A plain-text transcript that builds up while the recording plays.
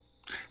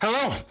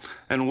Hello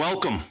and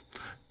welcome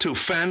to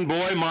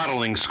Fanboy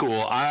Modeling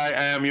School. I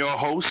am your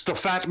host, the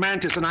Fat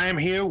Mantis, and I am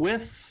here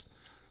with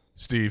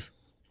Steve.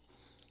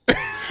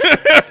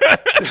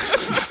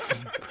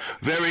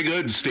 Very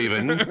good,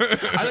 Steven.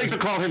 I like to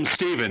call him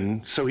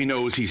Steven so he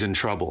knows he's in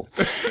trouble.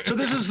 So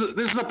this is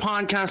a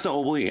podcast that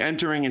will be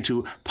entering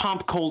into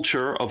pop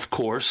culture, of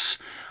course,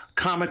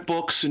 comic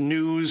books,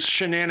 news,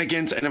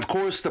 shenanigans, and of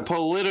course the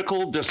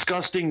political,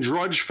 disgusting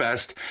drudge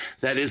fest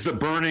that is the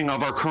burning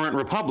of our current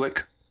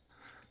republic,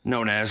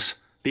 known as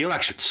the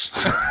elections.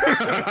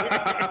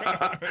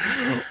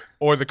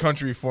 Or the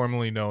country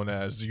formerly known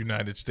as the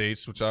United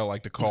States, which I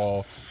like to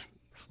call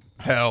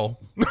hell.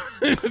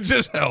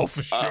 Just hell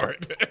for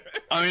short.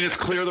 I mean, it's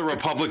clear the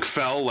republic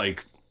fell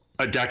like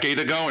a decade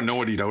ago and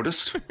nobody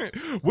noticed.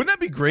 Wouldn't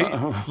that be great?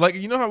 Like,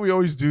 you know how we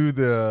always do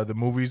the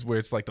movies where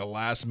it's like the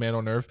last man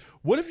on earth?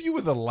 What if you were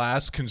the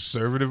last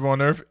conservative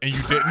on earth and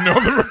you didn't know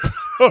the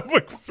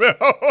republic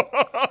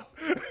fell?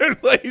 And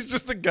like, he's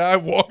just a guy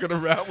walking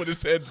around with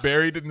his head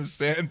buried in the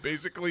sand.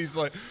 Basically, he's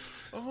like,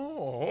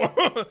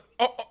 oh.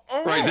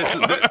 Right,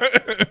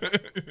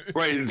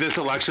 this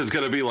election is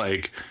going to be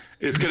like,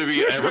 it's going to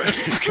be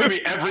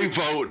every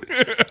vote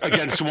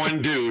against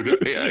one dude,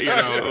 you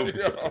know.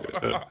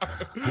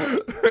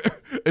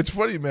 It's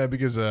funny, man,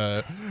 because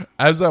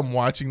as I'm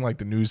watching like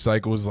the news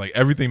cycles, like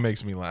everything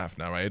makes me laugh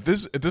now, right?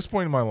 At this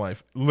point in my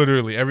life,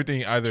 literally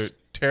everything either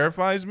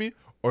terrifies me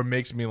or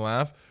makes me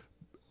laugh.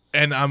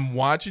 And I'm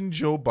watching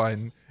Joe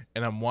Biden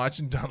and I'm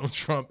watching Donald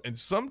Trump, and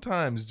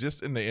sometimes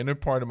just in the inner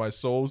part of my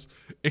souls,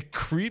 it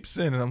creeps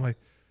in, and I'm like,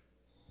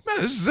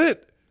 man, this is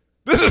it.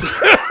 This is like,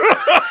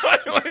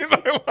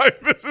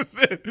 this is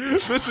it.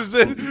 This is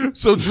it.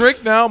 So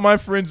drink now, my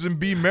friends, and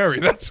be merry.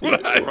 That's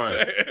what I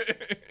say.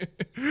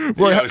 Right.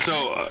 Yeah,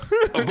 so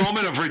a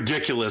moment of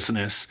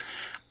ridiculousness.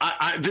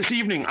 This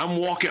evening, I'm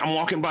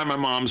walking by my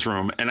mom's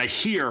room, and I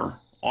hear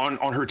on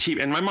her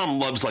TV, and my mom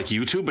loves like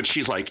YouTube, but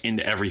she's like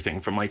into everything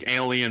from like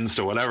aliens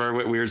to whatever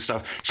weird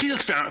stuff. She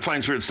just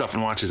finds weird stuff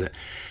and watches it,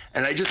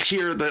 and I just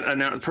hear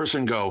that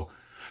person go,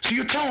 "So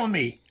you're telling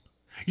me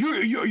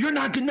you're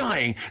not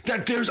denying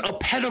that there's a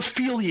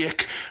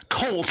pedophilic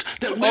cult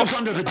that lives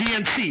under the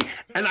DNC?"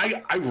 And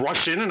I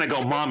rush in and I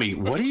go, "Mommy,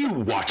 what are you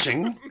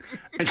watching?"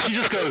 And she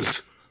just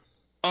goes,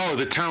 "Oh,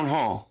 the town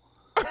hall."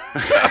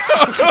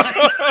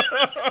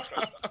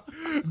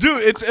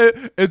 Dude,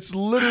 it's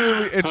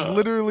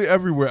literally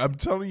everywhere. I'm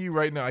telling you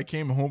right now. I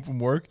came home from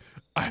work.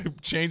 I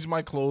changed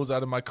my clothes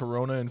out of my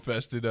corona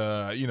infested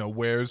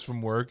wares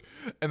from work,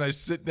 and I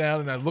sit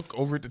down and I look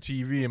over at the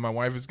TV, and my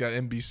wife has got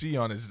NBC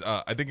on.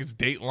 I think it's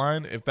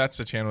Dateline, if that's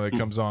the channel that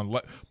comes on.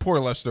 Poor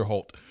Lester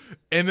Holt,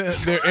 and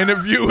they're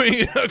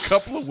interviewing a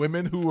couple of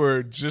women who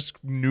are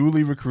just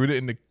newly recruited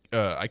in the.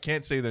 I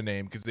can't say their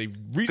name because they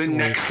recently...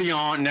 The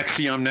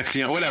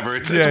Nexium, whatever.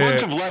 It's a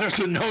bunch of letters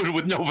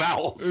with no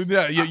vowels.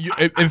 Yeah.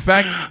 In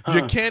fact,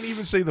 you can't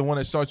even say the one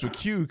that starts with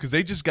Q because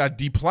they just got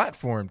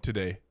deplatformed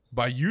today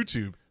by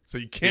YouTube. So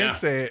you can't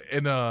say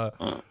it.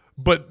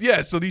 But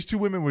yeah, so these two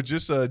women were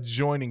just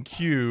joining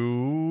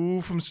Q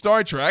from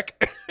Star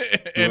Trek.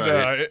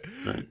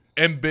 And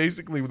and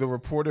basically the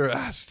reporter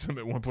asked them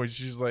at one point,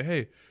 she's like,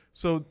 hey,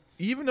 so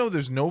even though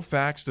there's no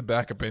facts to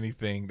back up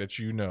anything that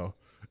you know,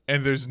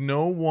 and there's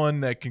no one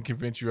that can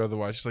convince you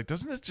otherwise. She's like,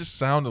 doesn't this just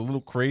sound a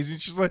little crazy?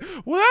 And she's like,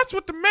 well, that's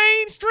what the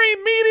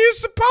mainstream media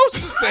is supposed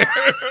to say.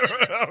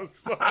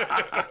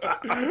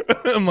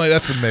 I'm like,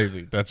 that's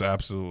amazing. That's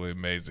absolutely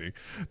amazing.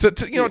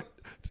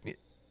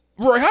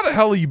 Roy, how the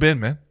hell have you been,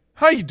 man?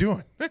 How you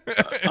doing?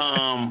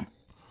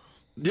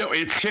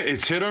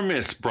 It's hit or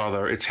miss,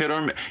 brother. It's hit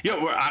or miss.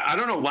 I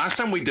don't know. Last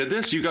time we did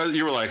this, you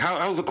were like,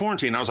 how's the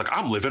quarantine? I was like,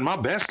 I'm living my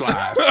best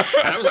life. And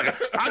I was like,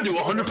 I do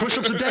 100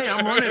 push-ups a day.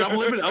 I'm running. I'm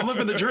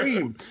living the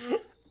dream.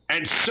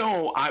 And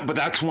so, but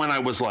that's when I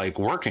was like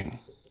working.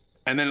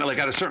 And then like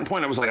at a certain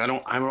point, I was like, I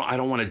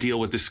don't want to deal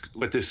with this.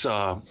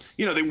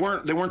 They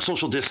weren't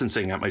social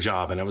distancing at my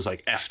job, and I was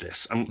like, F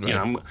this. I'm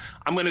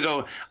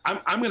gonna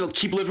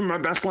keep living my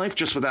best life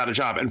just without a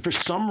job. And for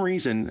some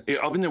reason,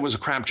 it was a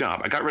crap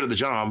job. I got rid of the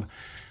job,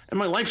 and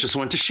my life just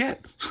went to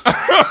shit.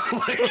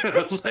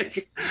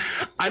 like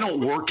I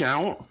don't work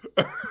out.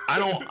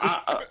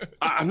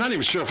 I'm not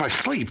even sure if I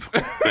sleep.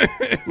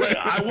 Like,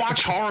 I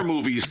watch horror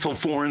movies till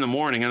 4 a.m,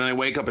 and then I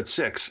wake up at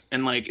 6.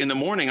 And like in the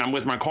morning, I'm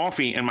with my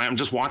coffee and I'm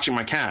just watching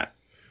my cat.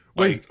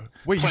 Wait,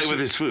 play with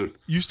his food.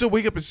 You still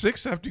wake up at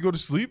 6 after you go to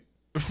sleep?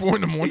 At 4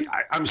 a.m?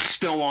 I'm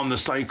still on the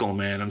cycle,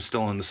 man. I'm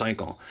still on the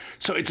cycle.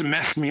 So it's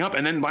messed me up.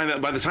 And then by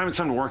the time it's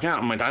time to work out,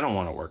 I'm like, I don't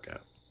want to work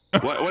out.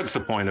 What's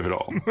the point of it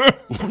all?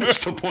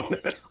 What's the point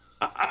of it?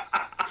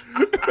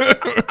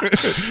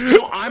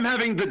 So I'm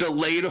having the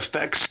delayed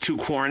effects to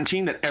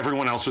quarantine that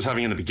everyone else was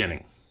having in the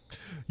beginning.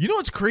 You know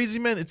what's crazy,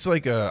 man? It's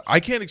like I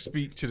can't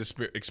speak to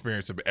the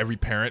experience of every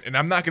parent, and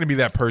I'm not going to be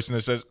that person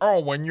that says, oh,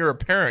 when you're a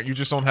parent, you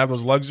just don't have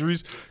those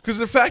luxuries. Because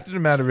the fact of the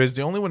matter is,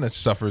 the only one that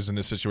suffers in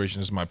this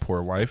situation is my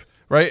poor wife,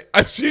 right?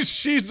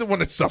 She's the one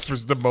that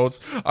suffers the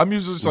most. I'm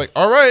usually just like,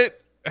 all right,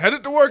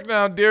 headed to work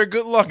now, dear.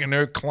 Good luck. And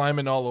they're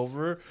climbing all over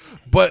her.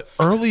 But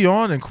early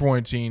on in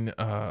quarantine,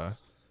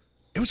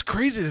 it was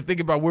crazy to think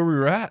about where we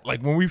were at,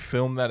 like when we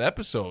filmed that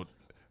episode,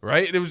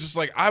 right? And it was just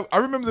like I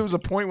remember there was a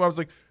point where I was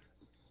like,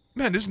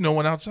 man, there's no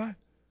one outside.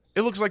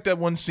 It looks like that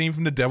one scene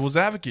from The Devil's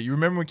Advocate. You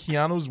remember when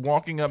Keanu was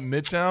walking up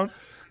Midtown?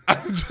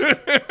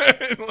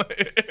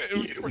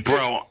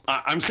 Bro,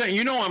 I'm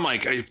saying, I'm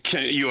like a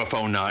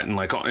UFO nut and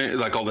like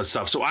all this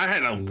stuff. So I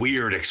had a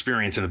weird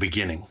experience in the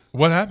beginning.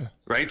 What happened?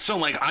 Right. So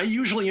like I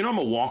usually, I'm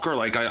a walker.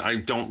 Like I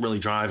don't really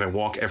drive. I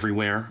walk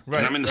everywhere. Right.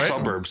 And I'm in the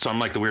suburbs, so I'm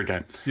like the weird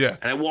guy. Yeah.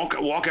 And I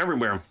walk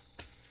everywhere.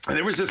 And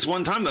there was this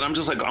one time that I'm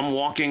just like, I'm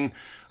walking.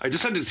 I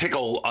decided to take a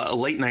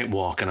late night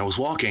walk, and I was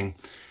walking,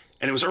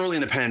 and it was early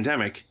in the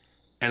pandemic,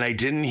 and I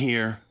didn't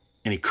hear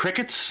any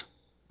crickets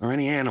or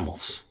any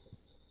animals.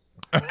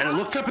 And I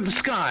looked up at the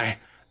sky,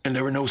 and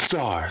there were no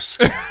stars.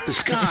 The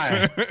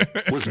sky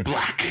was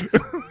black.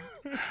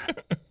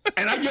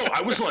 And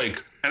I was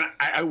like, and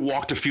I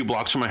walked a few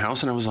blocks from my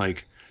house, and I was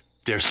like,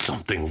 there's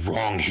something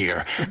wrong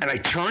here. And I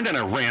turned and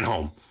I ran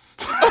home.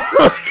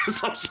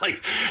 Because I was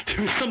like,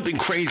 there was something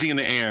crazy in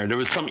the air. There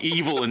was some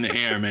evil in the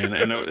air, man.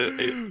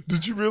 And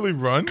did you really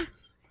run?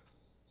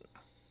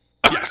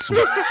 Yes.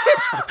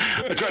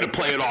 I tried to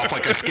play it off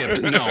like I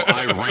skipped. No,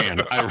 I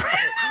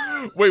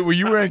ran. Wait, were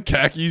you wearing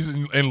khakis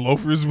and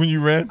loafers when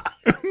you ran?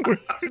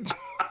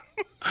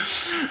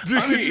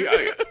 Dude,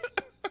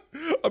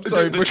 I'm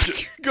sorry,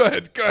 but go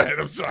ahead.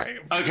 I'm sorry.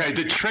 Okay,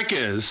 the trick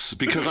is,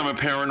 because I'm a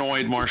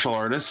paranoid martial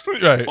artist,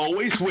 right,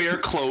 always wear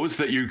clothes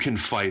that you can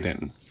fight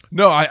in.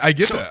 No, I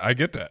get that. I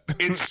get that.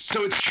 It's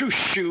true.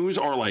 Shoes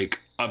are like,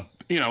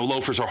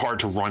 loafers are hard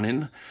to run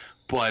in,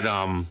 but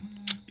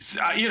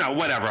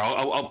whatever.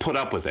 I'll put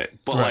up with it.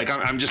 But right. Like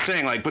I'm just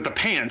saying, like, but the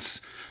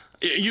pants,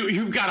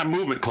 you've got a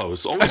movement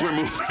clothes. Always wear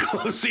movement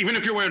clothes, even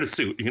if you're wearing a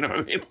suit. You know what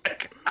I mean?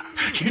 Like,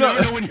 you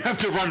never know when you have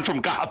to run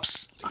from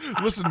cops.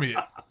 Listen to me.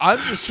 I'm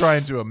just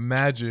trying to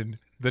imagine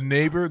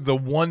the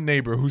one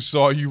neighbor who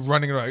saw you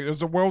running around.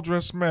 There's a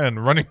well-dressed man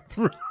running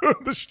through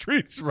the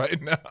streets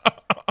right now.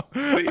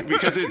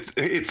 Because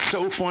it's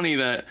so funny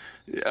that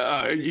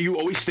you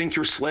always think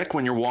you're slick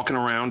when you're walking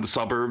around the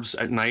suburbs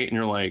at night, and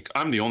you're like,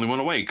 I'm the only one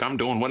awake. I'm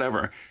doing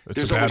whatever.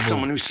 There's always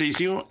someone who sees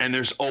you, and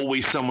there's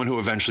always someone who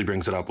eventually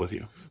brings it up with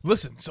you.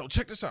 Listen, so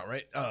check this out,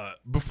 right?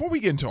 Before we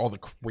get into all the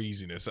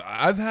craziness,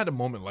 I've had a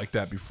moment like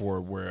that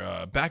before,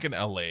 where back in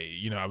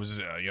LA, I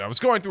was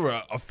going through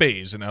a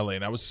phase in LA,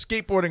 and I was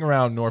skateboarding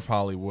around North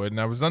Hollywood, and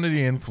I was under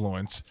the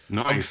influence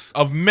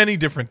of many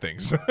different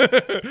things.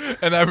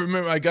 And I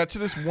remember I got to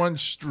this one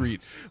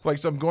street, like,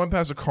 so I'm going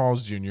past a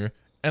Carl's Jr.,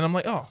 and I'm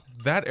like, oh,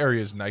 that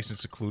area is nice and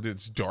secluded.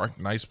 It's dark,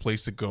 nice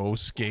place to go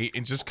skate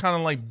and just kind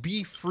of like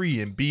be free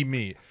and be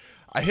me.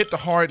 I hit the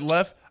hard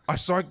left. I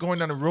started going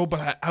down the road,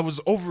 but I was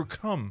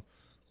overcome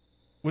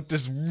with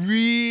this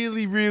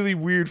really, really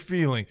weird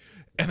feeling.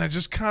 And I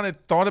just kind of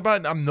thought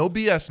about it. I'm no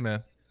BS,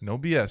 man. No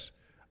BS.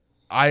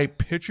 I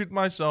pictured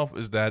myself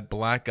as that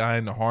black guy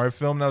in the horror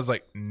film, and I was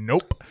like,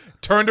 nope.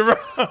 Turned around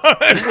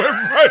and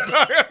went right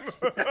back.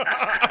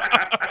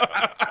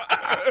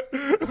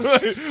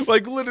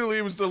 like literally,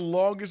 it was the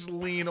longest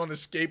lean on a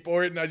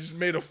skateboard, and I just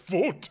made a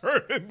full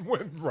turn and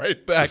went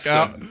right back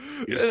out.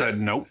 You said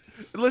nope.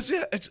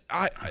 Listen,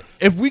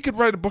 if we could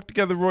write a book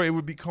together, Roy, it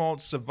would be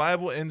called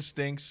Survival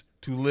Instincts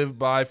to Live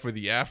By for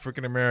the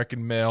African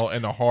American Male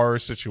in a Horror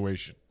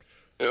Situation.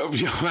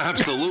 Yeah,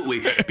 absolutely.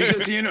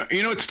 Because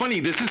it's funny.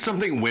 This is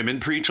something women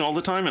preach all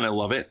the time, and I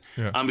love it.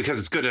 Yeah. Because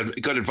it's good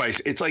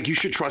advice. It's like you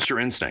should trust your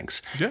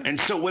instincts. Yeah. And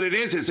so what it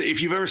is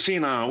if you've ever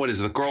seen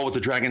The Girl with the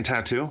Dragon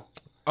Tattoo?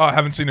 Oh, I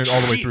haven't seen it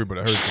all the way through, but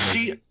I heard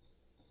some.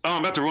 I'm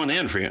about to ruin the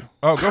end for you.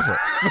 Oh, go for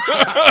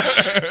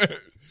it.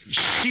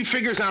 She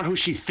figures out who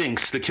she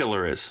thinks the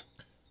killer is,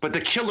 but the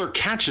killer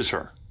catches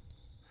her,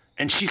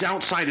 and she's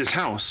outside his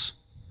house,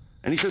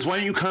 and he says, "Why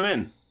don't you come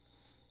in?"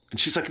 And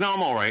she's like, "No,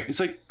 I'm all right."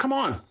 He's like, "Come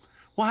on.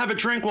 We'll have a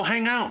drink. We'll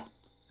hang out."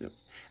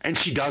 And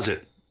she does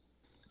it.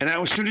 And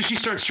as soon as she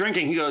starts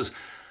drinking, he goes,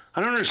 "I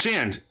don't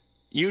understand.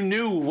 You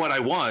knew what I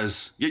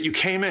was, yet you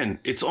came in.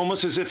 It's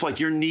almost as if like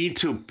your need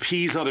to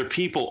appease other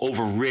people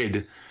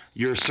overrid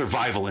your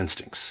survival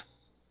instincts."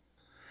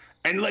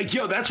 And like,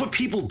 that's what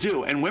people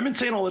do. And women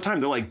say it all the time.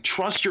 They're like,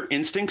 trust your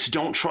instincts.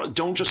 Don't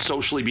just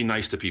socially be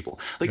nice to people.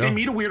 Like They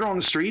meet a weirdo on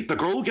the street. The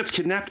girl who gets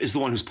kidnapped is the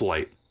one who's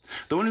polite.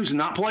 The one who's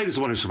not polite is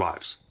the one who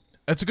survives.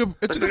 It's a good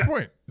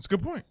point. It's a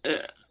good point.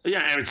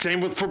 Yeah, and it's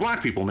same for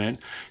black people, man.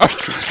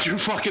 Trust your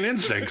fucking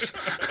instincts.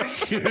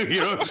 You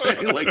know what I'm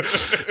saying? Like,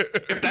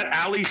 if that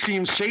alley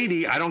seems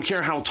shady, I don't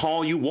care how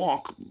tall you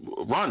walk,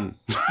 run.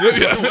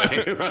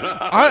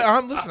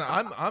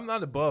 I'm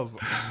not above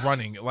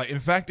running. Like, in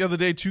fact, the other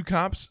day, 2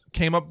 cops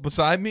came up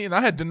beside me, and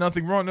I had done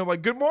nothing wrong. They're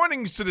like, "Good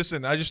morning,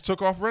 citizen." I just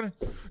took off running.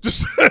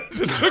 Just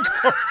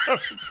took off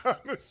running down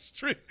the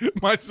street.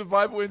 My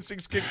survival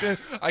instincts kicked in.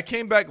 I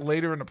came back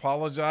later and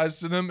apologized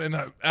to them,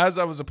 and as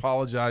I was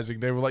apologizing,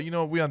 they were like,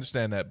 we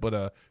understand that,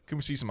 but can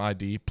we see some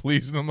ID,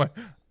 please? And I'm like,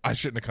 I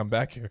shouldn't have come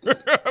back here.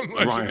 I'm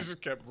like, right. I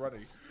just kept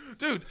running.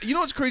 Dude, you know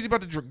what's crazy about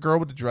the girl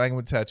with the dragon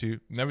with the tattoo?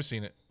 Never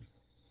seen it.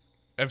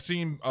 I've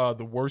seen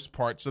the worst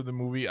parts of the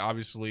movie,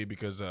 obviously,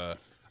 because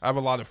I have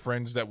a lot of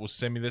friends that will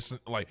send me this.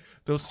 Like,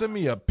 they'll send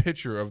me a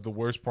picture of the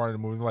worst part of the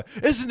movie. They're like,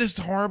 isn't this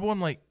horrible? I'm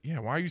like, yeah,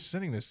 why are you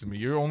sending this to me?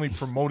 You're only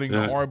promoting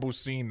the horrible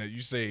scene that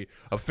you say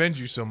offends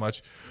you so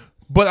much.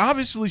 But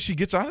obviously she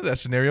gets out of that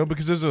scenario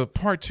because there's a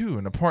part 2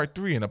 and a part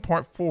 3 and a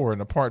part 4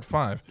 and a part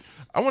 5.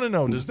 I want to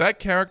know, does that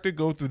character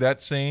go through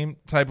that same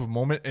type of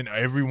moment in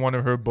every one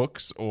of her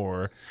books,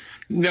 or...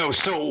 No,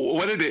 so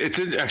it's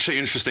actually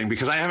interesting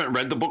because I haven't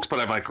read the books, but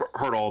I've like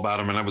heard all about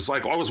them, and I was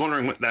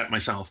wondering that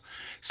myself.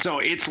 So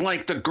it's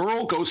like the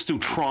girl goes through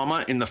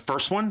trauma in the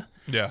first one,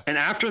 yeah, and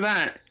after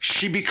that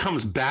she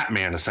becomes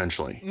Batman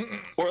essentially,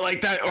 or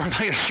like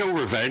a show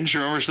Revenge.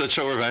 Remember that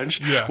show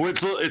Revenge? Yeah, where it's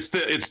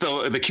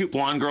the cute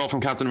blonde girl from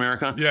Captain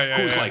America,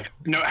 who's like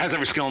has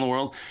every skill in the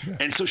world,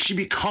 and so she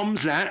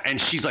becomes that, and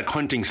she's like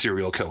hunting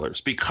serial killers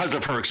because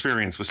of her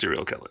experience with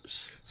serial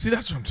killers. See,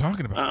 that's what I'm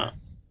talking about.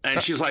 And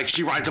she's like,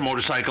 she rides a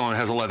motorcycle and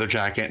has a leather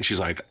jacket, and she's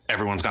like,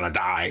 everyone's gonna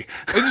die.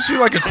 Isn't she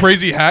like a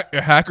crazy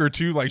hacker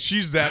too? Like,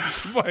 she's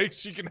that, like,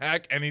 she can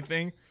hack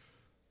anything.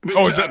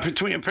 Is that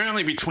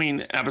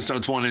between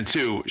episodes 1 and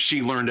 2,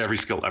 she learned every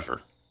skill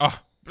ever.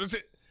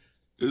 This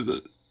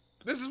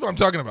is what I'm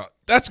talking about.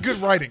 That's good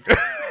writing.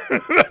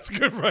 That's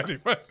good writing.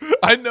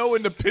 I know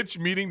in the pitch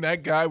meeting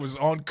that guy was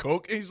on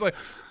coke, and he's like,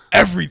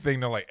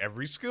 everything. They're like,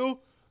 every skill,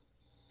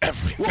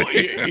 everything. Well,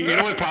 you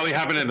know what probably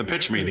happened in the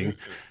pitch meeting?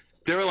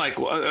 They were like,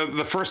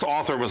 the first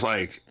author was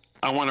like,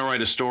 I want to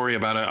write a story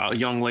about a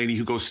young lady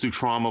who goes through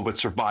trauma but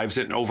survives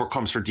it and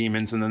overcomes her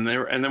demons. And then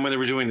when they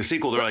were doing the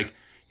sequel, they're like,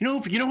 you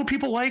know who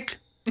people like?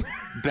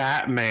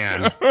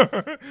 Batman.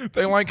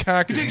 They like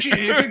hacking. You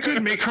think you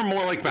could make her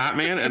more like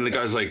Batman? And the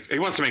guy's like, he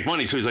wants to make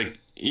money, so he's like,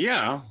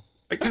 yeah,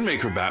 I can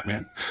make her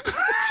Batman.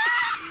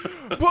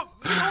 But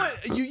you know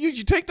what?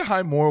 You take the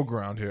high moral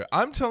ground here.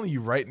 I'm telling you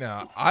right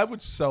now, I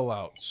would sell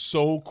out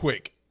so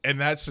quick. In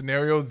that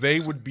scenario, they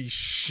would be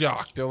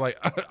shocked. They're like,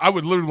 I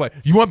would literally like,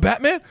 you want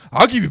Batman?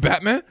 I'll give you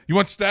Batman. You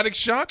want Static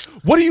Shock?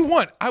 What do you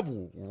want? I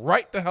will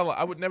write the hell out.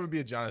 I would never be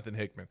a Jonathan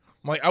Hickman.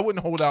 I'm like, I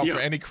wouldn't hold out for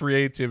any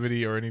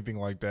creativity or anything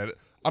like that.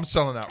 I'm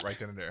selling out right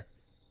then and there.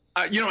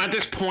 At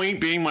this point,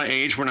 being my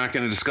age, we're not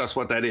going to discuss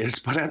what that is.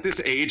 But at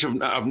this age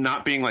of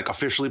not being like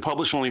officially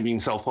published, only being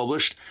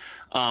self-published,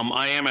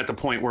 I am at the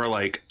point where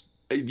like,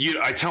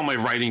 I tell my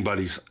writing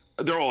buddies,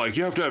 they're all like,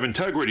 you have to have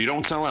integrity.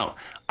 Don't sell out.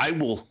 I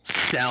will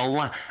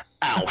sell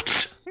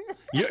out.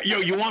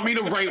 You want me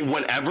to write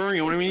whatever?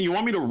 You know what I mean? You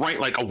want me to write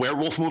like a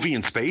werewolf movie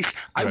in space?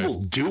 I will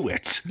do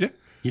it.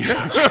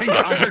 Yeah.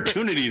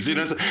 Opportunities,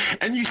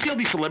 and you see all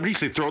these celebrities,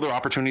 they throw their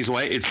opportunities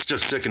away. It's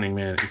just sickening,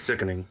 man. It's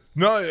sickening.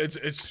 No,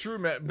 it's true,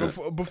 man.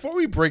 Before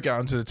we break out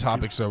into the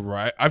topics of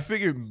right, I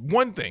figured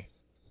one thing.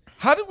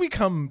 How did we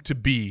come to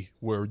be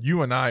where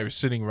you and I are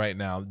sitting right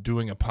now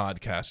doing a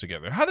podcast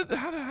together? How the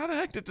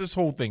heck did this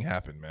whole thing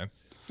happen, man?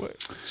 What?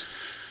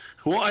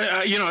 Well,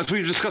 as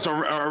we've discussed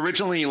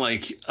originally,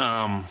 like,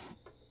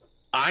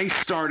 I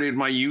started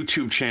my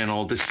YouTube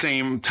channel the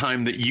same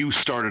time that you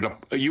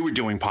were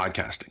doing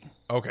podcasting.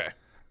 Okay.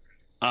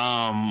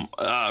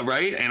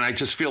 Right, and I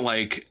just feel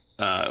like,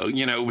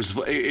 it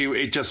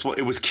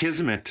was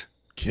kismet.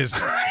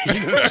 Kismet. You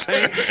know what I'm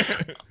saying?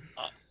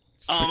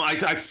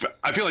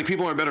 I feel like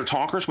people are better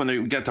talkers when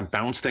they get to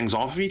bounce things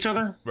off of each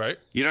other. Right.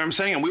 You know what I'm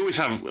saying? And we always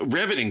have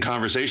riveting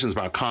conversations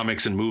about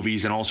comics and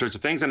movies and all sorts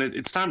of things. And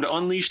it's time to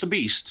unleash the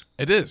beast.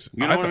 It is.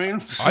 You know what I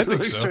mean? I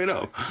think so. Straight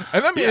up.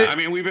 And I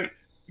mean, we've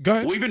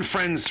been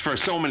friends for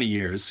so many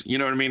years. You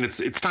know what I mean?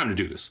 It's time to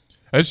do this.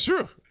 It's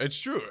true. It's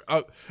true.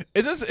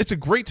 It's a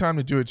great time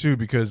to do it too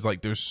because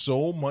like there's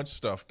so much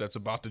stuff that's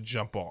about to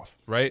jump off.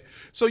 Right.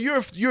 So you're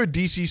a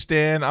DC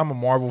stan. I'm a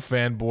Marvel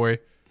fanboy.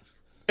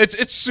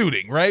 It's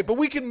suiting, right? But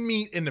we can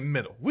meet in the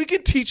middle. We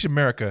can teach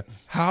America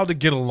how to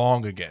get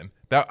along again.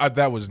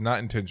 That was not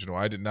intentional.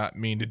 I did not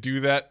mean to do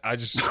that. I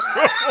just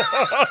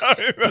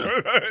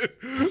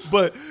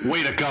but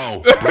way to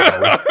go.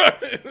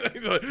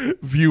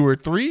 Viewer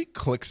 3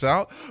 clicks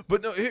out.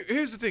 But no,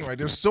 here's the thing, right?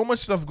 There's so much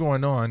stuff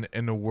going on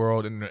in the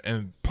world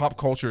and pop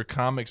culture,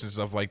 comics and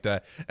stuff like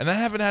that. And I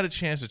haven't had a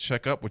chance to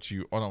check up with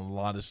you on a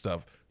lot of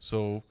stuff.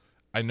 So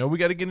I know we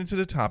got to get into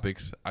the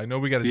topics. I know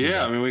we got to do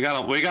that. I mean, we got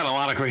a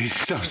lot of crazy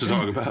stuff to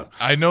talk about.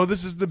 I know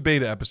this is the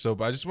beta episode,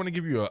 but I just want to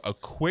give you a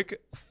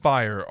quick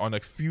fire on a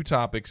few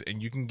topics,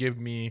 and you can give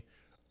me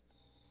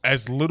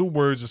as little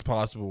words as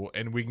possible,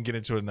 and we can get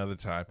into it another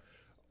time.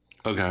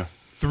 Okay.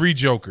 3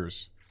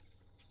 Jokers.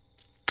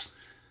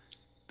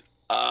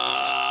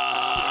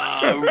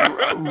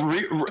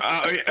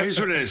 Here's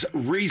what it is.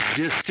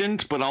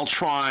 Resistant, but I'll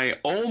try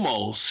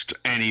almost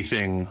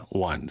anything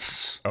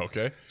once.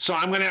 Okay. So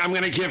I'm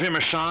gonna give him a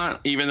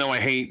shot, even though I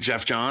hate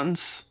Jeff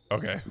Johns.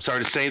 Okay. I'm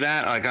sorry to say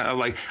that.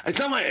 It's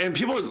not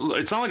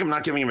like I'm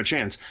not giving him a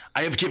chance.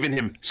 I have given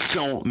him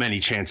so many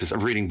chances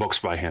of reading books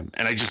by him,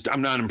 and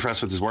I'm not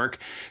impressed with his work.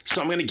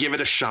 So I'm gonna give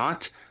it a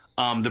shot.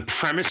 The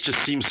premise just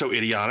seems so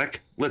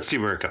idiotic. Let's see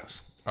where it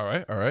goes. All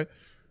right.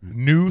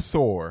 New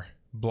Thor,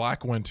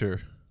 Black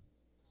Winter,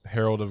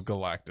 Herald of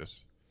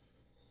Galactus.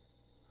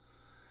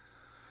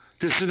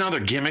 this is another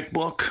gimmick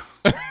book.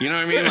 You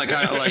know what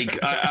I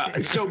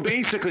mean? So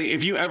basically,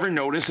 if you ever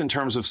notice in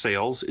terms of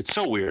sales, it's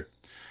so weird.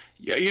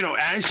 You know,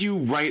 as you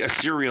write a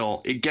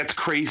serial, it gets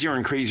crazier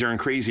and crazier and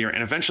crazier.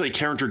 And eventually a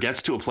character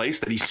gets to a place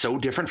that he's so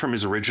different from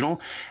his original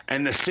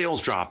and the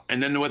sales drop.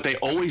 And then what they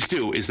always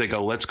do is they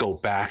go, let's go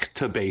back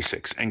to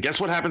basics. And guess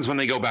what happens when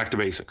they go back to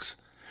basics?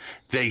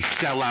 They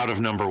sell out of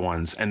number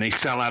ones and they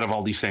sell out of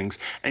all these things.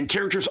 And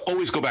characters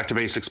always go back to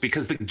basics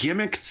because the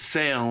gimmick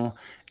sale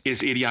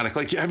is idiotic.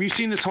 Like, have you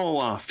seen this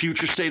whole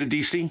future state of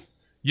DC?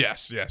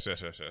 Yes.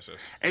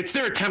 It's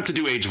their attempt to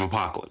do Age of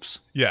Apocalypse.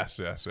 Yes.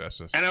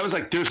 And I was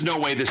like, there's no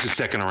way this is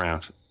sticking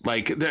around.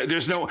 Like,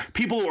 there's no...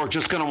 People are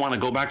just going to want to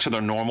go back to their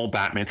normal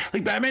Batman.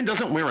 Like, Batman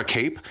doesn't wear a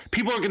cape.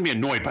 People are going to be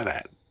annoyed by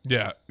that.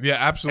 Yeah,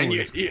 absolutely.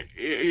 And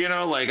you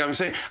know, like I'm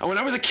saying, when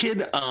I was a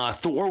kid,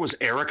 Thor was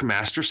Eric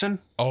Masterson.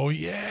 Oh,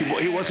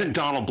 yeah. He wasn't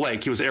Donald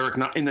Blake. He was Eric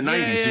in the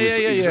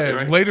 90s. Yeah.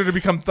 Right? Later to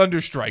become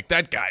Thunderstrike.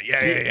 That guy.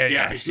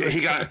 Yeah.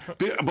 He got...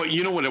 But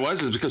you know what it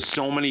was? Is because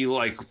so many,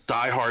 like,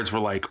 diehards were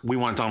like, we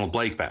want Donald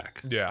Blake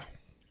back. Yeah.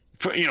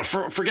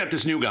 Forget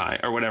this new guy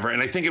or whatever,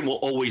 and I think it will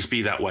always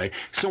be that way.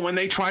 So when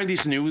they try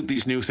these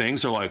new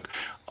things, they're like,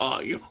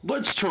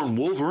 let's turn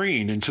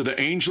Wolverine into the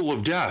Angel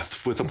of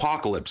Death with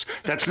Apocalypse.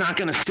 That's not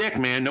going to stick,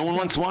 man. No one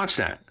wants to watch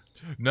that.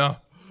 No.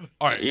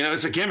 All right. You know,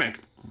 it's a gimmick.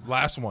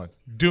 Last one,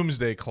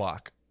 Doomsday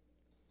Clock.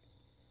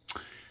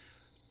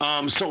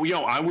 I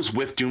was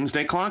with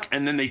Doomsday Clock,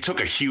 and then they took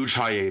a huge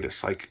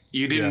hiatus. Like,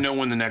 you didn't know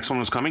when the next one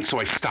was coming, so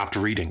I stopped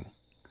reading.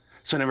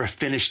 So I never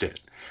finished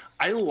it.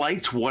 I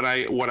liked what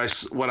I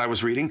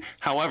was reading.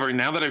 However,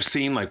 now that I've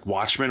seen like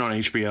Watchmen on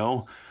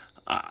HBO,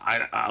 I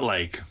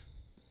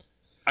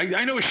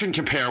know we shouldn't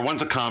compare.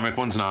 One's a comic,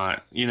 one's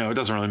not. You know, it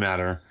doesn't really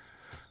matter.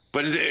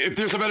 But if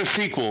there's a better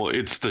sequel,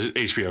 it's the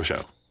HBO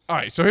show. All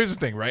right, so here's the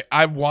thing, right?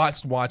 I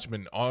watched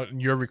Watchmen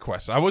on your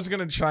request. I wasn't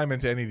going to chime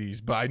into any of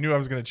these, but I knew I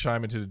was going to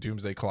chime into the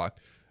Doomsday Clock.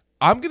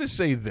 I'm going to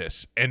say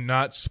this and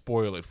not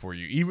spoil it for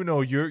you, even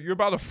though you're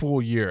about a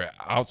full year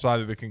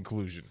outside of the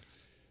conclusion.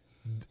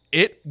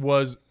 It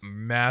was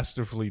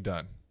masterfully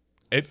done.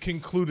 It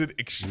concluded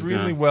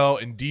extremely well,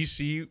 and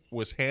DC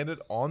was handed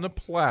on the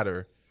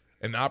platter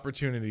an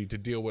opportunity to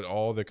deal with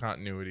all the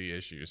continuity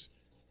issues.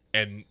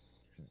 And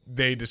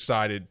they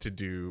decided to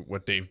do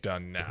what they've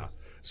done now.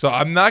 So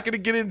I'm not going to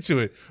get into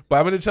it, but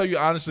I'm going to tell you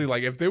honestly,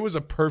 like, if there was a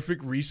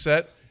perfect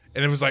reset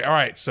and it was like, all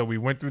right, so we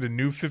went through the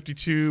New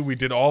 52, we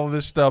did all of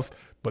this stuff,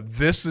 but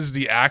this is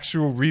the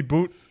actual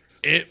reboot,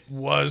 it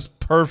was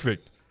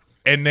perfect.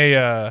 And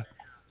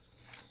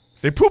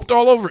they pooped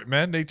all over it,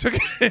 man. They took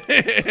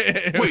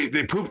it. Wait,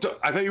 they pooped?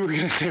 I thought you were going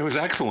to say it was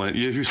excellent.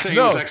 You're saying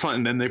it was excellent,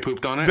 and then they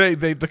pooped on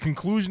it? The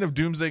conclusion of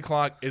Doomsday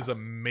Clock is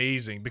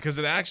amazing because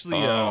it actually,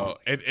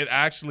 I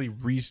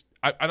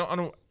don't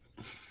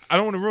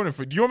want to ruin it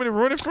for you. Do you want me to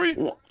ruin it for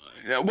you?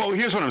 Well,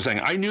 here's what I'm saying.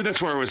 I knew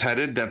that's where it was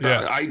headed, that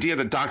the idea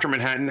that Dr.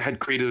 Manhattan had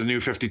created a New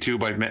 52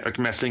 by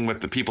messing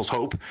with the people's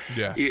hope.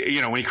 Yeah.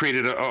 You know, when he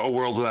created a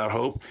world without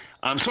hope.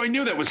 So I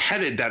knew that was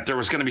headed, that there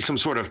was going to be some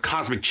sort of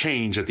cosmic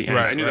change at the end.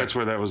 I knew that's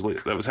where that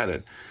was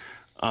headed.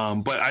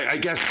 But I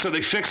guess, so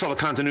they fixed all the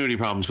continuity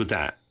problems with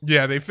that.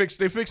 Yeah, they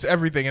fixed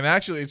everything. And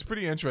actually, it's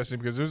pretty interesting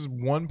because there's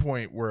one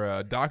point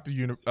where Dr.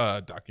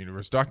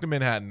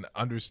 Manhattan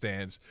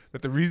understands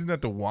that the reason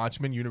that the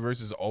Watchmen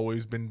universe has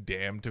always been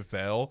damned to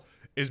fail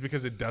is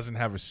because it doesn't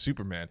have a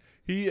Superman.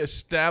 He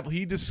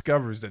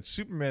discovers that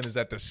Superman is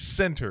at the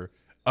center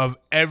of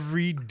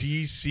every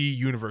DC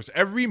universe.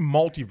 Every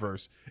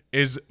multiverse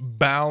is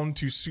bound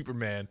to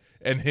Superman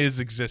and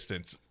his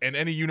existence. And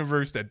any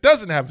universe that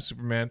doesn't have a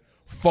Superman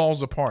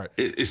falls apart.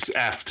 It's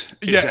effed.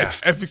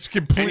 It's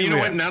completely. And you know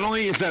what? Not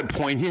only is that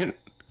poignant,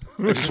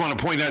 I just want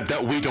to point out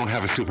that we don't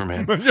have a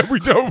Superman. Yeah, we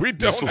don't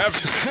have.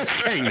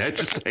 Just saying that.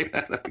 Just saying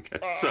that. Okay.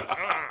 So.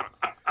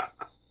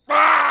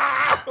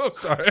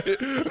 Sorry.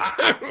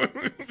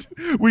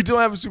 We don't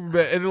have a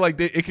Superman, and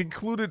it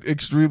concluded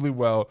extremely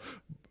well.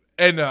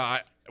 And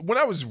when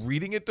I was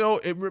reading it, though,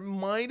 it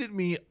reminded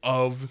me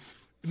of,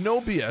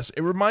 no BS,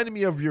 it reminded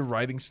me of your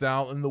writing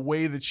style and the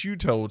way that you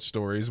told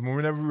stories. And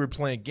whenever we were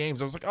playing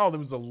games, I was like, oh, there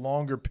was a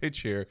longer pitch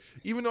here.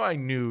 Even though I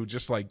knew,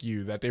 just like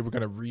you, that they were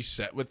going to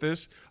reset with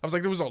this, I was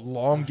like, there was a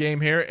long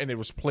game here, and it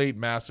was played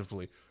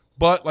massively.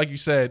 But like you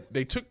said,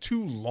 they took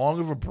too long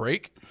of a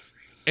break,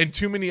 and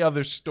too many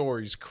other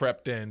stories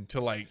crept in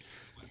to like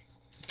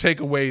take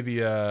away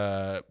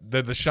the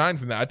shine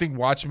from that. I think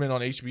Watchmen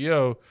on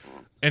HBO,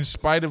 in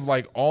spite of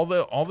like all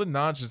the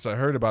nonsense I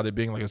heard about it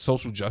being like a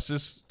social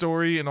justice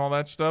story and all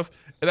that stuff,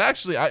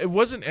 it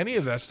wasn't any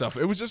of that stuff.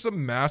 It was just a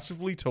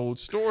massively told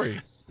story.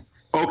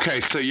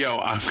 Okay, so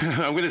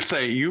I'm going to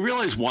say, you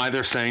realize why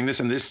they're saying this,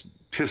 and this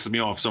pisses me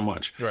off so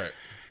much. Right.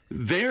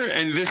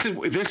 This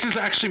is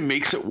actually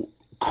makes it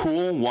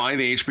cool why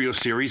the HBO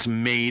series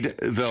made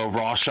the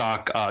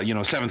Rorschach,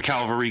 7th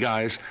Cavalry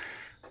guys,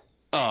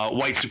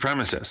 white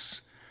supremacists,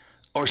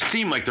 or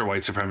seem like they're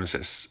white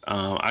supremacists.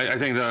 I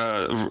think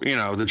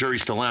the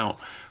jury's still out.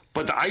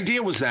 But the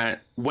idea was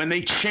that when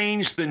they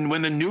changed,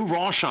 when the new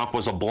Rorschach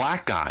was a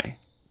black guy,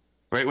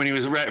 right? When he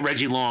was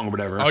Reggie Long or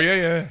whatever. Oh,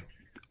 yeah.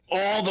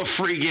 all the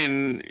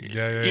friggin'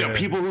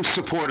 people who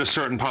support a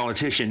certain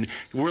politician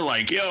were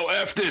like, yo,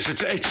 F this,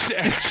 it's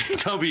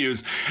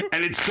SJWs.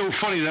 And it's so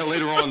funny that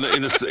later on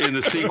in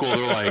the sequel,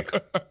 they're like,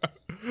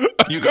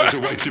 you guys are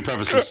white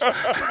supremacists.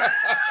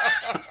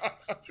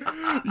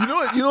 You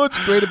know what's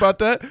great about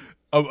that?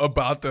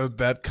 About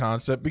that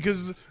concept,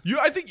 because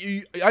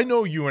I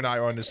know you and I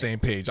are on the same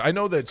page. I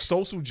know that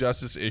social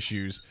justice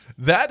issues,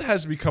 that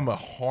has become a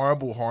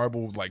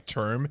horrible like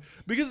term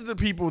because of the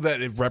people that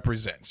it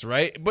represents,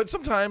 right? But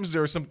sometimes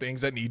there are some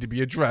things that need to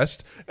be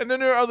addressed, and then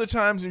there are other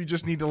times you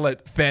just need to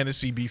let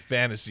fantasy be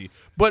fantasy.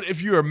 But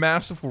if you're a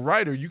masterful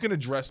writer, you can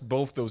address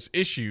both those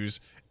issues,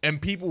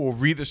 and people will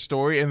read the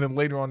story, and then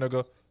later on they'll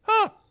go,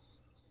 huh,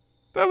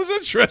 that was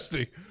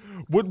interesting.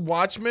 With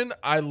Watchmen,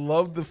 I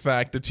love the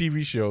fact, the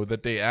TV show,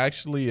 that they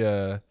actually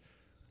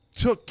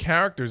took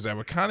characters that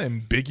were kind of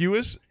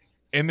ambiguous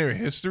in their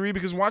history,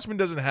 because Watchmen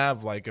doesn't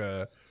have like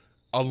a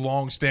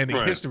long-standing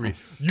history.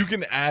 You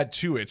can add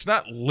to it. It's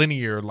not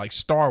linear like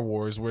Star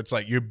Wars, where it's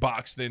like you're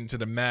boxed into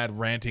the mad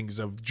rantings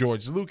of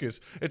George Lucas.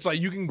 It's like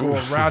you can go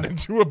around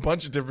and do a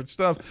bunch of different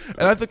stuff,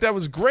 and I think that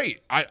was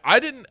great.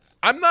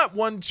 I'm not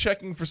one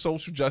checking for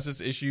social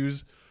justice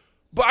issues,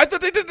 but I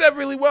thought they did that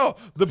really well.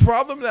 The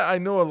problem that I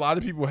know a lot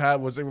of people had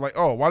was they were like,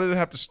 oh, why did it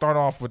have to start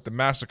off with the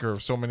massacre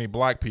of so many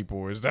black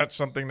people? Is that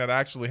something that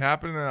actually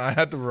happened? And I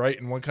had to write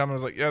in one comment, I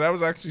was like, yeah, that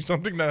was actually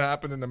something that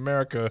happened in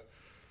America.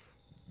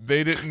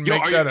 They didn't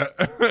make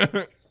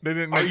that they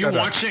didn't make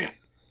that up.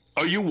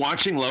 Are you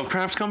watching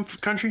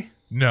Lovecraft Country?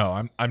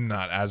 No, I'm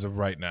not as of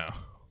right now.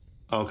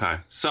 Okay.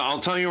 So I'll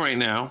tell you right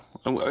now,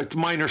 it's a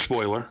minor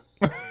spoiler.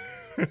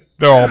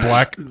 They're all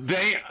black.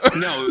 They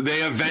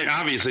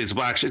obviously it's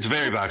black. It's a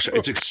very black show.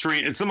 It's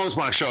extreme. It's the most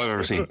black show I've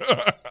ever seen.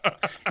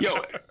 Yo,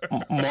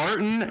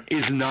 Martin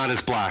is not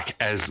as black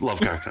as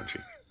Lovecraft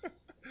Country.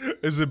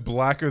 Is it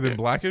blacker than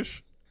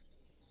Blackish?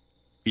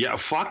 Yeah,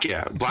 fuck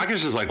yeah.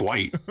 Blackish is like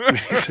white.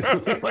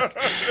 Like,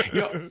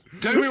 yo,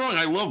 don't get me wrong.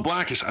 I love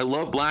Blackish.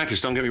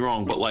 Don't get me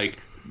wrong. But like,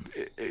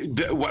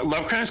 what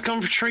Lovecraft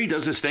Country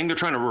does this thing. They're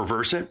trying to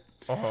reverse it.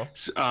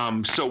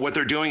 So what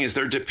they're doing is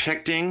they're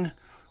depicting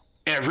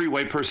every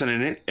white person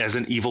in it as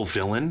an evil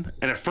villain.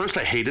 And at first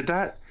I hated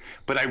that,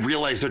 but I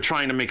realized they're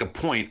trying to make a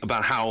point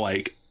about how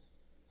like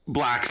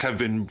blacks have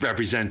been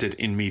represented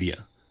in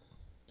media.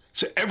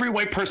 So every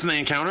white person they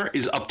encounter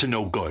is up to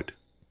no good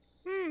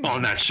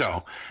on that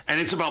show. And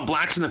it's about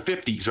blacks in the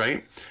 50s,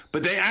 right?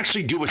 But they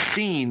actually do a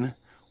scene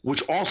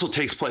which also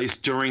takes place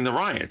during the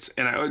riots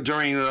and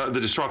during the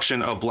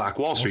destruction of Black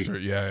Wall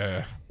Street.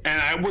 Yeah.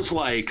 And I was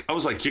like,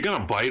 you're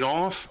going to bite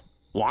off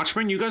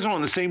Watchmen? You guys are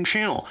on the same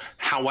channel.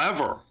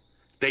 However,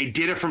 they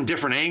did it from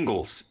different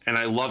angles, and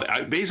I love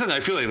it. Basically, I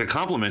feel like they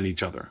complement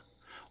each other.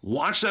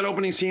 Watch that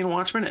opening scene in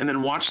Watchmen, and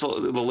then watch the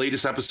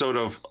latest episode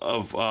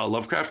of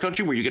Lovecraft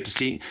Country, where you get to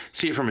see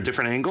it from a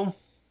different angle.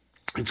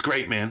 It's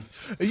great, man.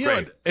 It's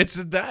great. It's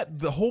that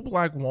the whole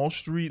Black Wall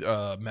Street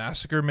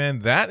massacre,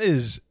 man. That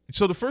is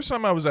so. The first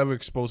time I was ever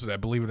exposed to that,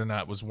 believe it or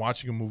not, was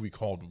watching a movie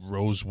called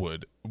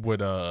Rosewood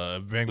with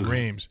Van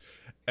Griems,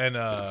 and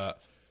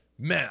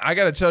man, I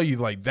gotta tell you,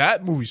 like,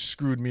 that movie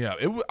screwed me up.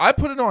 I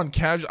put it on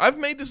casual. I've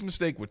made this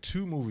mistake with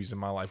 2 movies in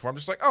my life where I'm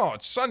just like, oh,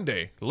 it's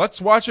Sunday,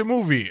 let's watch a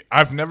movie.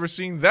 I've never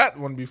seen that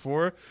one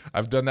before.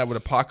 I've done that with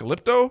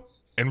Apocalypto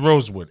and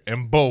Rosewood,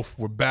 and both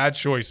were bad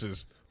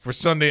choices for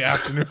Sunday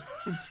afternoon.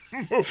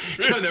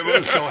 They're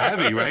both so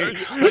heavy, right?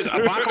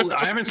 Like,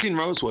 I haven't seen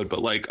Rosewood,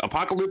 but like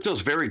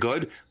Apocalypto's very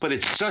good, but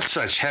it's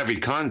such heavy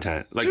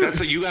content. Like, that's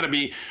you gotta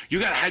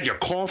have your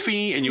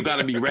coffee and you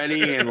gotta be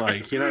ready and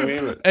like, you know what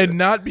I mean? And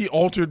not be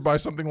altered by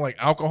something like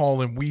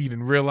alcohol and weed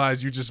and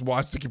realize you just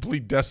watched the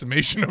complete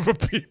decimation of a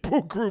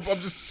people group. I'm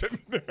just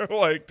sitting there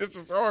like, this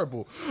is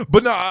horrible.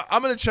 But no,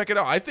 I'm gonna check it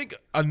out. I think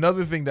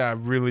another thing that I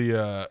really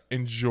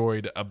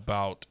enjoyed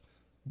about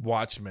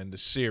Watchmen, the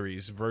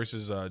series,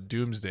 versus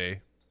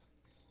Doomsday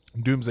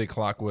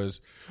Clock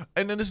was,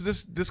 and then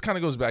this kind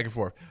of goes back and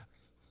forth.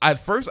 At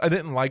first, I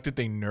didn't like that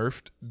they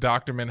nerfed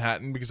Dr.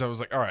 Manhattan, because I was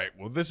like, all right,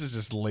 well, this is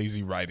just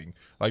lazy writing.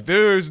 Like,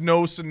 there is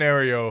no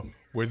scenario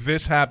where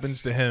this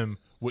happens to him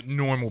with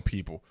normal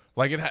people.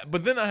 Like,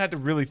 but then I had to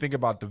really think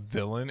about the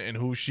villain and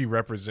who she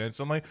represents.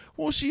 I'm like,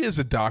 well, she is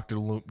a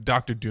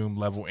Dr. Doom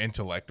level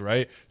intellect,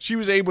 right? She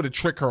was able to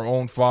trick her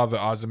own father,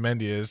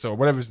 Ozymandias, or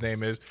whatever his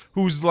name is,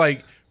 who's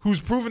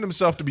proven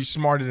himself to be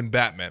smarter than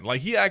Batman. Like,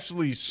 he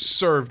actually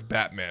served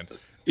Batman.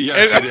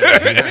 Yes,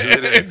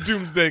 he did. In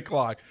Doomsday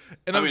Clock.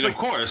 And I was like, of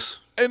course.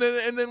 And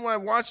then when I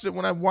watched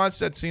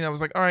that scene, I was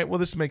like, all right, well,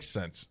 this makes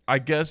sense. I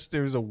guess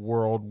there's a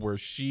world where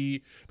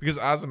because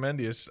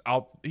Ozymandias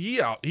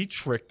he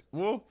tricked.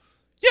 Well,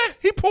 yeah,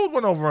 he pulled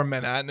one over in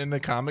Manhattan in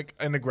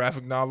the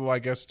graphic novel, I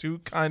guess, too,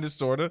 kind of,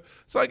 sort of.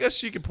 So I guess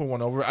she could pull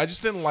one over. I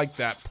just didn't like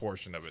that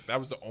portion of it. That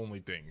was the only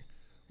thing,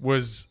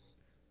 was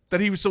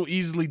that he was so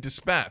easily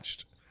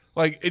dispatched.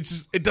 Like,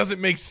 it doesn't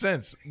make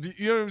sense.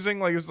 You know what I'm saying?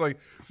 Like, it's like,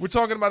 we're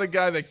talking about a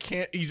guy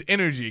that he's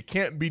energy. It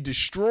can't be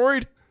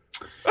destroyed.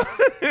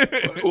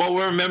 Well,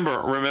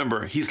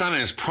 remember, he's not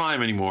in his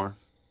prime anymore.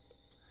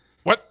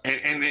 What?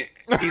 And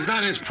he's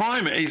not in his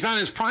prime. He's not in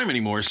his prime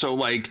anymore. So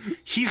like,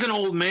 he's an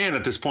old man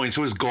at this point.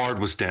 So his guard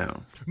was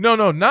down. No,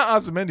 not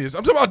Ozymandias.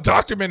 I'm talking about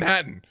Dr.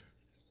 Manhattan.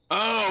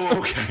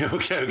 Oh, okay.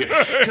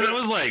 Because I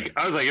was like,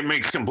 it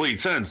makes complete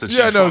sense that she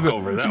fuck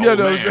over that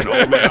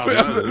old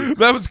man.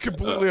 That was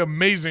completely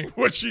amazing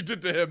what she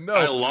did to him. No,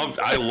 I love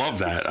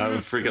that. I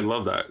would freaking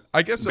love that.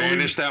 I guess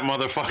banish that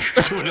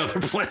motherfucker to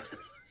another planet.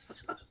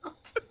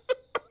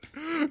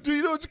 Do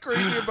you know what's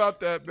crazy about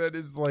that, man?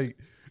 Is like,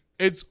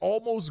 it's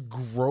almost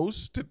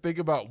gross to think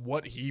about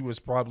what he was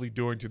probably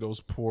doing to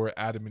those poor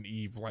Adam and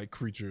Eve like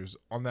creatures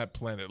on that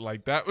planet.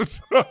 Like that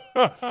was,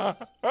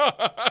 but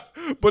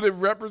it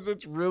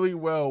represents really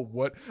well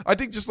what I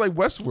think. Just like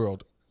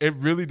Westworld, it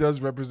really does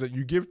represent.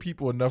 You give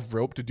people enough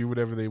rope to do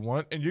whatever they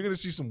want, and you're gonna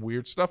see some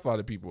weird stuff out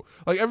of people.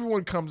 Like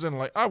everyone comes in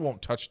like, I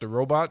won't touch the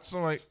robots.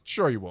 I'm like,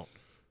 sure you won't.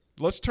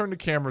 Let's turn the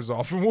cameras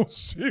off and we'll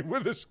see where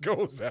this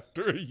goes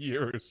after a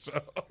year or so.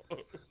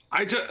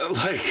 I just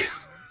like.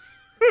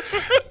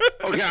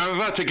 Okay, I'm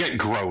about to get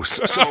gross.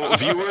 So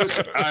viewers,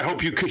 I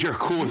hope you're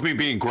cool with me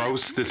being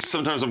gross.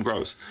 Sometimes I'm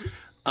gross.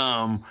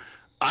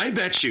 I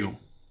bet you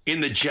in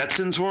the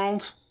Jetsons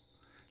world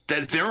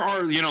that there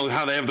are, you know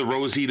how they have the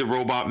Rosie the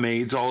robot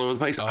maids all over the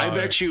place. I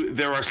bet you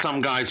there are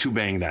some guys who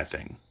bang that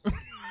thing.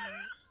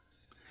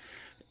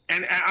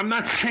 And I'm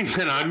not saying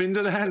that I'm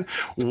into that.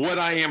 What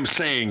I am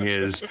saying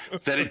is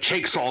that it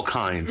takes all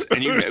kinds.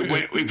 And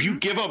if you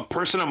give a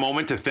person a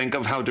moment to think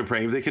of how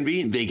depraved they can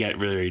be, they get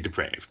really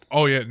depraved.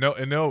 Oh yeah, no,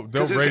 and they'll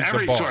raise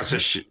the bar. Sorts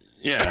of shit.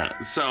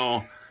 Yeah.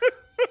 So,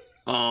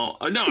 no,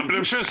 but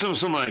I'm sure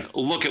some like,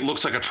 look, it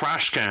looks like a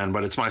trash can,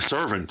 but it's my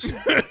servant.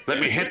 Let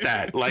me hit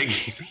that. Like,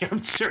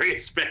 I'm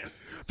serious, man.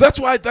 That's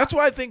why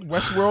I think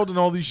Westworld and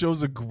all these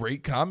shows are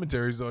great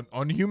commentaries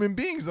on human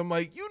beings. I'm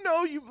like, you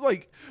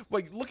like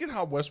look at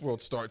how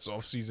Westworld starts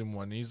off season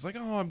 1. He's like,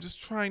 oh, I'm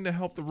just trying to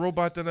help the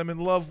robot that I'm in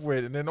love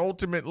with, and then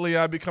ultimately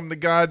I become the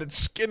guy that's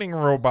skinning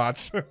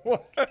robots.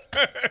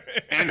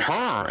 and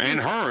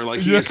her, like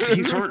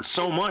he's hurt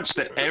so much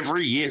that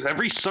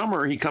every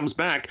summer he comes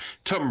back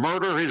to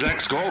murder his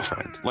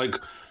ex-girlfriend. Like,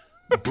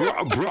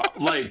 bro,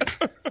 like.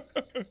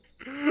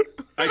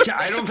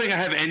 I don't think I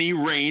have any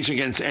range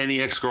against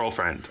any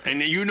ex-girlfriend,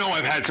 and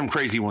I've had some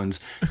crazy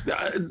ones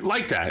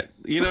like that.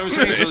 You know what I'm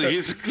saying? So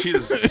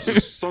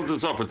he's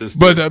something's up with this.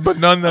 But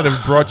none that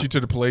have brought you to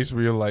the place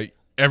where you're like,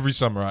 every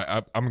summer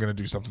I'm gonna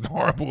do something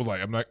horrible.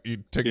 Like I'm not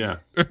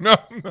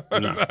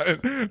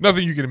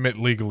nothing you can admit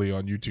legally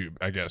on YouTube,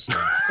 I guess.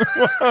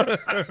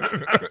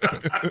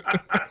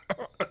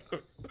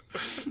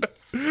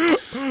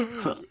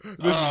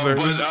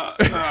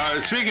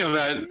 Speaking of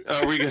that,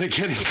 are we going to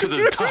get into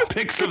the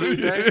topics of the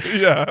day?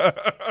 Yeah.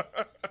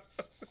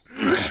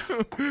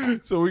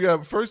 So we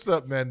got, first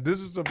up, man, this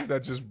is something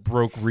that just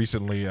broke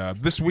recently.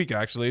 This week,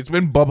 actually. It's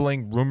been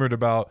bubbling, rumored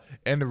about,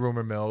 in the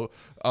rumor mill.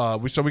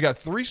 So we got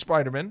 3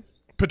 Spider-Men,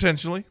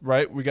 potentially,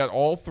 right? We got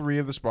all 3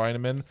 of the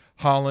Spider-Men: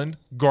 Holland,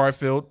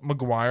 Garfield,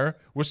 Maguire.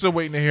 We're still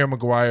waiting to hear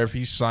Maguire if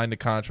he's signed the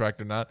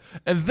contract or not.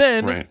 And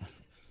then... Right.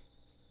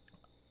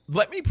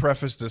 Let me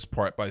preface this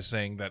part by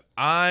saying that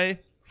I,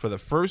 for the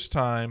first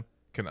time,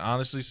 can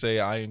honestly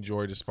say I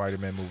enjoyed the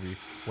Spider-Man movie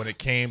when it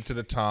came to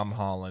the Tom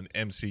Holland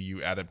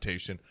MCU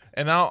adaptation.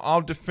 And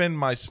I'll defend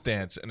my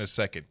stance in a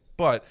second.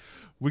 But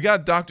we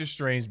got Doctor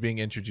Strange being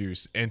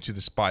introduced into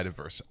the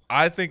Spider-Verse.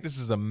 I think this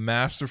is a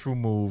masterful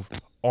move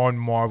on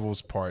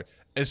Marvel's part,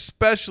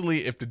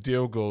 especially if the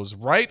deal goes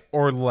right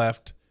or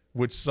left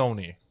with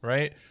Sony,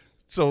 right?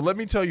 So let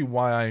me tell you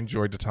why I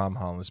enjoyed the Tom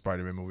Holland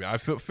Spider-Man movie. I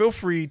feel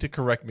free to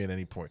correct me at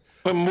any point.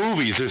 But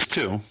movies is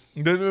too.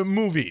 The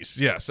movies,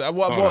 yes.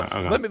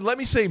 Okay. Let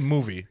me say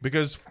movie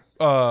because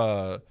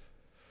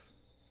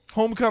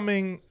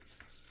Homecoming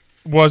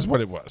was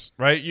what it was,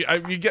 right?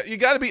 You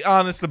got to be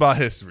honest about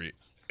history.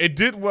 It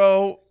did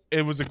well.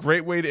 It was a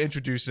great way to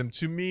introduce him.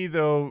 To me,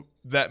 though,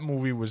 that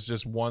movie was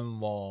just one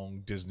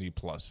long Disney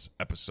Plus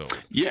episode.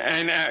 Yeah,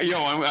 and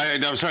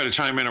I was trying to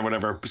chime in or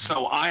whatever.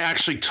 So I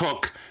actually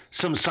took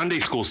some Sunday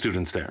school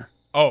students there.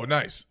 Oh,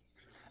 nice.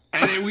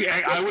 And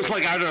I was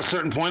like, at a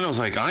certain point, I was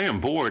like, I am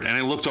bored. And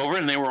I looked over,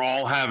 and they were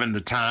all having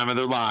the time of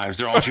their lives.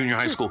 They're all junior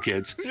high school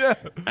kids. Yeah.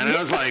 And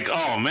I was like,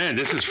 oh, man,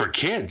 this is for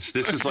kids.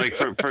 This is like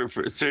for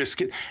serious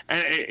kids.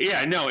 And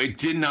it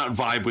did not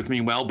vibe with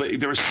me well. But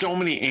there were so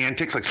many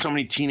antics, like so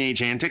many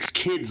teenage antics.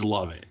 Kids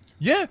love it.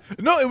 Yeah,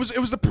 no, it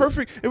was the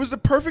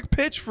perfect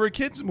pitch for a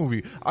kids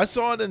movie. I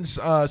saw it in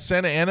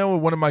Santa Ana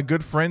with one of my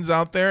good friends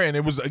out there, and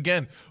it was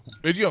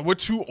we're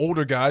 2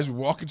 older guys. We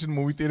walk into the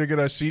movie theater, get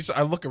our seats.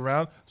 I look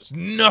around, it's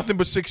nothing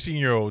but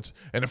 16-year-olds,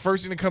 and the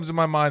first thing that comes to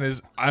my mind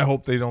is, I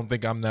hope they don't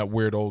think I'm that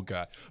weird old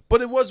guy.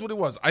 But it was what it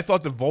was. I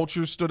thought the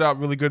Vultures stood out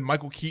really good.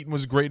 Michael Keaton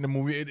was great in the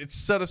movie. It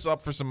set us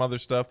up for some other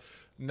stuff.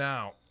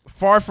 Now,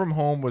 Far From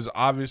Home was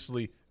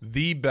obviously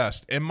the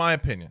best, in my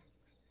opinion,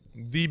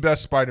 the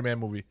best Spider-Man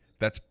movie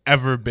that's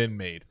ever been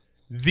made.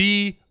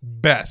 The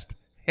best.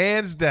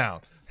 Hands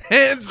down.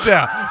 There's really?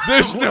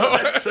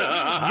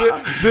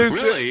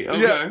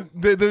 Okay. Yeah,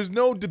 there's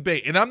no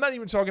debate. And I'm not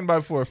even talking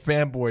about it for a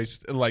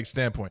fanboy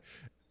standpoint.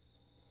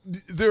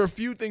 there are a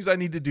few things I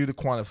need to do to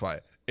quantify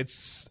it.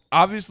 It's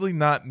obviously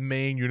not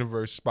main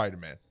universe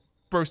Spider-Man.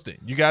 First thing,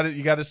 you got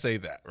to say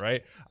that,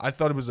 right? I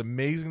thought it was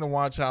amazing to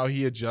watch how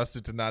he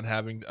adjusted to not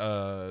having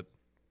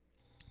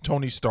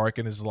Tony Stark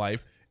in his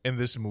life in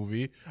this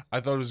movie. I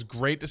thought it was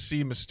great to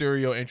see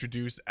Mysterio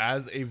introduced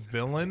as a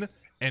villain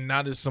and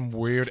not as some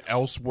weird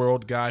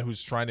Elseworld guy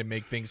who's trying to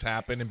make things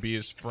happen and be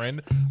his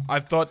friend. I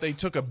thought they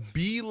took a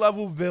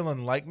B-level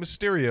villain like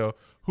Mysterio,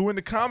 who in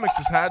the comics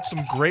has had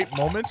some great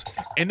moments,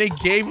 and they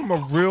gave him a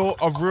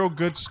real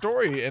good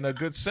story and a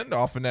good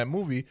send-off in that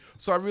movie.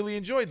 So I really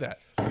enjoyed that.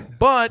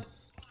 But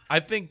I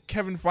think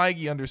Kevin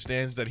Feige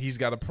understands that he's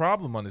got a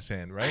problem on his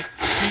hand, right?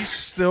 He's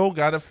still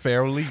got a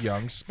fairly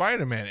young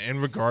Spider-Man in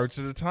regards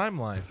to the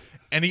timeline.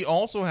 And he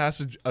also has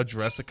to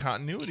address a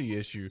continuity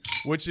issue,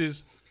 which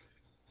is,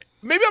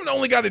 maybe I'm the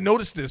only guy to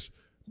notice this,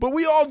 but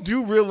we all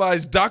do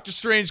realize Doctor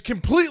Strange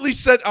completely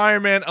set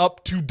Iron Man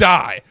up to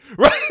die,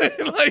 right?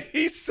 Like,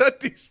 he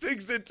set these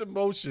things into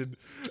motion.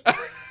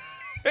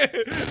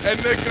 And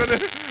they're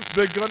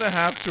gonna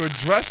have to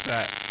address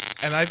that.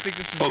 And I think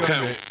this is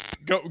gonna be...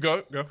 Go.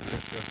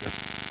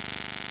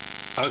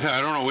 Okay,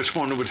 I don't know which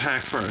one to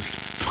attack first.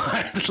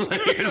 But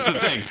here's the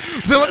thing.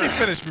 Then let me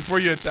finish before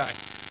you attack.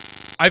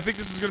 I think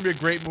this is going to be a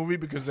great movie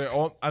because I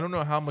don't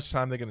know how much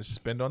time they're going to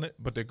spend on it,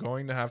 but they're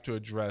going to have to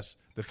address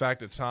the fact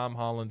that Tom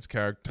Holland's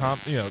character,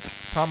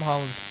 Tom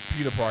Holland's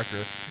Peter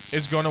Parker,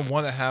 is going to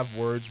want to have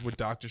words with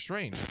Doctor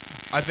Strange.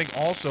 I think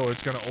also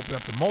it's going to open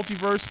up the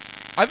multiverse.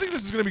 I think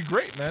this is going to be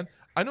great, man.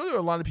 I know there are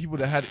a lot of people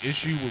that had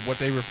issue with what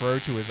they refer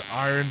to as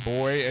Iron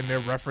Boy and their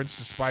reference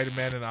to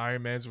Spider-Man and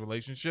Iron Man's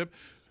relationship,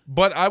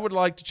 but I would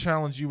like to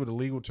challenge you with a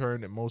legal term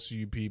that most of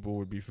you people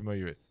would be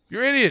familiar with.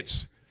 You're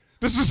idiots.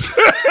 This is...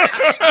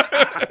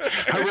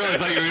 I really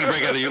thought you were going to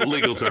break out a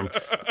legal term.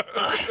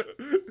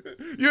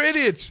 You're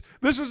idiots.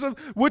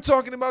 We're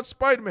talking about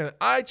Spider-Man.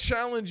 I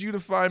challenge you to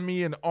find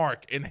me an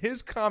arc in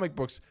his comic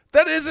books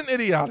that isn't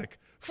idiotic.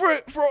 For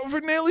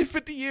nearly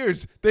 50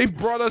 years, they've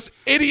brought us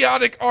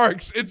idiotic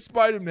arcs in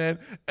Spider-Man,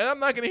 and I'm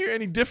not going to hear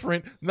any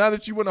different now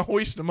that you want to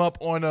hoist them up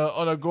on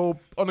a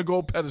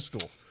gold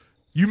pedestal.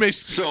 You may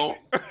so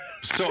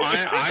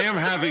I am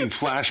having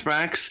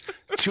flashbacks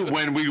to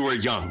when we were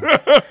young,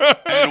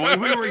 and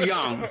when we were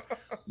young,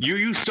 you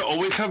used to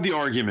always have the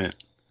argument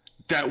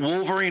that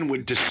Wolverine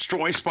would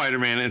destroy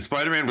Spider-Man, and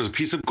Spider-Man was a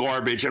piece of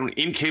garbage and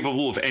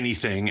incapable of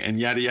anything, and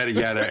yada yada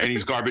yada, and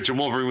he's garbage, and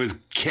Wolverine was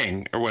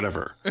king or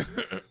whatever,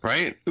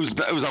 right? It was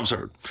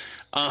absurd.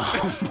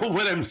 But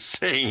what I'm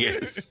saying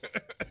is,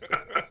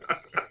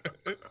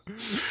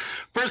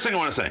 first thing I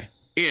want to say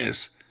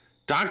is,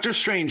 Doctor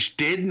Strange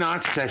did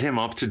not set him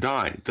up to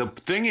die. The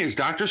thing is,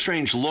 Doctor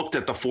Strange looked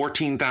at the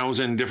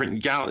 14,000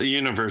 different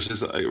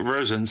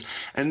versions,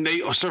 and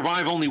they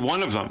survive only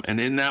one of them.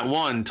 And in that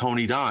one,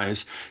 Tony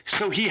dies.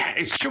 So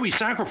it's true he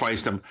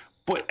sacrificed him,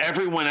 but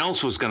everyone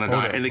else was going to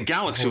die, and the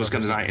galaxy was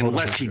going to die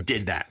unless he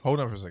did that.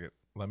 Hold on for a second.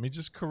 Let me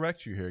just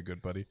correct you here,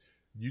 good buddy.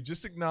 You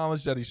just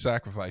acknowledged that he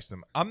sacrificed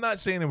him. I'm not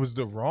saying it was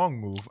the wrong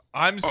move.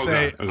 I'm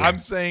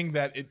saying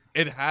that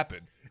it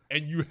happened.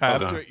 And you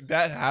have to.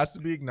 That has to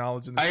be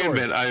acknowledged in the story.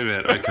 I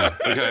admit. Okay,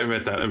 I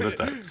admit that.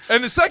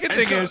 And the second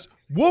thing is,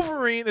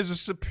 Wolverine is a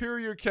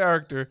superior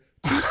character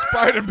to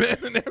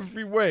Spider-Man in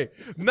every way.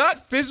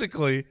 Not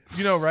physically,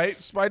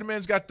 right?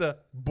 Spider-Man's got the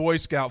Boy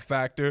Scout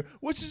factor,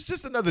 which is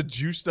just another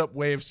juiced up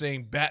way of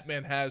saying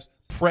Batman has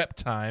prep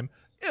time.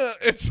 Yeah,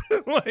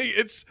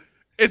 it's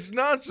it's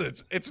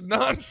nonsense. It's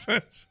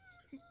nonsense.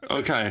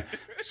 Okay,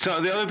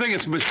 so the other thing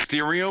is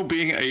Mysterio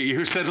being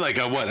you said like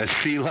a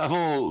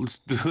C-level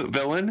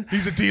villain?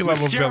 He's a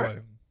D-level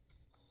villain.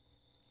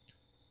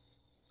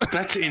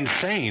 That's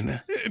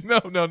insane.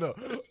 No.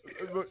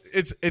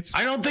 It's.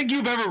 I don't think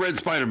you've ever read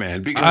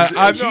Spider-Man because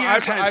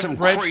I've had some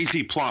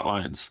crazy plot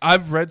lines.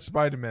 I've read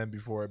Spider-Man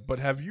before, but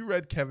have you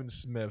read Kevin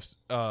Smith's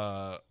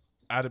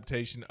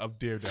adaptation of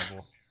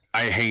Daredevil?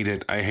 I hate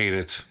it.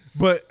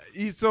 But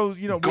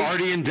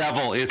Guardian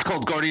Devil. It's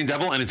called Guardian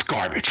Devil, and it's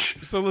garbage.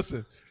 So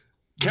listen.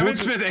 Kevin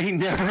Smith ain't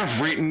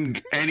never written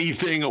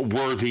anything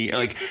worthy.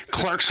 Like,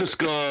 Clark's was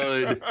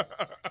good.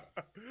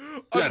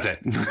 That's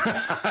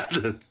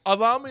it.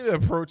 Allow me to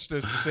approach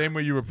this the same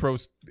way you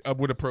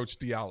would approach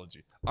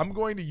theology. I'm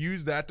going to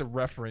use that to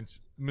reference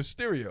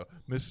Mysterio.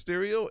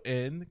 Mysterio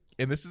and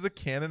this is a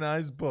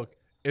canonized book,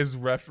 is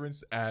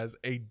referenced as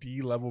a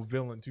D-level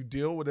villain to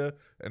deal with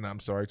and I'm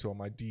sorry to all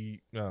my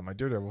my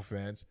Daredevil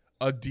fans,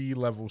 a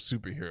D-level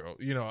superhero,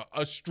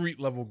 a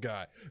street-level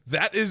guy.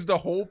 That is the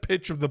whole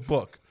pitch of the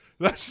book.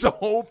 That's the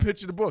whole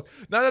pitch of the book.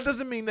 Now, that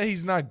doesn't mean that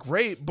he's not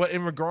great, but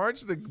in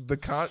regards to the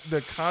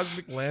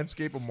cosmic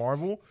landscape of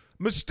Marvel,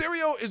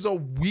 Mysterio is a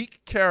weak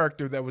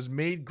character that was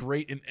made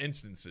great in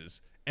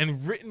instances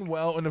and written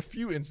well in a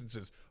few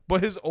instances,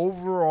 but his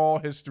overall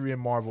history in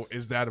Marvel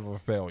is that of a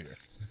failure.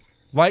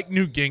 Like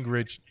Newt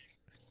Gingrich,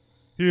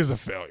 he is a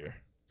failure.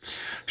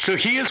 So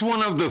he is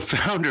one of the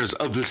founders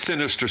of the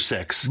Sinister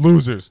Six.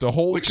 Losers, the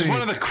whole which team. is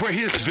one of the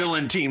greatest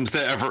villain teams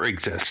that ever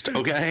exist,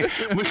 okay?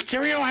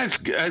 Mysterio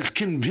has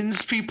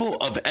convinced people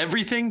of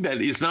everything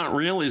that is not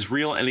real is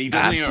real, and he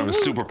doesn't even have a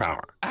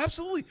superpower.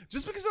 Absolutely.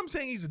 Just because I'm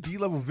saying he's a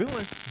D-level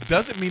villain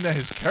doesn't mean that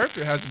his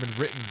character hasn't been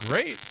written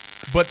great.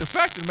 But the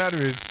fact of the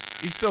matter is,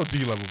 he's still a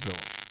D-level villain.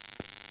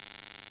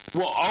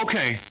 Well,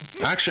 okay.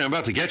 Actually, I'm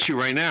about to get you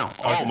right now.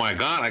 Okay. Oh, my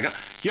God.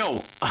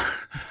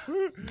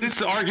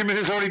 This argument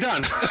is already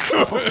done.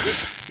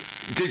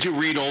 Did you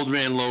read Old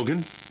Man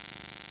Logan?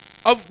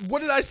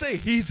 What did I say?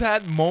 He's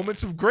had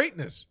moments of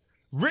greatness,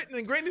 written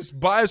in greatness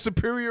by a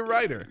superior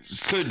writer.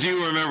 So do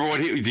you remember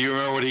what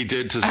he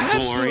did to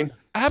Wolverine?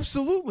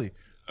 Absolutely.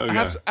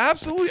 Okay.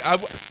 Absolutely.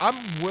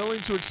 I'm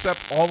willing to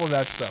accept all of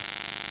that stuff.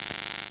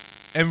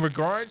 In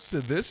regards to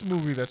this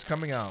movie that's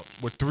coming out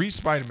with 3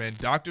 Spider-Man,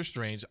 Doctor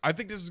Strange, I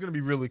think this is going to be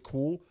really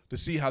cool to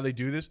see how they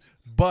do this.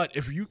 But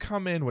if you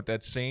come in with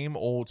that same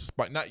old,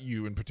 not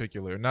you in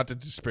particular, not to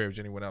disparage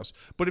anyone else,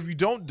 but if you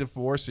don't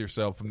divorce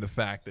yourself from the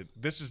fact that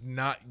this is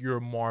not your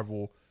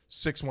Marvel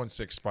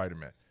 616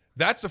 Spider-Man,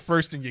 that's the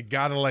first thing you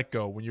got to let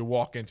go when you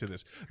walk into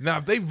this. Now,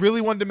 if they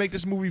really wanted to make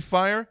this movie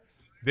fire,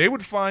 they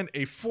would find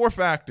a 4th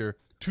actor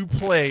to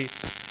play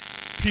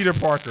Peter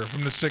Parker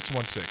from the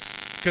 616.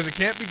 Because it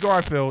can't be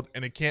Garfield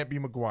and it can't be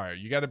Maguire.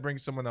 You got to bring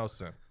someone else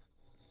in.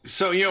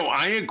 So,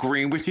 I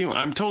agree with you.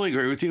 I'm totally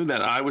agree with you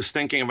that I was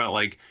thinking about,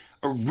 like,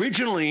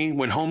 originally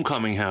when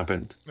Homecoming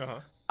happened,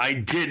 I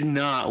did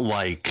not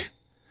like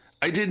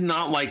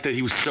that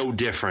he was so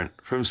different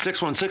from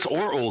 616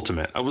 or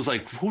Ultimate. I was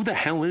like, who the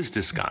hell is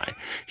this guy?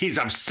 He's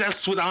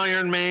obsessed with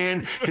Iron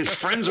Man. His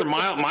friends are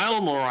Miles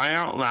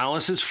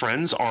Morales'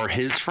 friends are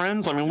his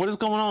friends. I mean, what is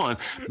going on?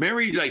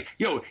 Mary,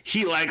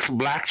 he likes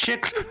black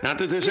chicks. Not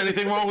that there's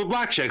anything wrong with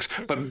black chicks,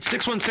 but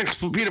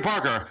 616 Peter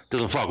Parker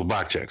doesn't fuck with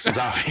black chicks. It's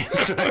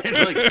obvious. Right?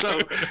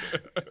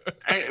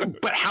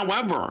 But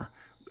however,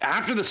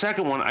 after the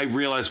second one, I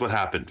realized what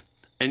happened.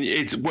 And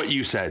it's what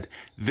you said.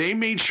 They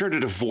made sure to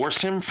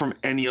divorce him from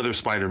any other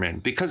Spider-Man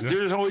because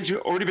there's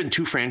already been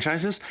 2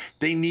 franchises.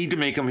 They need to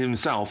make him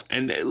himself.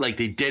 And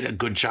they did a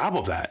good job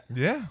of that.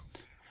 Yeah.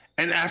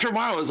 And after a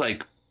while, I was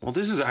like, well,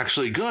 this is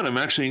actually good. I'm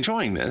actually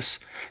enjoying this.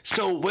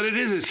 So what it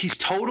is he's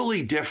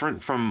totally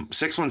different from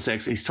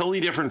 616. He's totally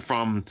different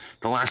from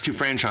the last 2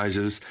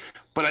 franchises.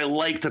 But I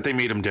like that they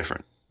made him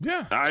different.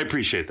 Yeah. I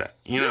appreciate that.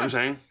 You know what I'm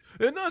saying?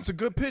 No, it's a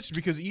good pitch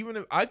because even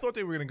if I thought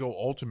they were going to go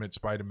Ultimate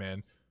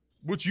Spider-Man,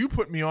 which you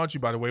put me onto,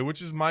 by the way,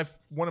 which is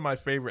one of my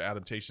favorite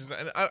adaptations.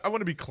 And I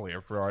want to be clear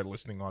for our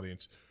listening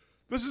audience.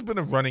 This has been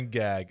a running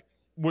gag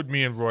with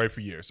me and Roy for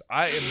years.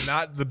 I am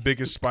not the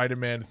biggest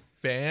Spider-Man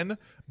fan,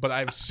 but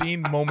I've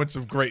seen moments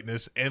of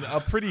greatness and a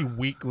pretty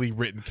weakly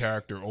written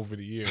character over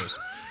the years.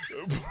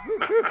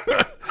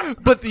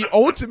 But the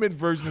Ultimate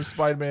version of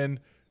Spider-Man,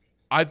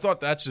 I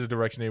thought that's the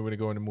direction they were going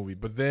to go in the movie.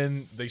 But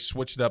then they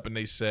switched up and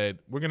they said,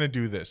 we're going to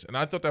do this. And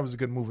I thought that was a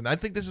good move. And I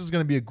think this is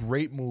going to be a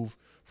great move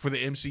for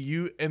the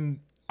MCU. And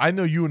I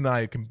know you and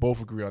I can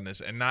both agree on this,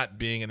 and not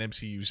being an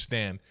MCU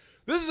stan.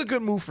 This is a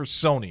good move for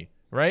Sony,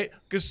 right?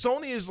 Because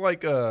Sony is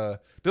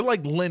they're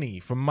like Lenny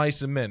from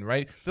Mice and Men,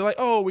 right? They're like,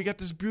 oh, we got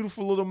this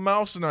beautiful little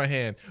mouse in our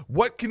hand.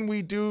 What can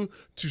we do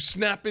to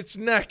snap its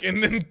neck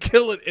and then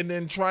kill it and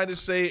then try to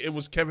say it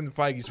was Kevin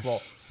Feige's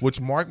fault? Which,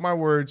 mark my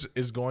words,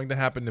 is going to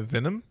happen to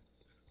Venom.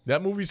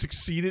 That movie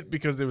succeeded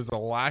because there was a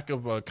lack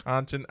of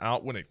content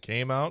out when it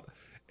came out,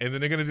 and then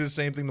they're going to do the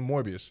same thing to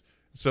Morbius.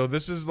 So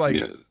this is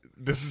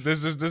this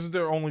is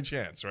their only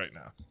chance right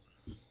now.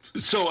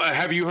 So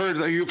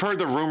you've heard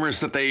the rumors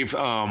that they've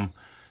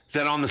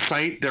that on the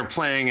site they're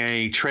playing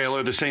a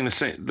trailer. They're saying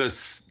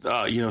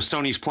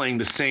Sony's playing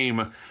the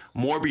same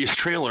Morbius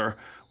trailer,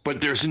 but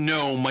there's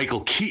no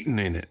Michael Keaton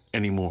in it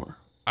anymore.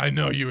 I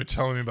know you were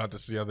telling me about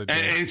this the other day.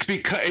 And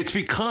it's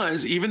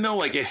because even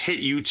though it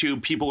hit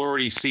YouTube, people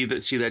already see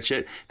that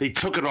shit. They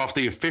took it off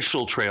the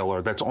official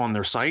trailer that's on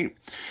their site,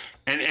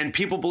 and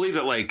people believe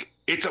that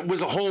it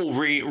was a whole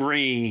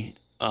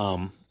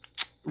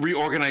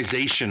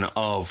reorganization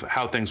of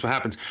how things would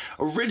happen.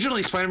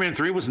 Originally, Spider-Man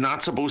 3 was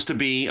not supposed to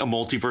be a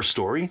multiverse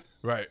story,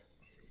 right?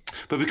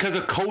 But because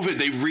of COVID,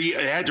 they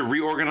had to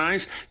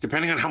reorganize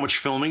depending on how much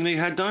filming they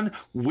had done,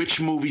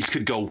 which movies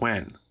could go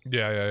when.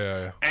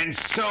 Yeah. And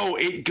so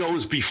it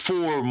goes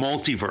before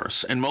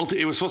Multiverse, and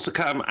it was supposed to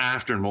come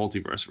after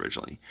Multiverse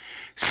originally.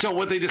 So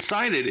what they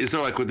decided is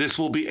they're like, well, this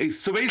will be.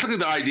 So basically,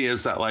 the idea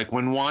is that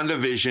when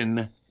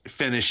WandaVision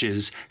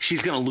finishes,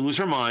 she's going to lose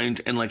her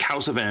mind, and like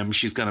House of M,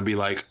 she's going to be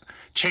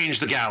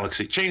change the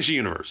galaxy, change the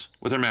universe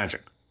with her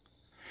magic.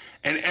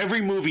 And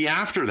every movie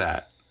after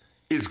that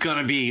is going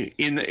to be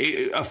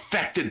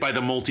affected by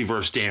the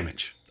multiverse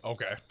damage.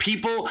 Okay.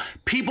 People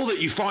that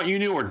you thought you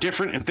knew are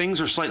different, and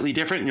things are slightly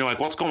different, and you're like,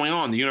 what's going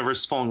on? The universe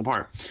is falling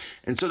apart.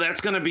 And so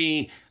that's going to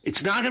be,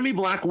 it's not going to be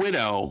Black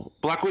Widow.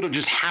 Black Widow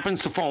just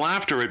happens to fall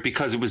after it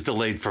because it was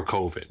delayed for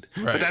COVID.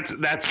 Right.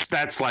 But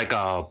that's like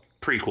a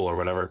prequel or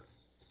whatever.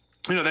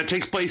 That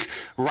takes place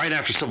right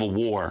after Civil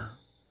War.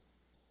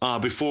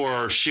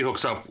 before she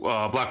hooks up,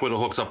 Black Widow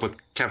hooks up with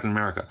Captain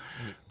America.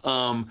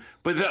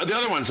 But the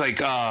other ones like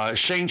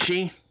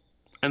Shang-Chi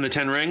and the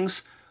Ten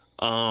Rings,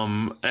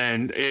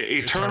 and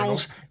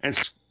Eternals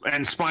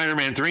and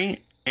Spider-Man 3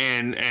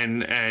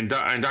 and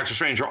Doctor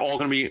Strange are all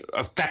going to be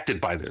affected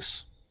by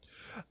this,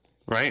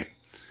 right?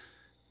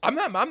 I'm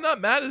not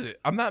mad at it.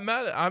 I'm not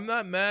mad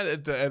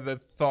at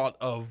the thought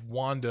of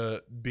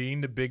Wanda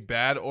being the big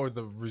bad or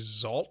the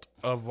result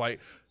of like.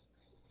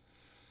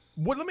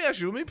 What? Let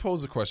me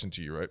pose a question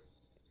to you, right?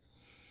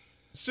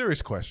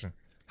 Serious question.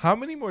 How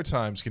many more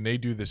times can they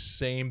do the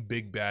same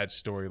big bad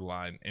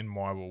storyline in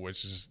Marvel,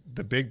 which is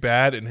the big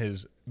bad and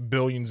his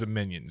billions of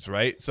minions,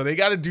 right? So they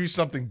got to do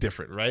something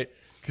different, right?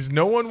 Because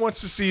no one wants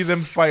to see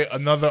them fight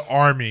another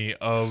army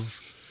of,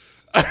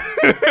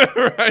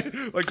 right?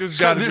 Like there's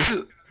got to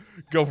be.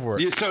 Go for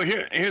it. Yeah, so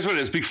here's what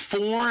it is.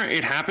 Before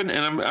it happened,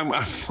 and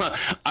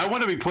I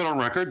want to be put on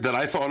record that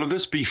I thought of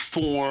this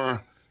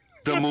before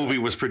the movie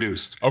was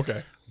produced.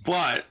 Okay.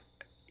 But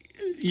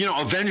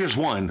Avengers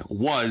 1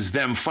 was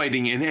them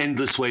fighting an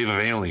endless wave of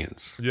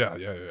aliens. Yeah.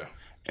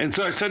 And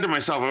so I said to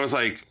myself, I was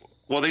like,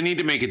 well, they need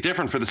to make it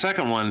different for the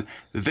second one.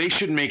 They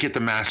should make it the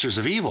Masters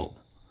of Evil.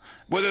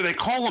 Whether they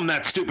call them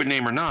that stupid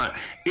name or not,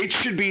 it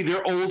should be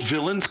their old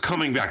villains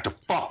coming back to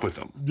fuck with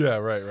them. Yeah,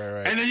 right.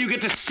 And then you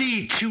get to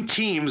see two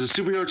teams, a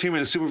superhero team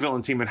and a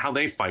supervillain team, and how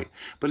they fight.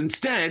 But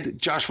instead,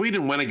 Josh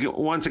Whedon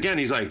once again,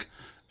 he's like,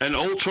 and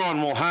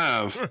Ultron will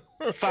have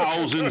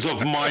thousands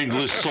of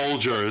mindless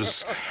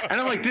soldiers.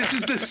 And I'm like, this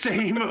is the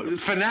same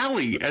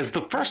finale as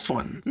the first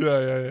one.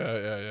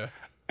 Yeah.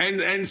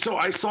 And so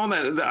I saw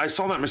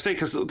that mistake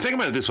because think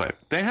about it this way: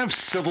 they have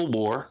Civil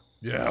War.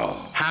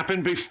 Yeah.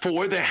 Happened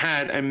before they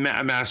had a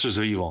Masters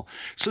of Evil.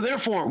 So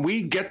therefore,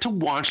 we get to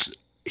watch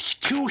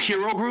two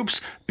hero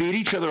groups beat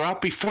each other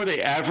up before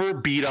they ever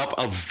beat up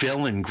a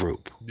villain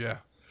group. Yeah.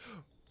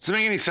 Does it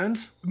make any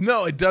sense?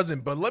 No, it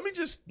doesn't. But let me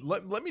just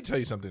let me tell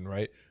you something,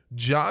 right?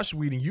 Josh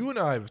Whedon, you and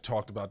I have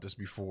talked about this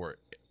before,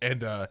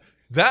 and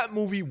that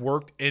movie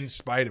worked in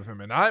spite of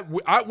him. And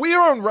we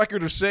are on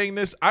record of saying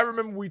this. I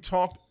remember we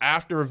talked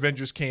after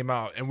Avengers came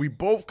out, and we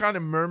both kind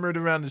of murmured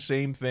around the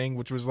same thing,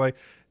 which was like,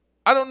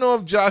 I don't know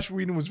if Josh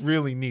Whedon was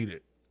really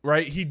needed,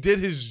 right? He did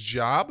his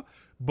job,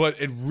 but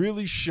it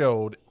really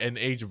showed in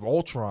Age of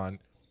Ultron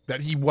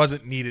that he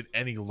wasn't needed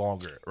any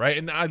longer, right?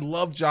 And I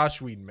love Josh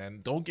Whedon,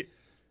 man.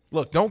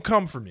 Don't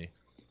come for me.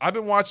 I've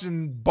been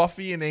watching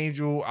Buffy and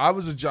Angel. I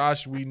was a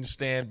Josh Whedon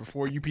stan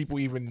before you people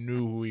even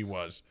knew who he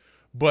was.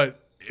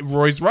 But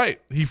Roy's right.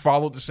 He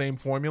followed the same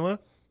formula,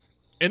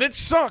 and it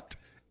sucked.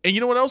 And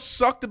you know what else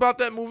sucked about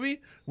that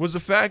movie? Was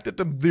the fact that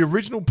the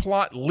original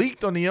plot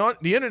leaked on the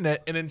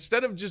internet, and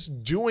instead of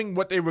just doing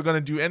what they were going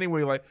to do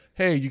anyway, like,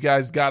 hey, you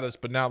guys got us,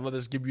 but now let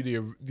us give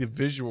you the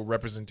visual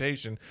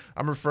representation.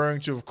 I'm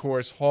referring to, of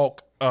course,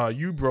 Hulk.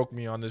 You broke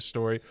me on this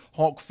story.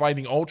 Hulk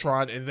fighting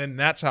Ultron, and then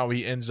that's how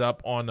he ends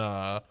up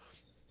on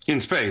in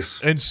space.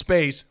 In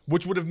space,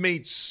 which would have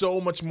made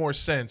so much more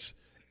sense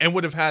and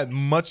would have had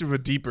much of a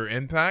deeper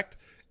impact.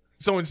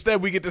 So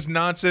instead, we get this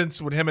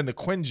nonsense with him and the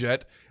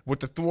Quinjet,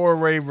 with the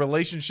throwaway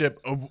relationship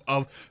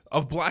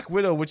of Black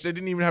Widow, which they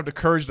didn't even have the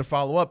courage to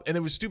follow up. And it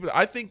was stupid.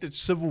 I think that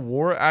Civil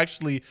War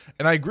actually,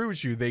 and I agree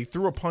with you, they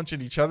threw a punch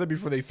at each other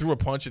before they threw a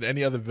punch at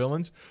any other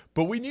villains.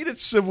 But we needed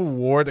Civil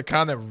War to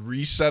kind of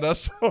reset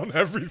us on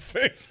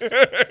everything.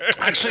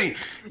 Actually,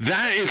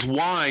 that is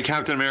why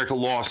Captain America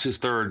lost his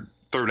third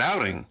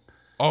outing.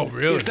 Oh,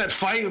 really? Is that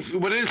fight?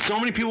 What it is? So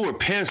many people were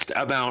pissed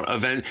about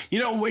Avengers.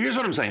 Here's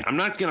what I'm saying. I'm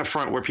not going to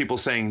front where people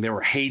saying they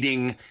were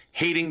hating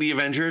the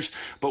Avengers,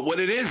 but what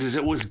it is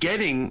it was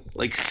getting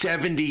like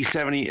 70,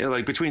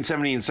 like between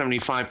 70 and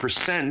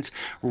 75%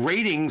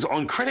 ratings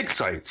on critic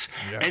sites,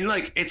 and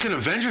like it's an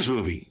Avengers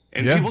movie,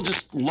 and people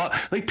just love.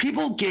 Like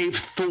people gave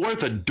Thor: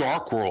 The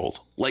Dark World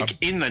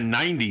in the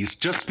 90s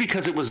just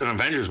because it was an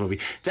Avengers movie.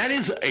 That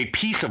is a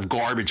piece of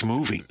garbage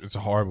movie. It's a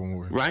horrible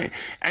movie, right?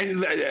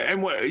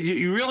 And what,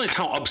 you realize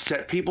how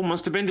upset people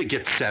must have been to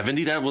get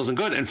 70. That wasn't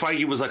good. And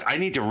Feige was like, I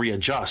need to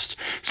readjust.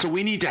 So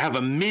we need to have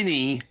a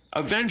mini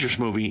Avengers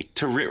movie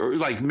to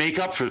make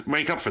up for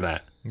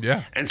that.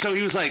 Yeah. And so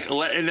he was like,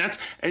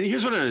 and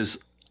here's what it is.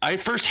 I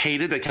first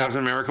hated that Captain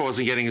America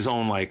wasn't getting his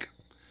own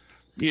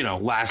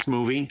last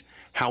movie.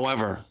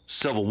 However,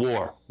 Civil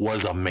War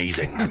was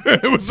amazing.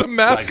 It was a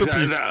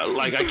masterpiece.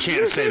 I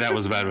can't say that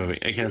was a bad movie.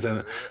 I can't say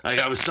that.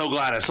 I was so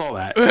glad I saw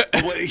that.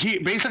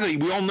 Basically,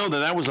 we all know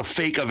that was a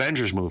fake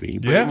Avengers movie.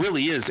 But it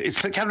really is.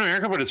 It's Captain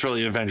America, but it's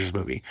really an Avengers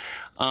movie.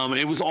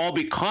 It was all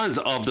because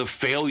of the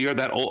failure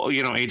that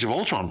Age of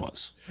Ultron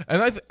was.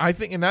 And I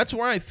think, and that's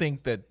where I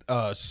think that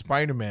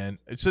Spider-Man.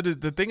 So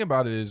the thing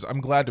about it is, I'm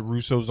glad the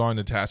Russos aren't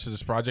attached to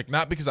this project.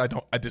 Not because I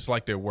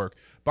dislike their work,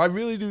 but I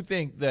really do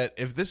think that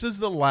if this is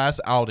the last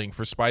outing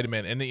for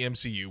Spider-Man in the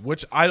MCU,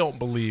 which I don't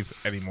believe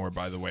anymore,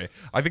 by the way,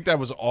 I think that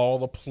was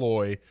all a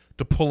ploy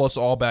to pull us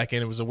all back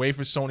in. It was a way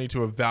for Sony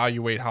to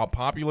evaluate how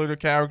popular the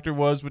character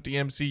was with the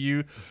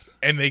MCU.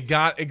 And they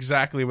got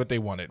exactly what they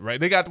wanted, right?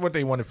 They got what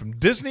they wanted from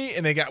Disney,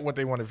 and they got what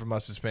they wanted from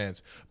us as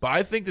fans. But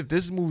I think that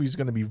this movie is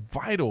going to be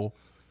vital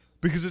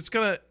because it's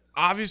going to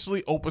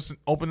obviously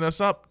open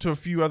us up to a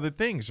few other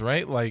things,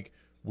 right? Like,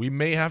 we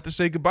may have to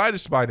say goodbye to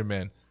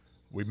Spider-Man.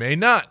 We may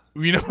not.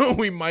 You know,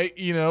 we might.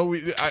 You know,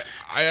 I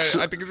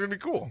think it's gonna be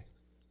cool.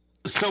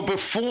 So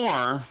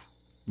before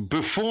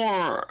there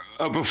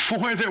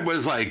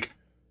was like.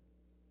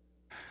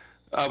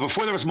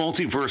 Before there was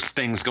multiverse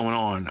things going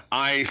on,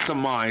 I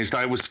surmised,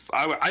 I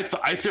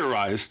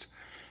theorized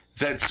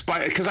that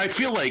because I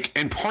feel like,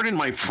 and pardon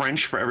my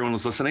French for everyone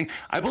who's listening,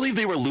 I believe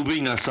they were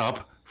lubing us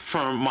up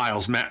for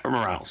Miles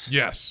Morales.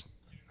 Yes.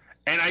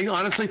 And I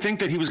honestly think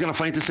that he was going to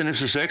fight the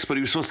Sinister Six, but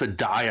he was supposed to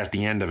die at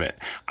the end of it.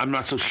 I'm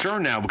not so sure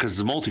now because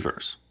it's a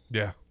multiverse.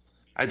 Yeah.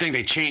 I think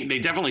they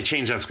definitely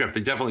changed that script. They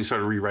definitely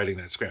started rewriting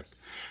that script.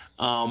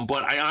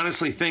 But I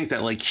honestly think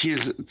that like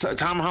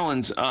Tom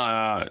Holland's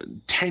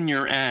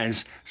tenure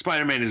as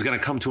Spider-Man is going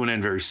to come to an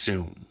end very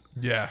soon.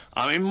 Yeah.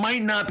 It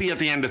might not be at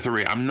the end of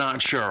 3. I'm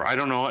not sure. I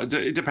don't know.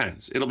 It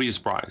depends. It'll be a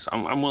surprise.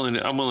 I'm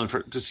willing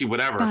to see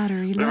whatever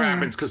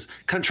happens, because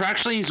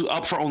contractually he's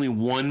up for only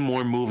one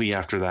more movie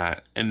after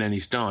that, and then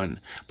he's done.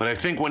 But I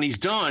think when he's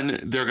done,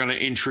 they're going to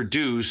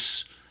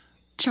introduce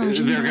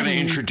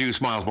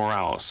Miles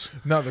Morales.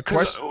 No, the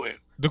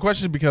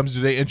question becomes: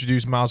 do they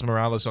introduce Miles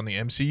Morales on the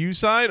MCU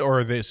side,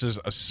 or this is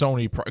a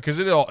Sony? Because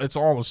it's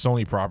all a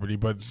Sony property.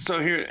 But so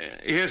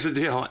here's the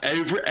deal: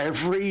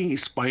 every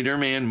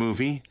Spider-Man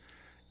movie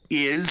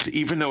is,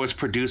 even though it's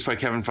produced by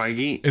Kevin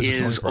Feige,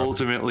 is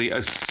ultimately a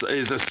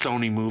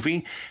Sony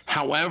movie.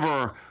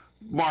 However,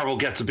 Marvel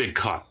gets a big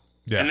cut,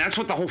 and that's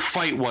what the whole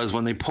fight was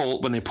when they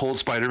pulled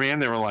Spider-Man.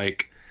 They were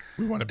like,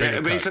 "We want a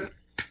bigger cut."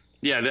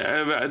 Yeah,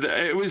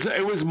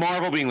 it was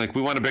Marvel being like,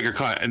 "We want a bigger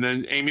cut," and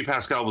then Amy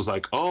Pascal was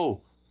like, "Oh,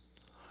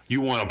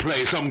 you want to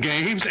play some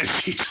games?" And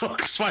she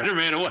took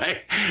Spider-Man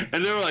away,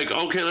 and they were like,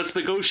 "Okay, let's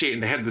negotiate."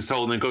 And they had this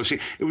whole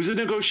negotiation. It was a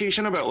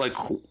negotiation about like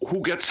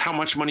who gets how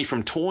much money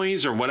from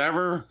toys or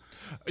whatever.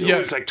 It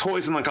was like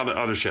toys and like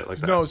other shit like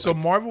that. No, so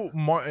the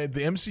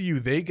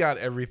MCU, they got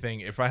everything,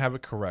 if I have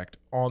it correct,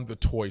 on the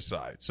toy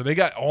side. So they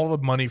got all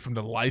the money from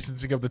the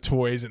licensing of the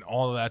toys and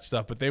all of that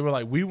stuff. But they were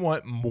like, we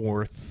want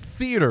more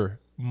theater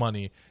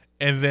money.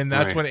 And then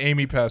that's when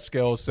Amy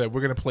Pascal said,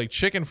 we're going to play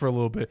chicken for a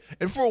little bit.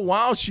 And for a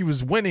while, she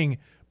was winning.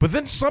 But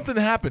then something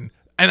happened.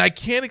 And I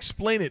can't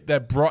explain it,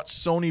 that brought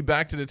Sony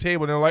back to the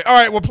table. And they're like, all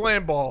right, we're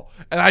playing ball.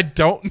 And I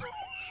don't know.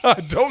 I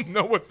don't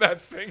know what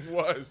that thing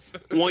was.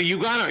 Well,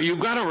 you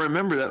gotta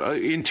remember that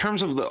in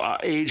terms of the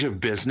age of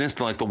business,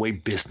 like the way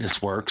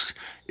business works,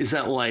 is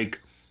that like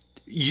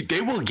they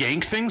will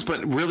yank things,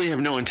 but really have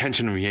no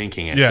intention of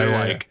yanking it. They're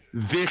like,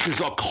 this is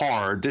a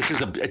card, this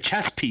is a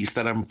chess piece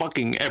that I'm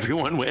fucking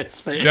everyone with.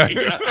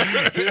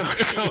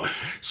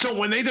 So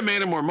when they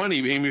demanded more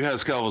money, Amy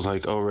Pascal was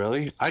like, "Oh,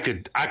 really? I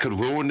could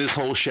ruin this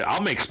whole shit. I'll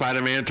make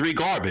Spider-Man 3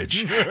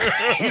 garbage." You know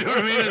what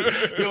I mean?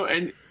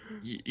 And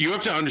you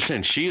have to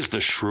understand, she is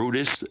the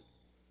shrewdest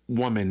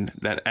woman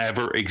that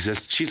ever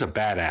exists. She's a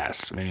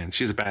badass, man.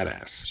 She's a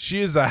badass.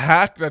 She is a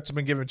hack that's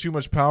been given too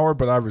much power,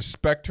 but I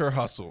respect her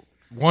hustle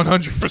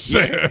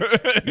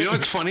 100%. You know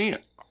what's funny?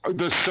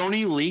 The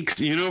Sony leaks.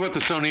 You know about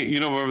the Sony?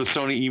 You know about the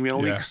Sony email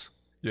leaks?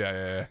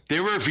 Yeah. They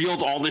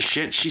revealed all this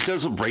shit. She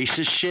says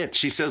racist shit.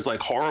 She says like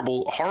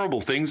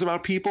horrible things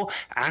about people,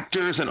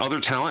 actors, and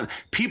other talent.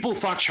 People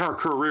thought her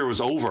career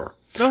was over.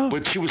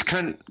 But she was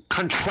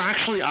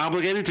contractually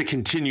obligated to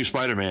continue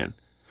Spider-Man.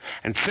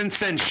 And since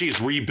then, she's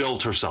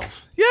rebuilt herself.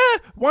 Yeah,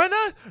 why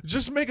not?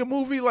 Just make a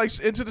movie like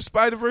Into the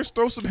Spider-Verse,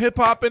 throw some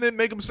hip-hop in it,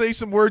 make them say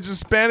some words in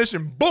Spanish,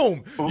 and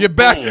boom, you're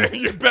back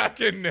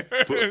in there.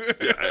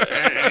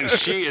 And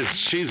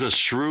she's a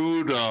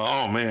shrewd,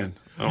 oh, man.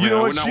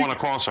 I would not want to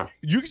cross her.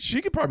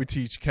 She could probably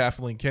teach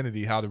Kathleen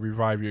Kennedy how to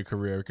revive your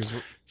career. Because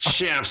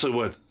she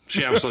absolutely would.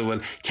 She absolutely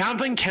would.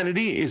 Kathleen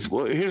Kennedy here's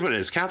what it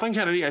is. Kathleen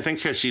Kennedy, I think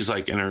because she's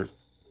like in her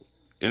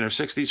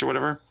 60s or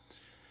whatever,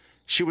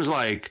 she was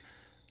like,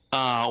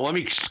 let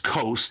me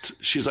coast.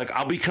 She's like,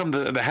 I'll become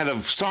the head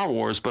of Star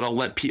Wars, but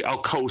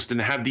I'll coast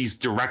and have these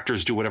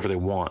directors do whatever they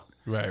want.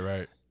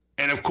 Right.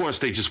 And of course,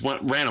 they just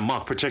ran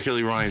amok,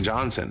 particularly Rian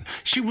Johnson.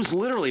 She was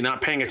literally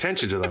not paying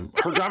attention to them.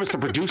 Her job is to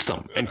produce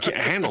them and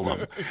handle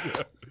them.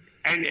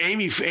 And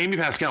Amy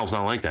Pascal's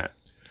not like that.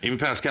 Amy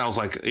Pascal's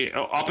like,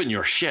 up in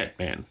your shit,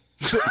 man.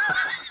 So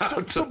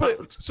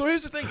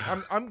here's the thing.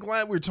 I'm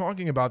glad we're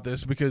talking about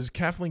this, because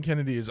Kathleen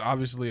Kennedy is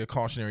obviously a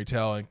cautionary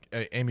tale, and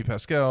Amy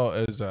Pascal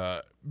is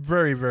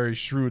very, very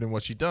shrewd in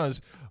what she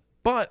does.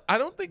 But I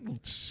don't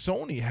think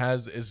Sony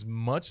has as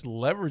much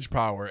leverage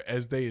power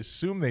as they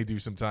assume they do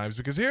sometimes,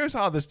 because here's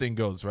how this thing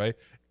goes, right?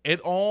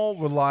 It all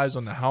relies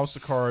on the house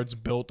of cards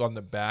built on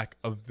the back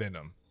of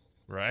Venom,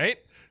 right?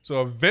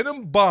 So if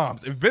Venom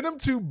bombs, if Venom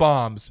 2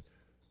 bombs,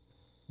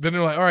 then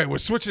they're like, all right, we'll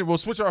switch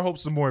our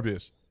hopes to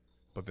Morbius.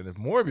 But then if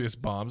Morbius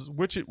bombs,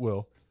 which it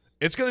will,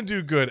 it's going to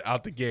do good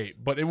out the gate,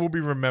 but it will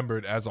be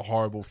remembered as a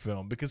horrible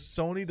film, because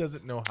Sony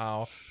doesn't know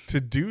how to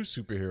do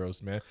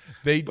superheroes, man.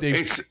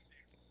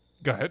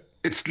 Go ahead.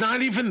 It's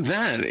not even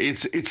that.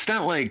 It's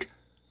not like,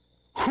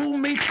 who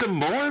makes a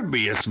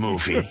Morbius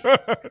movie?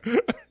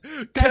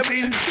 That's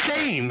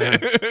insane.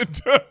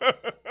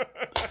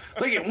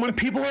 Like when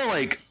people are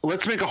like,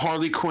 let's make a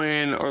Harley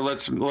Quinn or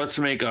let's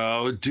make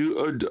a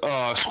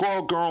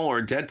Squirrel Girl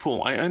or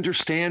Deadpool. I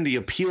understand the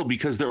appeal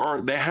because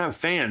they have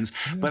fans,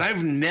 but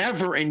I've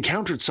never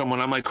encountered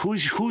someone. I'm like,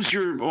 who's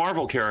your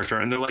Marvel character?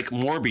 And they're like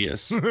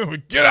Morbius.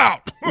 Get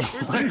out!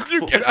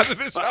 You get out of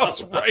this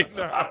house right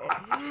now.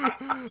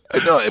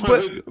 No,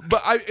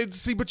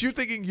 but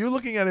you're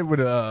looking at it with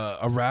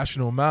a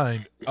rational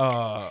mind.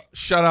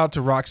 Shout out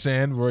to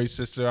Roxanne, Roy's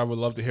sister. I would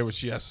love to hear what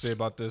she has to say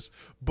about this.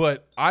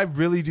 But I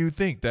really do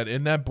think that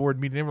in that board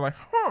meeting, they were like,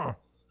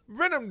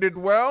 Venom did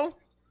well.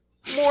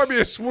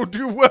 Morbius will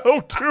do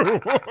well, too.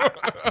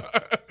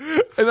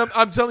 And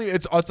I'm telling you,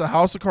 it's a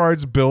House of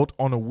Cards built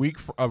on a weak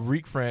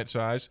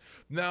franchise.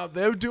 Now,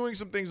 they're doing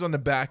some things on the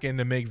back end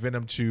to make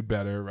Venom 2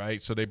 better, right?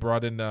 So they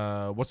brought in,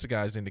 what's the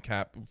guy's name?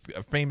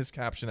 A famous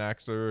caption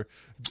actor,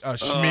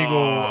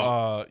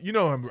 Schmeagol. You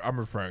know who I'm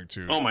referring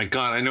to. Oh, my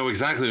God. I know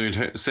exactly what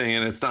you're saying,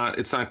 and it's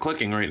not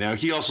clicking right now.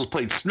 He also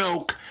played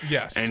Snoke.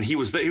 Yes. And he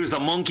was the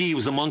monkey. He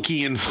was the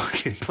monkey in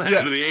fucking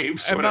Planet of the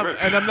Apes. And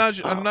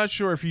I'm not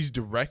sure if he's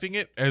directing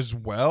it as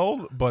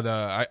well, but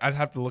I'd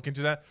have to look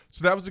into that.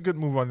 So that was a good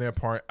move on their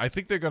part. I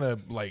think they're gonna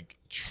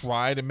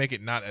try to make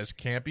it not as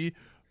campy,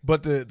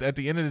 but at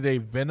the end of the day,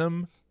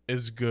 Venom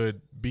is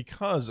good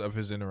because of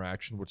his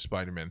interaction with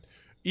Spider-Man.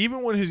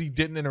 Even when he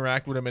didn't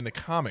interact with him in the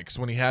comics,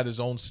 when he had his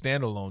own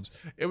standalones,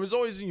 it was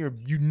always you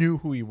knew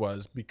who he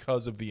was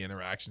because of the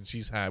interactions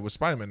he's had with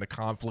Spider-Man, the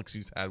conflicts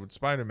he's had with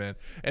Spider-Man,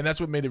 and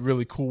that's what made it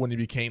really cool when he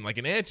became like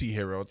an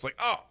anti-hero. It's like,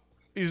 oh,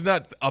 he's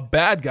not a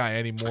bad guy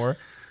anymore.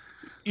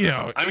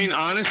 I mean,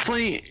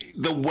 honestly,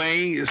 the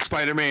way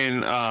Spider-Man,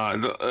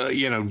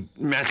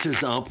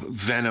 messes up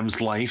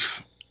Venom's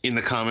life in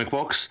the comic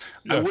books,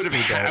 I would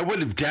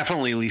have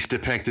definitely at least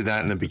depicted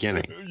that in the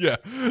beginning. Yeah,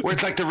 where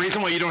it's like the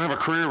reason why you don't have a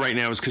career right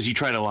now is because you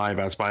try to lie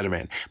about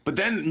Spider-Man, but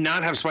then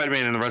not have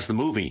Spider-Man in the rest of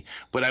the movie.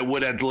 But I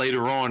would have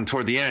later on,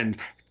 toward the end,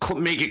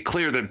 make it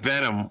clear that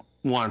Venom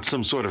wants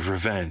some sort of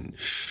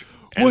revenge.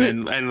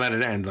 And let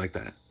it end like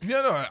that.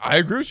 Yeah, no, I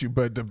agree with you,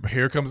 but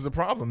here comes the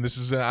problem. This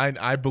is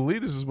I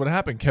believe this is what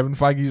happened. Kevin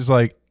Feige is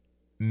like,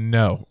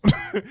 no.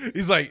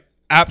 He's like,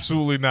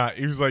 absolutely not.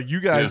 He was like, you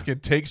guys can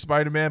take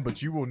Spider-Man,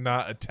 but you will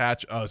not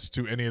attach us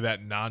to any of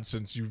that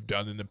nonsense you've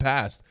done in the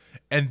past.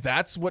 And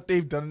that's what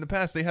they've done in the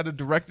past. They had a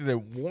director that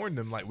warned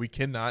them, like, we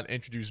cannot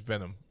introduce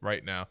Venom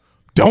right now.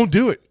 Don't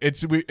do it.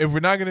 If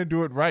we're not going to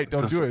do it right,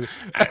 don't do it.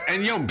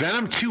 And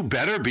Venom 2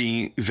 better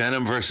be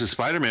Venom versus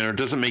Spider-Man, or it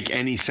doesn't make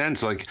any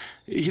sense. Like,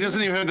 he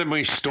doesn't even have that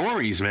many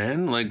stories,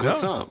 man. Like,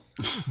 what's up?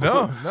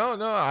 No.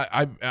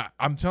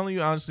 I'm telling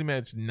you honestly, man,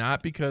 it's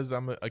not because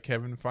I'm a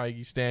Kevin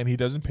Feige stan. He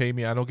doesn't pay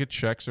me. I don't get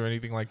checks or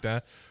anything like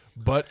that.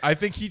 But I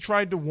think he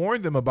tried to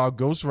warn them about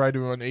Ghost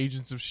Rider on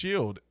Agents of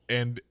S.H.I.E.L.D.,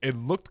 and it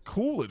looked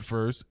cool at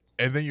first,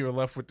 and then you're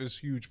left with this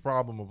huge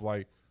problem of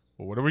like,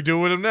 well, what do we do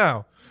with him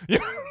now?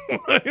 Here's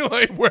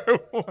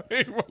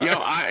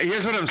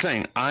what I'm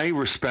saying. I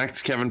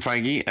respect Kevin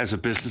Feige as a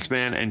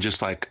businessman and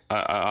just like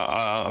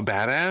a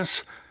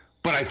badass,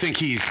 but I think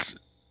he's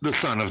the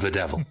son of the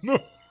devil.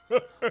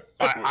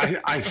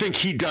 I think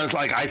he does.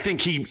 Like, I think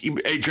he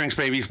drinks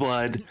baby's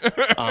blood.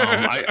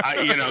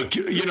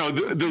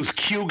 Those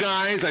Q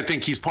guys. I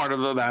think he's part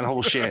of that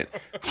whole shit.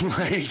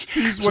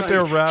 He's what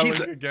they're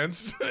rallying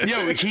against.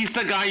 He's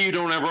the guy you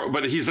don't ever.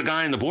 But he's the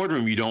guy in the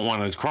boardroom you don't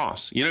want to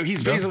cross.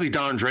 He's basically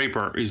Don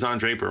Draper. He's Don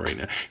Draper right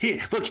now.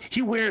 He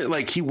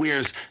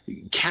wears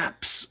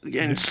caps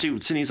and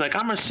suits, and he's like,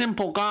 I'm a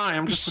simple guy.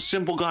 I'm just a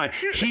simple guy.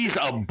 He's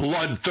a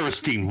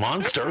bloodthirsty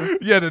monster.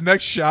 Yeah. The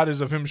next shot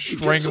is of him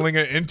strangling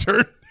an intern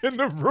in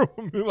the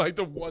room, like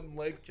the one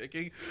leg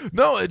kicking.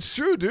 No, it's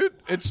true, dude.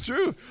 It's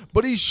true.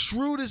 But he's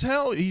shrewd as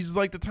hell. He's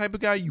like the type of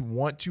guy you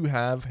want to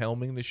have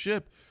helming the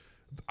ship.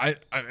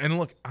 And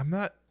look, I'm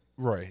not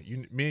Roy.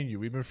 Me and you,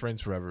 we've been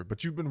friends forever,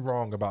 but you've been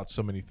wrong about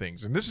so many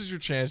things, and this is your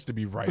chance to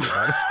be right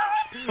about it.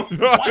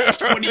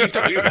 What are you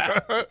talking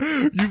about?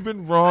 You've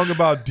been wrong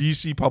about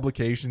DC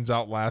publications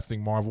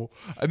outlasting Marvel.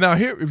 Now,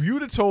 here, if you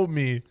would have told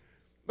me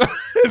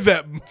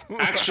that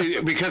actually,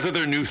 because of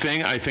their new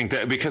thing, I think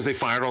that because they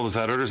fired all those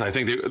editors, I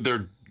think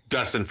they're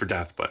destined for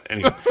death. But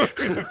anyway,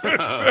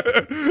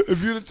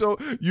 if you'd have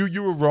told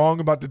you were wrong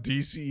about the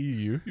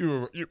DCEU,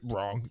 you're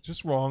wrong,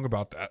 just wrong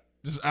about that,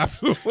 just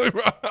absolutely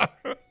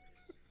wrong.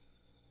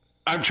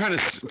 I'm trying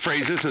to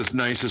phrase this as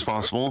nice as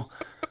possible.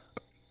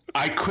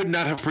 I could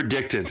not have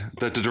predicted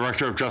that the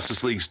director of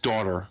Justice League's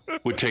daughter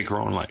would take her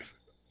own life.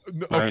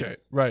 Okay,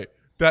 right.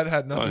 That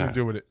had nothing to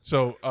do with it.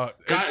 So,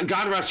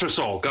 God rest her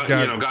soul. God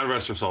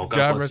rest her soul.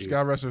 God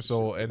rest her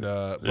soul. And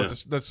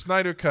but the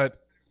Snyder cut,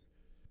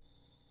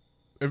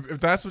 if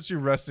that's what you're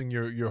resting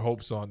your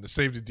hopes on, to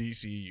save the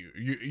DCU,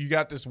 you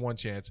got this one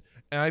chance,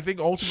 and I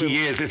think ultimately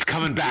it's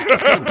coming back.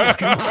 It's coming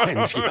back in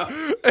lines,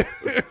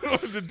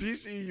 The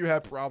DCU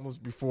had problems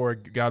before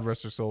God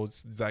rest her soul.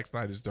 Zack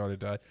Snyder started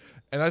dying,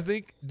 and I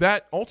think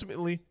that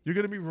ultimately you're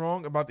going to be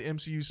wrong about the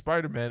MCU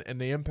Spider-Man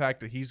and the impact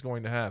that he's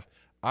going to have.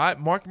 I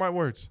mark my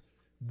words.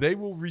 They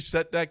will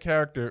reset that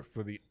character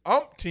for the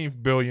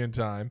umpteenth billion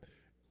time,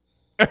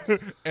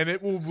 And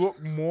it will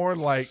look more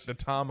like the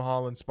Tom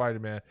Holland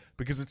Spider-Man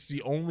because it's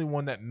the only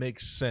one that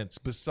makes sense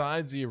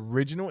besides the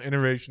original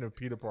iteration of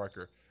Peter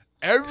Parker.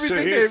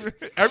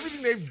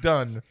 Everything they've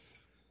done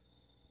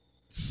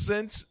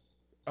since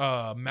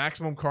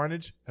Maximum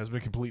Carnage has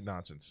been complete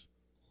nonsense.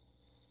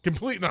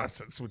 Complete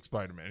nonsense with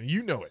Spider-Man, and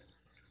you know it.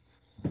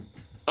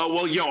 Oh,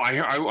 well,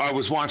 I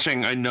was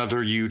watching another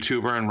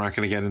YouTuber. I'm not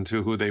going to get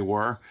into who they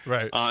were.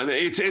 Right.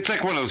 It's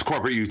like one of those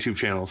corporate YouTube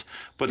channels,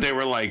 but they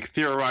were like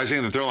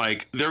theorizing that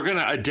they're going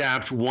to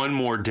adapt one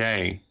more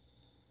day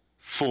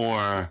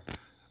for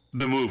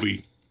the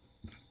movie.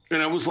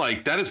 And I was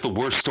like, that is the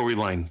worst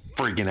storyline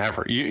friggin'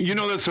 ever. You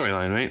know that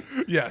storyline, right?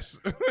 Yes.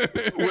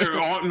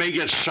 Where Aunt May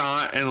gets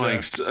shot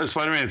and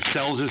Spider-Man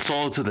sells his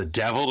soul to the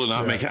devil to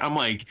not make it. I'm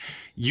like,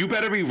 you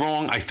better be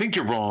wrong. I think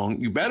you're wrong.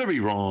 You better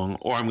be wrong,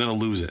 or I'm going to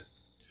lose it.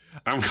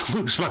 I'm going to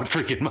lose my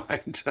freaking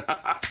mind.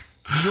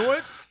 You know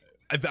what?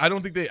 I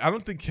don't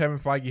think Kevin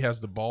Feige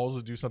has the balls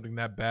to do something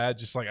that bad.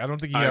 Just like I don't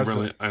think he has. I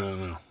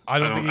don't know. I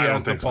don't think he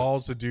has the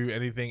balls to do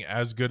anything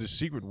as good as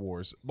Secret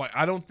Wars. Like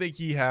I don't think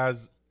he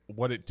has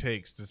what it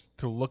takes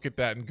to look at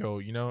that and go,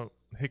 you know,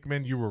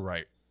 Hickman, you were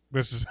right.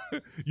 This is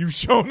you've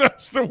shown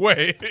us the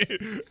way.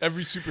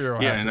 Every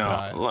superhero has to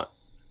die.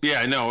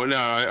 Yeah, no.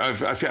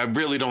 I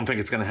really don't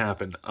think it's going to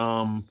happen.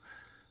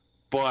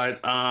 But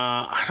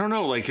I don't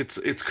know. Like it's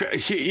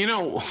you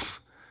know,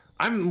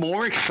 I'm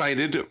more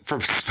excited for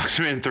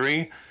Spider-Man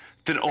 3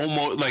 than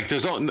almost like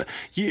there's.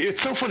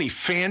 It's so funny.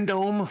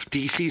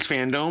 DC's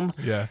fandom.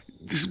 Yeah.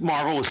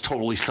 Marvel was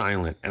totally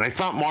silent, and I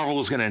thought Marvel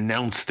was going to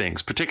announce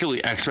things,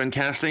 particularly X-Men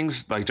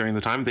castings. Like during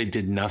the time, they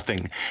did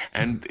nothing,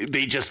 and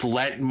they just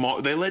let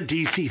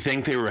DC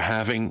think they were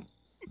having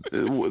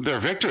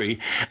their victory,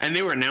 and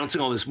they were announcing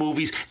all these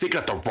movies. They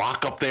got The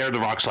Rock up there. The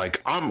Rock's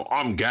like,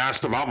 I'm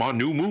gassed about my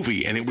new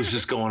movie, and it was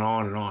just going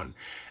on and on.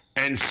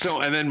 And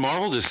then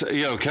Marvel just,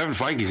 Kevin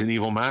Feige's an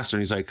evil master,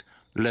 and he's like,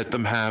 let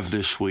them have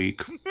this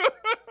week.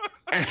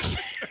 And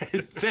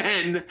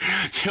then,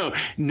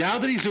 now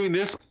that he's doing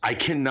this, I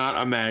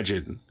cannot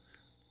imagine.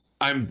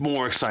 I'm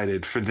more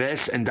excited for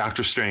this and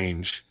Doctor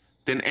Strange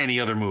than any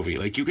other movie.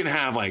 Like, you can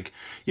have,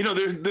 there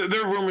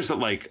are rumors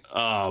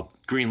that,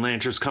 Green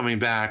Lantern's coming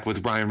back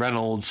with Ryan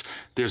Reynolds.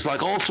 There's,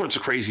 all sorts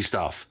of crazy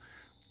stuff.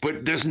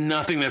 But there's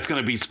nothing that's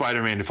going to beat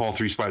Spider-Man if all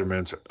three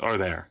Spider-Mans are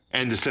there.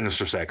 And the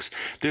Sinister Six.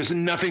 There's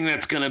nothing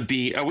that's going to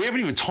be... we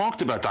haven't even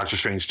talked about Doctor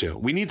Strange 2.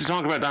 We need to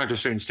talk about Doctor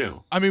Strange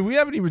 2. I mean, we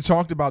haven't even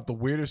talked about the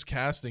weirdest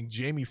casting,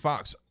 Jamie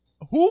Foxx.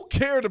 Who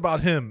cared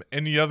about him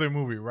in the other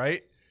movie,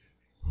 right?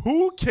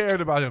 Who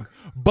cared about him?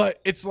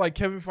 But it's like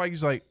Kevin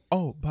Feige's like,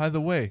 oh, by the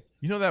way,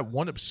 you know that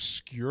one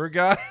obscure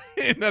guy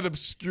in that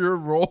obscure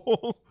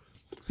role?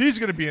 He's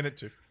going to be in it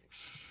too.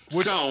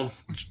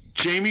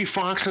 Jamie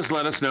Foxx has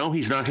let us know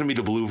he's not going to be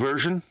the blue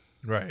version.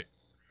 Right.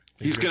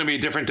 He's going to be a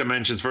different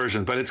Dimensions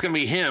version, but it's going to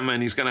be him,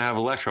 and he's going to have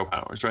electro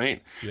powers,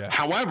 right? Yeah.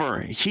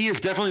 However, he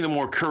is definitely the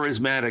more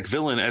charismatic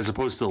villain as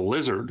opposed to the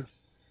Lizard.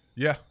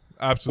 Yeah,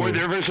 absolutely. Or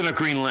their version of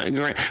Green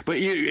Lantern. But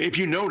if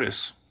you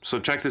notice, so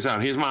check this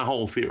out. Here's my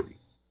whole theory.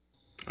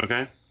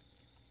 Okay?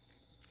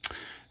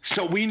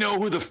 So we know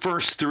who the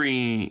first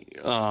three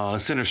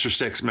Sinister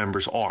Six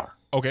members are.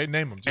 Okay,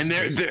 name them. And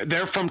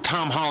they're from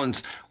Tom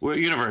Holland's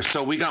universe.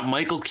 So we got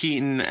Michael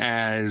Keaton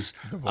as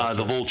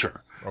the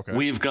Vulture. Okay.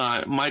 We've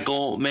got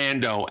Michael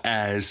Mando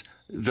as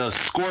the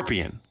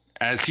Scorpion,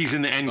 as he's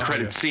in the end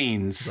credit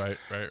scenes. Right.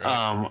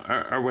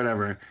 Or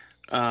whatever.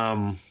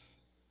 Who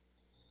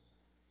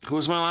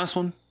was my last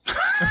one?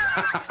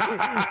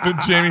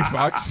 Jamie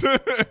Foxx.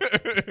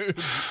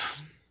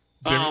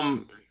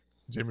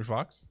 Jamie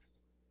Foxx?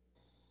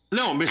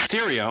 No,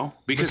 Mysterio,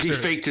 because he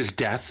faked his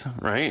death,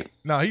 right?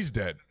 No, he's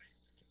dead.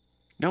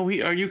 No,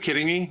 are you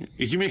kidding me?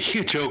 Are you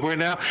making a joke right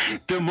now?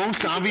 The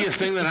most obvious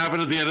thing that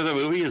happened at the end of the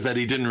movie is that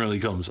he didn't really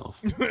kill himself.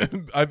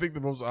 I think the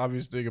most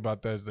obvious thing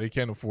about that is they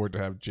can't afford to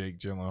have Jake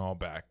Gyllenhaal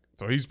back,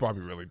 so he's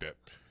probably really dead.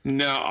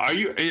 No, are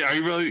you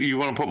really? You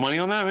want to put money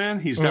on that, man?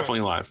 He's definitely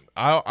alive.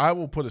 I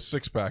will put a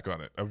 6-pack on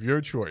it of your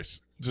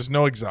choice. Just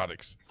no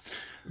exotics.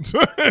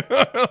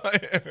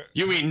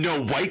 You mean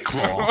no White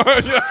Claw?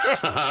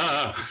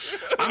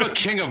 I'm a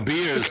king of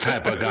beers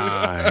type of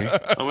guy.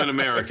 I'm an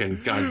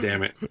American. God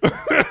damn it.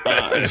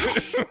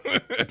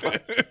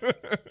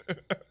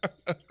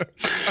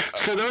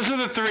 So those are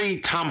the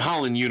three Tom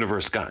Holland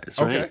universe guys,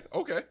 right?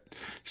 Okay.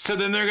 So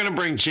then they're going to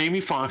bring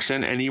Jamie Foxx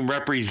in, and he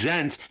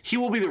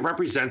will be the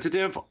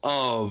representative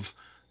of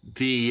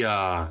the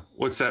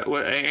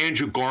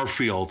Andrew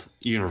Garfield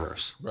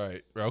universe.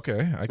 Right.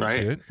 Okay. I can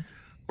see it.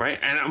 Right,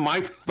 and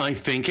my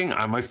thinking,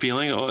 my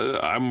feeling,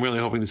 I'm really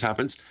hoping this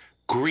happens.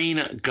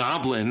 Green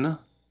Goblin,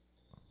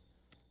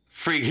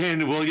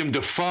 friggin' William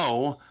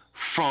Dafoe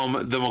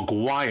from the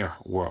Maguire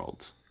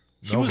world.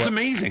 He was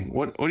amazing.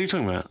 What are you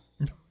talking about?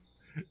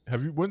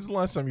 When's the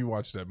last time you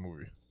watched that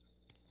movie?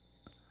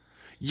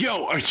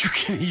 Yo, are you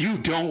kidding? You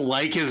don't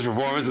like his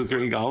performance as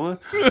Green Goblin?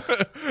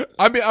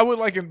 I mean,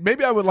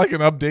 maybe I would like an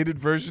updated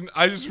version.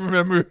 I just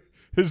remember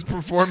his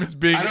performance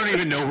being. I don't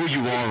even know who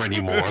you are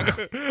anymore.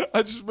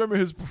 I just remember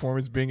his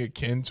performance being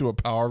akin to a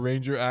Power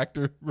Ranger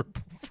actor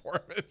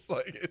performance.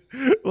 But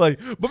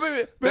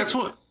maybe that's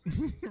what.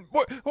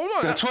 Hold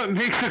on. That's what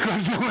makes a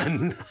good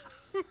villain.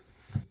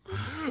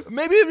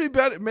 Maybe it'd be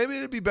better. Maybe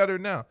it'd be better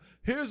now.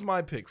 Here's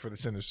my pick for the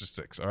Sinister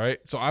Six. All right,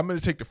 so I'm going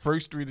to take the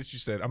first three that you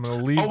said. I'm going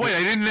to leave. Oh wait,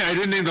 I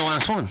didn't name the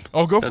last one.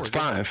 Oh, go for it. That's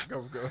 5.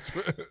 Go.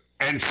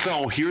 And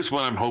so here's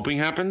what I'm hoping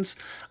happens.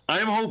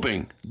 I'm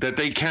hoping that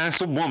they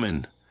cast a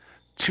woman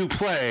to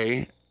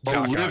play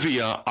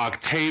Olivia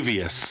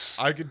Octavius.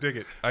 I could dig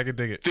it.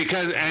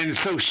 And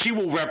so she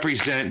will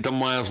represent the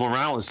Miles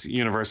Morales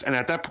universe. And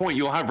at that point,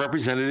 you'll have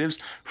representatives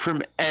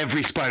from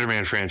every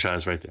Spider-Man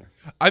franchise right there.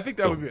 I think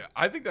that would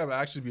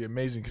actually be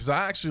amazing because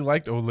I actually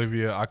liked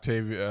Olivia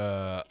Octavius.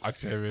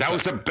 That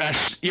was the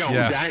best.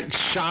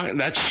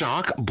 That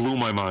shock blew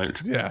my mind.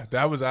 Yeah,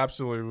 that was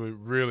absolutely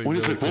really cool.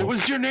 What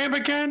was your name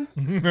again?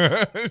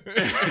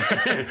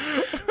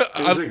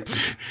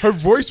 Her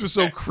voice was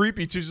so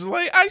creepy too. Just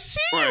like, I see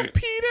you,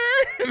 Peter.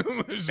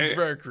 It was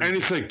very creepy. And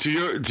it's like, do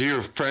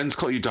your friends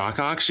call you Doc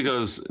Ock? She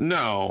goes,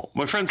 no,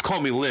 my friends call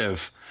me Liv.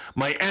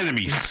 My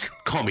enemies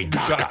call me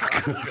Doc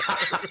Ock.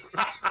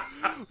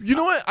 You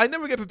know what? I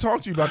never get to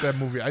talk to you about that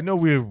movie. I know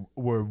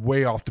we're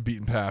way off the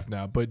beaten path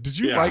now, but did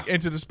you like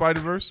Into the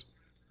Spider-Verse?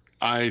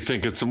 I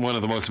think it's one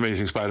of the most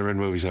amazing Spider-Man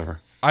movies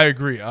ever. I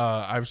agree.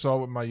 I saw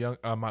it with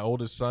my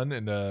oldest son,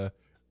 and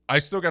I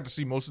still got to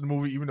see most of the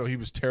movie, even though he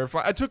was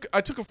terrified. I took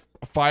a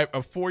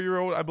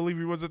 4-year-old, I believe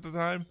he was at the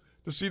time,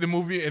 to see the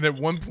movie, and at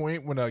one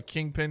point when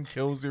Kingpin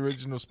kills the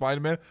original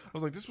Spider-Man, I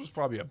was like, this was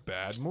probably a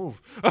bad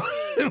move.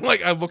 And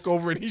I look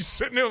over and he's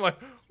sitting there like,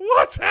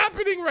 what's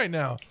happening right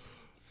now?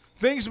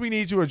 Things we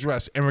need to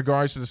address in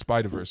regards to the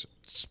Spider-Verse.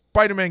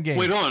 Spider-Man games.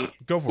 Wait on.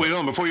 Go for it. Wait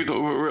on before you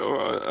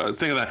go.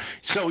 Think of that.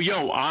 So,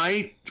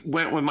 I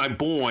went with my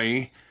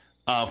boy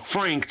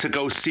Frank to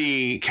go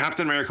see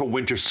Captain America: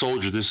 Winter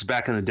Soldier. This is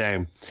back in the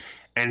day,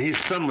 and his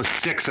son was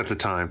 6 at the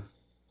time.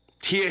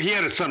 He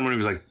had a son when he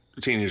was like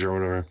a teenager or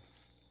whatever.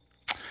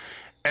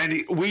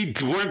 And we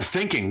weren't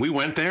thinking. We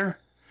went there,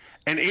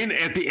 and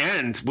at the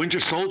end, Winter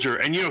Soldier,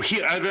 and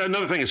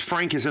another thing is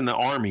Frank is in the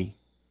Army.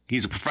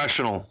 He's a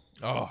professional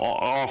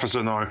officer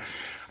in the Army.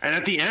 And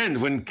at the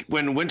end,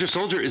 when Winter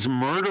Soldier is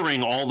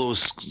murdering all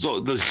those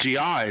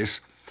GIs,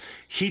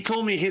 he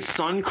told me his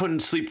son couldn't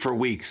sleep for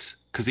weeks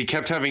because he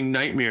kept having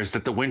nightmares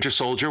that the Winter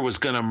Soldier was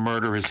going to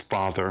murder his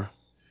father.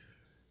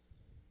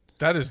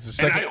 That is the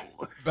second.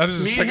 That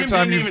is the second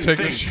time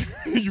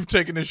you've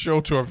taken this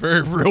show to a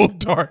very real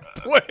dark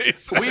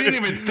place. We didn't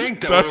even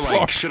think that. We're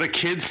like, should a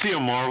kid see a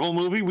Marvel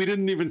movie? We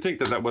didn't even think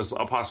that was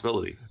a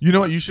possibility. You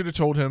know what? You should have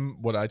told him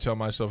what I tell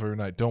myself every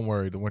night. Don't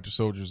worry, the Winter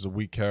Soldier is a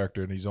weak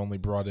character, and he's only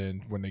brought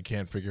in when they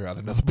can't figure out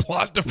another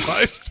plot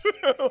device.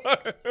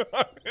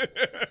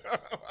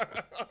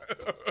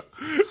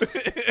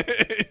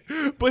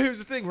 But here's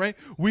the thing, right?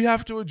 We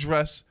have to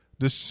address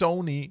the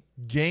Sony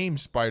game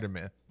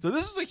Spider-Man. So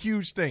this is a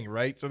huge thing,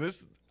 right? So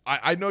this,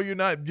 I know you're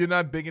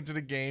not big into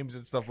the games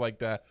and stuff like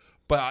that,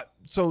 but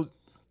so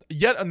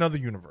yet another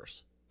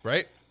universe,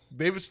 right?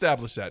 They've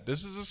established that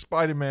this is a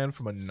Spider-Man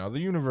from another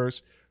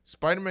universe.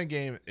 Spider-Man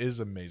game is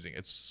amazing.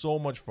 It's so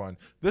much fun.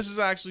 This is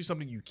actually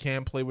something you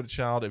can play with a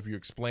child if you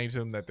explain to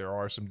them that there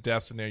are some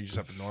deaths in there. You just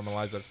have to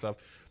normalize that stuff.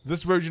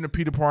 This version of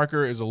Peter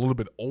Parker is a little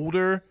bit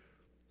older.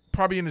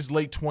 Probably in his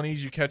late 20s,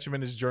 you catch him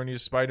in his journey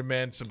as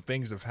Spider-Man. Some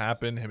things have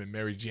happened. Him and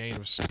Mary Jane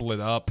have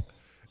split up.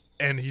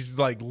 And he's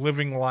like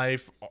living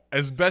life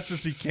as best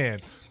as he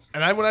can.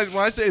 And when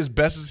I say as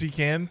best as he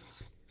can,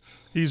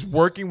 he's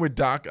working with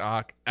Doc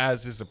Ock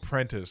as his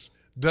apprentice.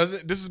 This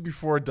is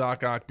before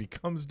Doc Ock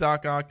becomes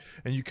Doc Ock,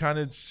 and you kind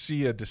of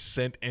see a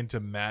descent into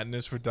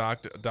madness for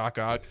Doc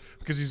Ock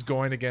because he's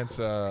going against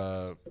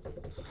Norman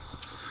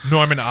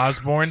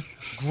Osborn.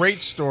 Great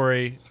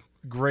story,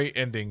 great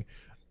ending.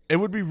 It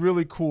would be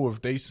really cool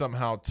if they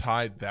somehow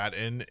tied that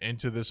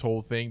into this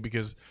whole thing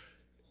because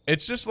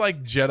it's just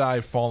like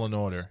Jedi Fallen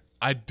Order.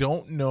 I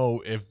don't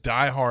know if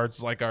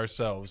diehards like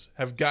ourselves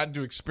have gotten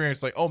to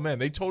experience like, oh man,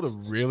 they told a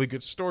really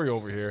good story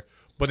over here,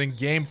 but in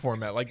game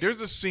format. Like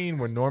there's a scene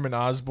where Norman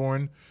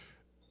Osborn,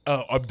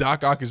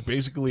 Doc Ock is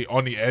basically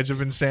on the edge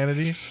of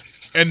insanity,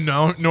 and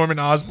Norman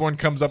Osborn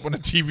comes up on a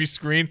TV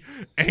screen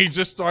and he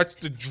just starts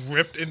to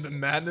drift into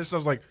madness. I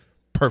was like,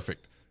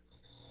 perfect.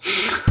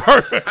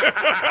 Perfect.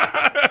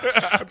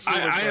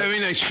 I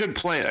mean, I should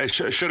play it. I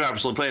should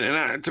absolutely play it.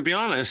 And to be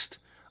honest,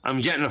 I'm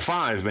getting a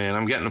 5, man.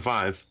 I'm getting a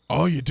 5.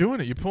 Oh, you're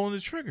doing it. You're pulling the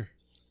trigger.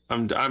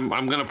 I'm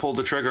gonna pull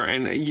the trigger,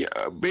 and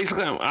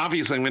basically,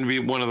 I'm gonna be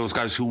one of those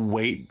guys who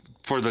wait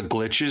for the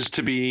glitches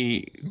to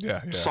be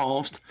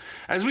solved.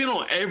 As we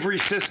know, every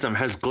system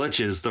has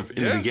glitches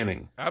in the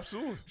beginning.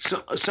 Absolutely.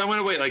 So I'm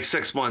gonna wait like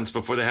 6 months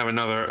before they have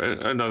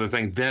another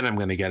thing. Then I'm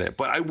gonna get it.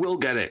 But I will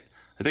get it.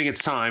 I think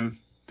it's time.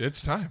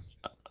 It's time.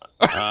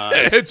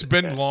 It's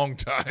been a long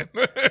time.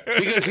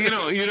 Because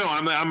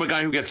I'm a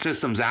guy who gets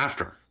systems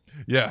after.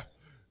 Yeah.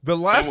 The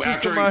last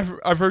system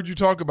I've heard you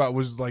talk about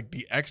was like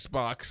the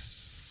Xbox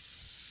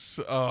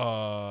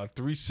Xbox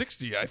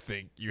 360, I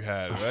think you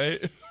had,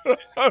 right?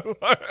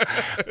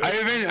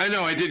 I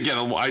know I did get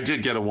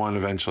a one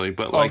eventually,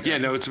 but like, okay. Yeah,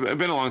 no, it's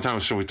been a long time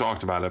since we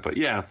talked about it, but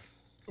yeah.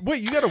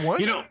 Wait, you got a one?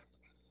 You know,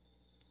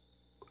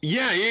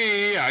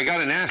 yeah. I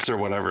got an S or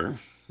whatever.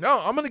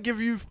 No, I'm gonna get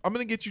you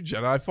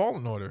Jedi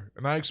Fallen Order,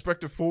 and I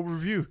expect a full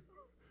review.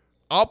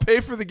 I'll pay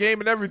for the game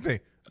and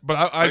everything,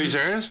 but Are you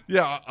serious?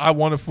 Yeah, I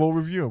want a full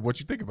review of what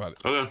you think about it.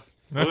 Okay.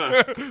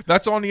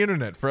 That's on the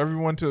internet for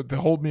everyone to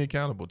hold me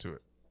accountable to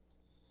it.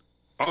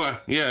 Okay.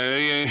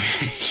 Yeah.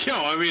 Yo,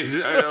 I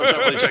mean, I'll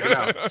definitely check it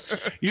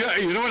out. Yeah,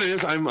 you know what it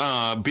is? I'm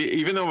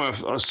even though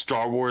I'm a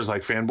Star Wars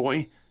like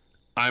fanboy,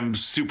 I'm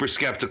super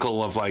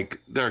skeptical of like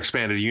their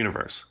expanded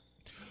universe.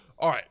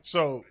 All right,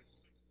 so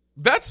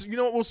that's, you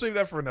know what, we'll save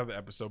that for another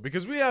episode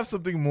because we have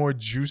something more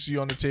juicy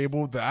on the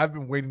table that I've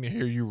been waiting to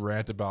hear you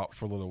rant about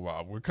for a little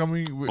while.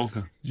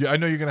 Okay. Yeah, I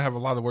know you're going to have a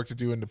lot of work to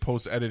do in the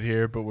post-edit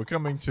here, but we're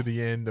coming to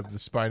the end of the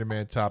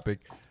Spider-Man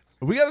topic.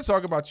 We got to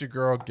talk about your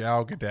girl,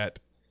 Gal Gadot,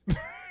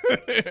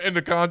 and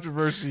the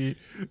controversy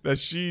that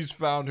she's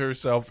found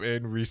herself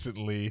in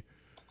recently.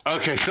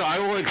 Okay, so I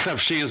will accept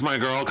she is my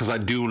girl because I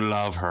do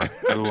love her.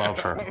 I love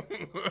her.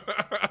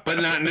 But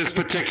not in this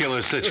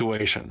particular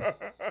situation.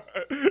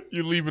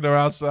 You leaving her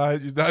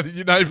outside?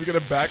 You're not even going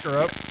to back her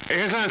up?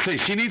 Here's what I say.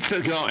 She needs to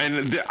go,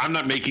 and I'm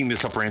not making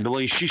this up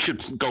randomly. She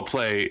should go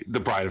play The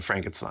Bride of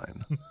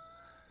Frankenstein.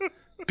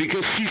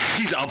 Because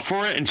she's up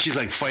for it, and she's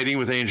like fighting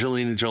with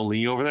Angelina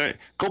Jolie over there.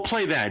 Go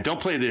play that.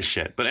 Don't play this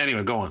shit. But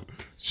anyway, go on.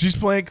 She's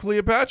playing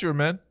Cleopatra,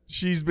 man.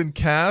 She's been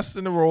cast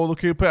in the role of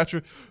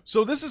Cleopatra.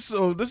 So this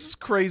is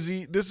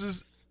crazy.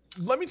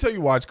 Let me tell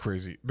you why it's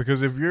crazy.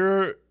 Because if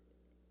you're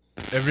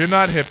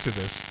not hip to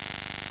this,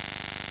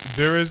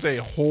 there is a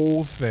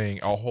whole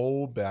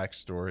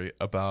backstory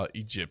about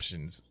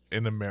Egyptians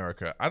in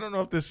America. I don't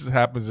know if this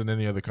happens in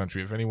any other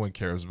country, if anyone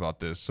cares about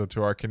this. So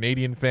to our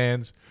Canadian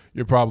fans,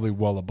 you're probably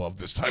well above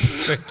this type of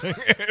thinking.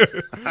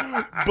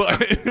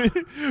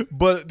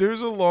 but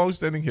there's a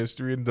long-standing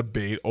history and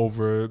debate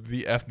over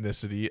the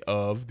ethnicity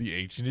of the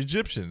ancient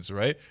Egyptians,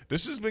 right?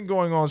 This has been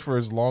going on for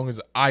as long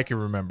as I can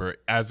remember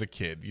as a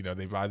kid. You know,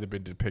 they've either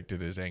been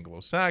depicted as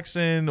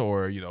Anglo-Saxon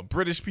or, you know,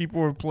 British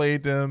people have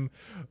played them,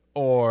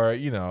 or,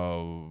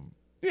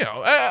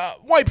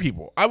 white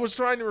people. I was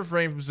trying to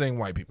refrain from saying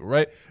white people,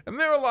 right? And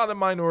there are a lot of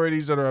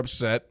minorities that are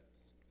upset,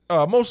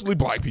 mostly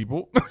black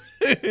people,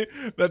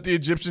 that the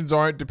Egyptians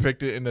aren't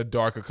depicted in a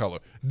darker color.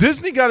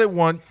 Disney got it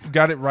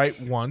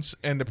right once,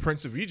 and the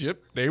Prince of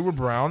Egypt, they were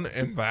brown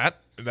in that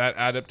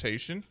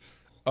adaptation.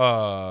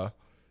 So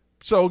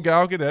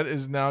Gal Gadot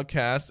is now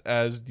cast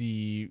as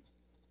the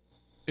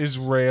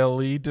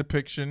Israeli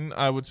depiction,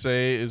 I would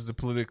say, is the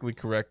politically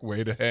correct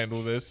way to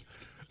handle this,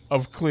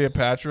 of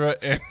Cleopatra,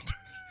 and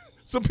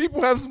some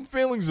people have some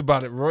feelings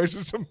about it, Roy.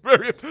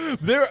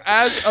 They're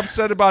as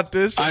upset about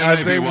this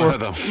as they were.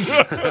 One of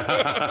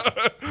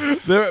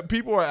them.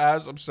 People are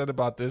as upset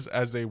about this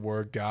as they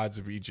were Gods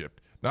of Egypt.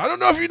 Now, I don't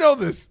know if you know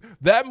this.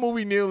 That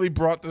movie nearly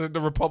brought the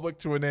Republic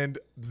to an end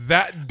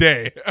that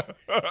day.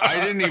 I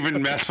didn't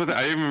even mess with it.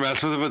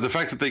 But the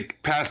fact that they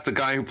passed the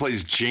guy who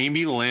plays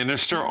Jaime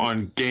Lannister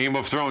on Game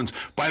of Thrones,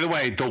 by the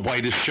way, the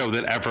whitest show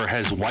that ever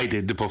has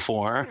whited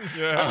before,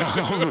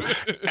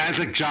 as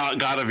a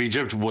God of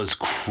Egypt was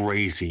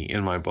crazy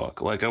in my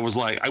book. Like, I was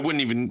like, I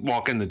wouldn't even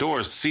walk in the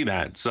doors to see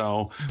that.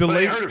 So,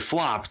 I heard it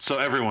flopped, so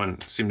everyone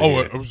seemed to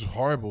hate it. It was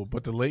horrible,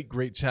 but the late,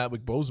 great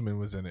Chadwick Boseman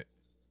was in it.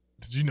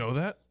 Did you know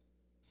that?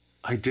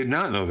 I did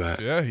not know that.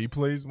 Yeah, he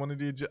plays one of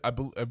the. I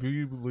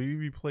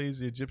believe he plays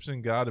the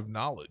Egyptian god of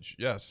knowledge.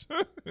 Yes,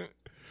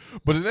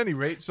 but at any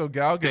rate, so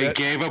Gal Gadot. They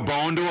gave a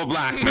bone to a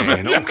black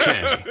man.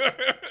 Okay.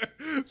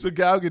 So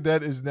Gal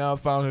Gadot has now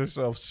found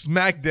herself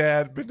smack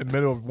dab in the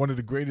middle of one of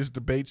the greatest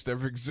debates to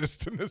ever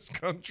exist in this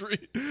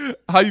country.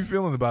 How you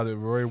feeling about it,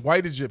 Roy?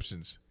 White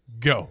Egyptians,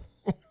 go.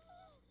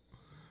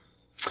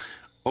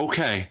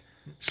 Okay.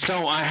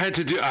 So I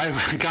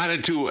got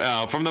into,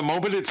 from the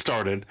moment it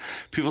started,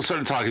 people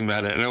started talking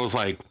about it, and it was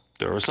like,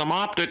 there were some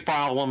optic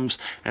problems.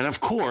 And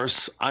of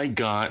course, I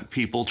got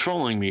people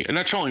trolling me, and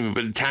not trolling me,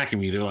 but attacking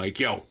me. They're like,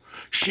 yo,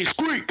 she's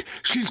Greek.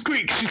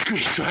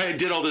 So I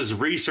did all this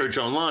research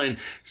online.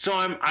 So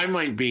I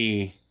might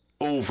be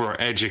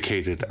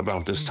over-educated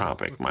about this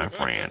topic, my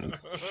friend.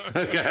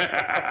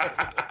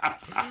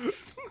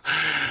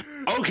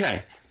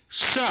 Okay.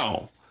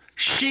 So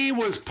she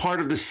was part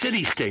of the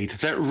city-state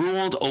that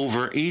ruled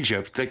over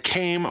Egypt, that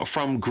came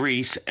from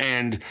Greece,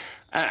 and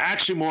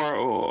actually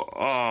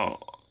more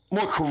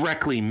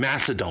correctly,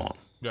 Macedon.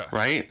 Yeah.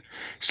 Right?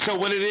 So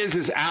what it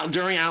is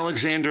during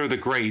Alexander the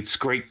Great's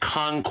great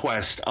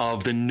conquest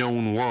of the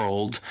known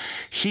world,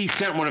 he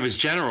sent one of his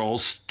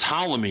generals,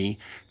 Ptolemy,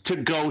 to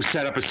go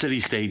set up a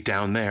city-state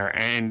down there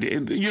and,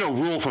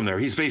 rule from there.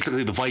 He's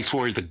basically the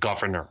viceroy, the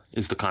governor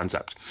is the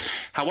concept.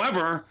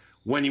 However,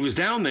 when he was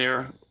down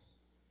there,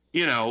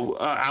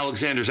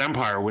 Alexander's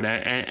empire would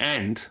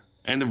end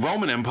and the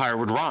Roman Empire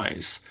would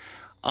rise.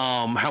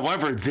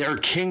 However, their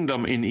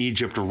kingdom in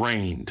Egypt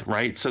reigned,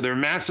 right? So they're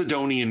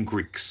Macedonian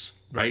Greeks,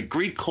 right?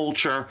 Greek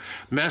culture,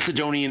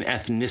 Macedonian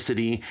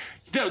ethnicity.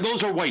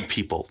 Those are white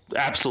people,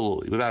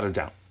 absolutely, without a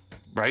doubt,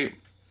 right?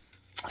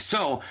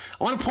 So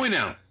I want to point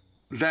out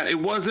that it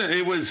was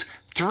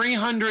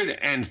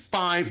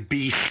 305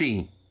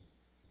 BC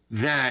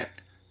that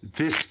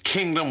this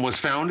kingdom was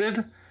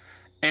founded,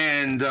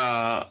 and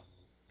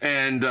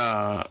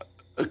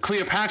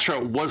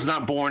Cleopatra was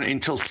not born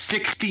until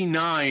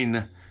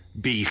 69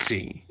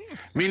 BC,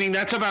 meaning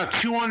that's about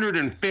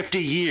 250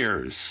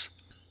 years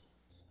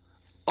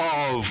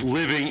of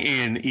living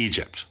in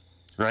Egypt,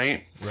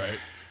 right? Right.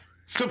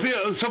 So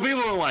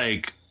people are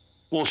like,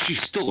 well,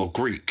 she's still a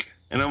Greek.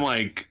 And I'm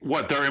like,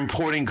 what? They're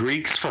importing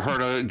Greeks for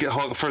them to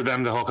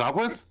hook up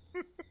with?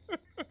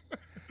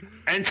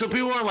 And so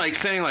people are like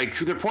saying, like,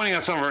 they're pointing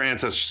out some of her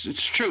ancestors.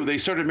 It's true. They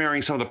started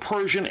marrying some of the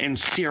Persian and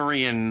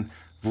Syrian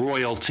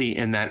royalty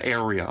in that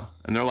area.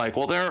 And they're like,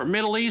 well, they're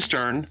Middle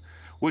Eastern,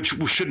 which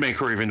should make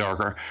her even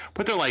darker.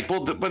 But they're like,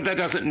 well, but that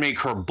doesn't make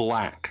her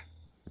black,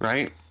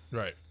 right?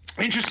 Right.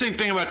 Interesting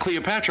thing about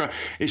Cleopatra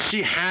is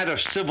she had a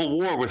civil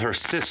war with her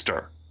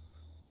sister,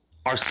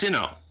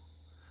 Arsinoe.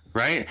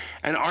 Right?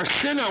 And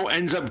Arsinoe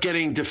ends up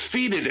getting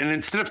defeated, and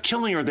instead of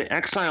killing her, they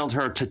exiled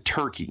her to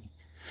Turkey,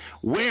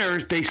 where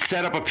they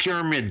set up a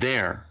pyramid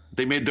there.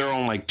 They made their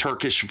own like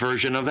Turkish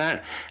version of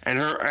that, and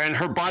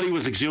her body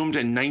was exhumed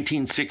in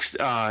 1926.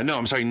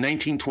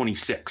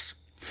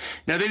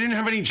 Now they didn't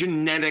have any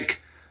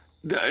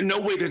no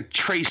way to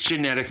trace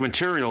genetic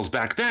materials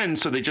back then,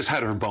 so they just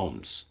had her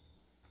bones,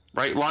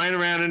 right, lying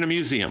around in a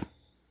museum.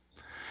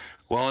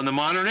 Well, in the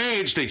modern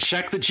age, they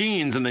checked the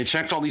genes and they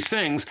checked all these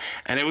things,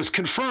 and it was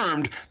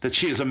confirmed that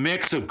she is a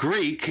mix of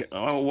Greek,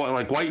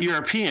 like white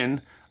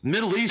European,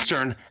 Middle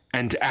Eastern,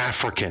 and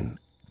African,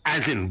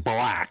 as in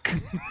black.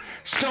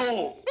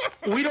 So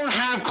we don't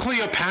have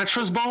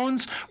Cleopatra's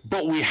bones,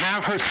 but we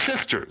have her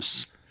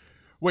sister's.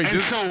 Wait,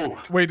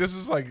 this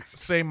is like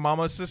same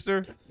mama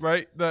sister,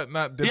 right? That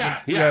not different.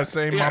 Yeah,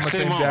 same mama,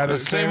 same dad.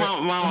 Same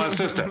mama,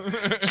 sister.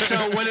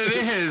 So what it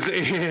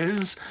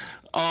is.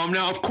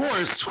 Now, of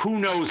course, who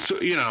knows, at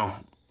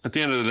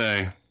the end of the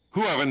day,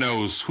 whoever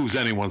knows who's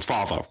anyone's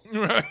father.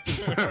 Right.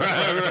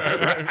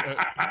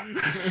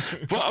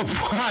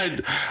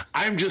 But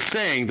I'm just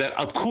saying that,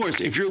 of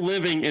course, if you're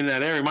living in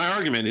that area, my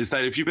argument is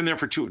that if you've been there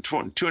for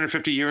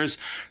 250 years,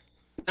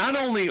 not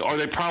only are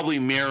they probably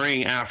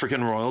marrying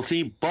African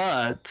royalty,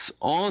 but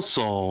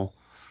also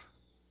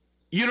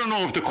you don't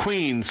know if the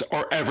queens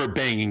are ever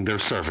banging their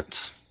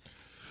servants.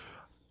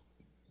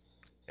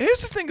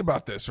 Here's the thing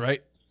about this,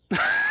 right?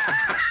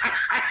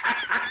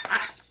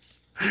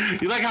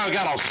 You like how I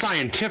got all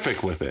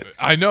scientific with it.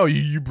 I know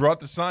you brought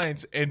the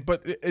science,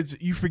 but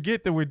you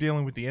forget that we're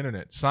dealing with the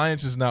internet.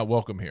 Science is not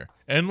welcome here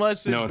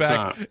unless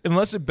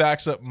it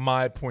backs up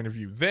my point of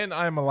view. Then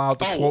I'm allowed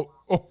to quote.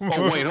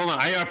 Wait, hold on.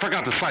 I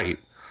forgot the site.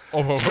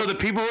 So the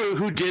people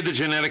who did the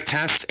genetic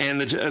test and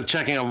the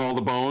checking of all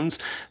the bones,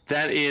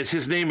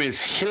 his name is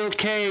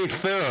Hilke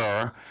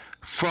Thur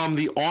from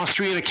the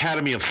Austrian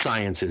Academy of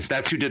Sciences.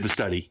 That's who did the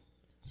study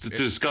to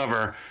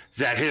discover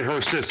that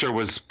her sister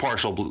was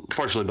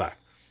partially black.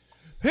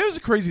 Here's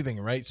the crazy thing,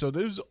 right? So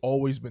there's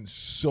always been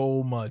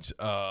so much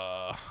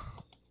of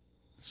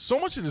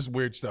this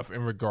weird stuff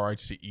in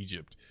regards to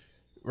Egypt,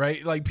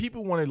 right? Like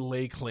people want to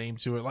lay claim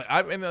to it. Like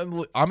I'm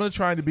going to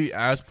try to be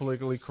as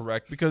politically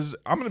correct because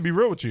I'm going to be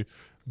real with you.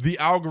 The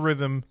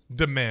algorithm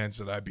demands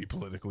that I be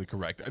politically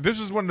correct. This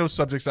is one of those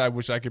subjects I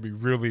wish I could be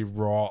really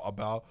raw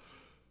about.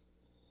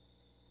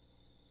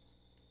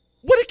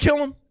 Would it kill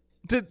him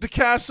to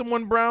cast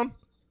someone brown?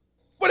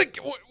 Would it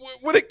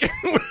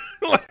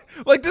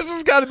like this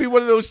has got to be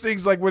one of those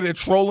things like where they're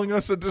trolling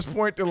us at this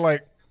point. They're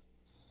like,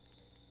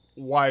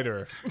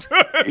 whiter.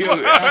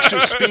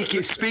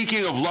 Actually,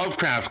 speaking of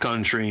Lovecraft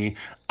Country,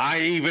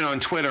 I even on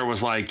Twitter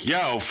was like,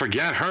 yo,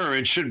 forget her.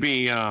 It should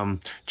be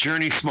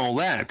Journey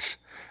Smollett.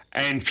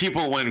 And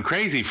people went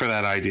crazy for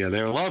that idea.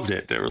 They loved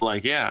it. They were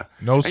like, yeah.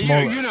 No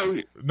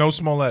Smollett. No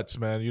Smolletts,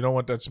 man. You don't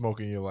want that smoke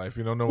in your life.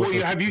 You don't know what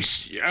have you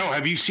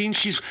seen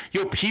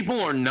people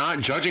are not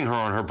judging her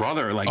on her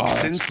brother. Like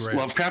since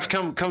Lovecraft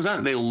comes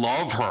out, they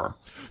love her.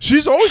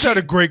 She's always had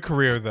a great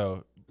career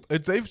though.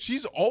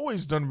 She's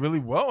always done really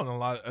well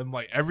in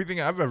like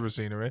everything I've ever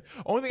seen her in.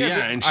 Only thing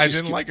I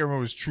didn't like her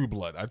was True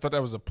Blood. I thought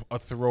that was a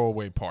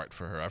throwaway part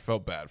for her. I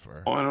felt bad for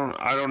her. Oh,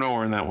 I don't know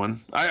her in that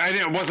one.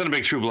 I wasn't a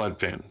big True Blood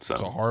fan. So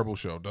it's a horrible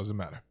show. Doesn't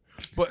matter.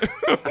 But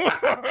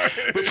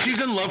but she's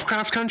in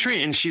Lovecraft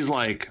Country, and she's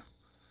like,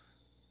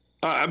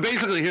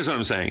 basically, here's what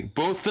I'm saying: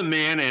 both the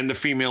man and the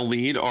female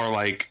lead are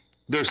like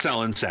they're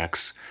selling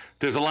sex.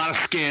 There's a lot of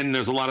skin.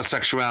 There's a lot of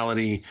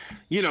sexuality.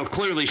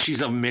 Clearly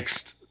she's a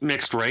mixed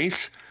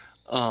race.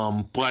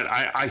 But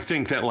I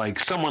think that like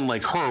someone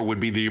like her would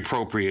be the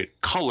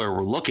appropriate color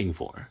we're looking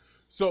for.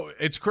 So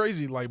it's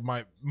crazy. Like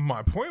my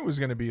point was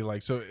going to be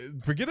like, so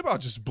forget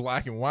about just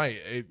black and white.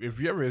 If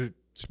you ever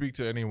speak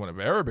to anyone of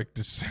Arabic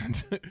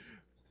descent,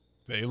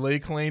 they lay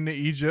claim to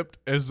Egypt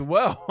as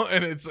well.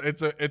 And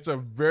it's a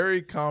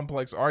very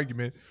complex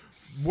argument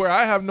where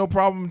I have no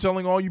problem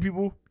telling all you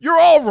people, you're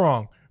all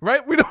wrong,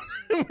 right?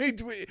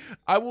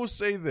 I will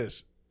say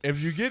this. If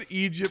you get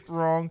Egypt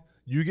wrong,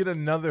 you get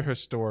another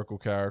historical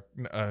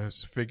character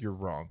figure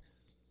wrong.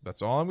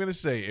 That's all I'm gonna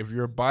say. If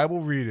you're a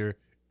Bible reader,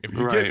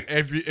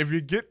 if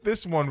you get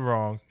this one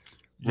wrong,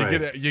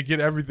 you get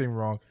everything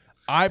wrong.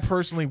 I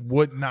personally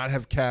would not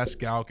have cast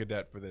Gal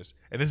Gadot for this,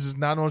 and this is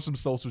not on some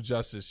social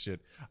justice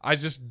shit. I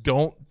just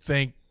don't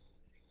think.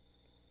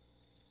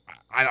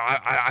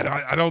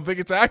 I don't think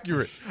it's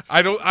accurate.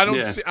 I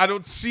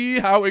don't see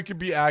how it could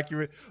be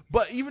accurate.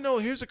 But even though,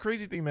 here's a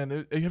crazy thing,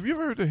 man. Have you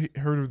ever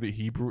heard of the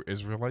Hebrew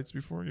Israelites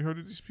before? You heard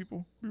of these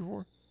people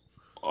before?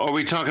 Are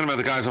we talking about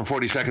the guys on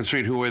 42nd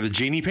Street who wear the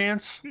genie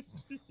pants?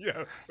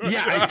 Yes.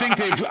 Yeah,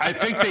 I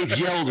think they've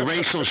yelled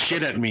racial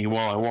shit at me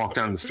while I walk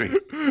down the street.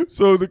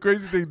 So the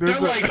crazy thing, they're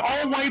like,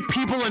 all white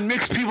people and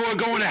mixed people are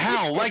going to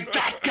hell, like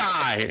that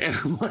guy. And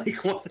I'm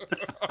like, what?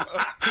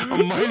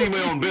 I'm minding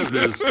my own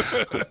business.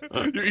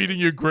 You're eating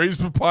your Gray's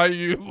papaya.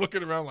 You're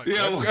looking around like,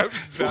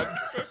 that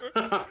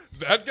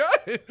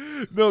guy?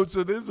 No,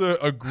 so there's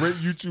a great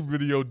YouTube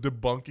video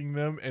debunking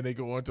them, and they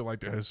go on to like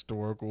the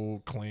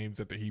historical claims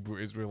that the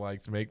Hebrew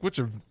Israelites make, which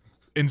are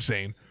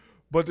insane.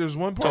 But there's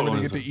one part where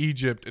they get to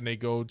Egypt and they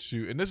go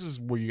to, and this is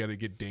where you got to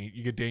get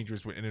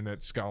dangerous with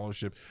internet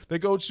scholarship. They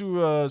go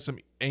to some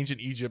ancient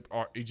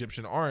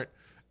Egyptian art,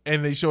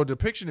 and they show a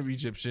depiction of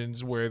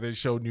Egyptians where they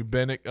show the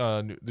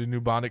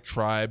Nubonic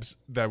tribes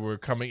that were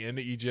coming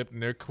into Egypt,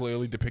 and they're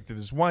clearly depicted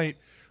as white.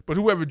 But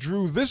whoever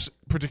drew this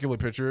particular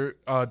picture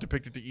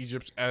depicted the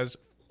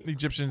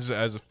Egyptians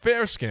as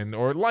fair skin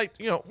or light,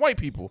 white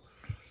people.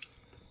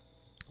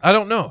 I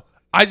don't know.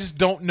 I just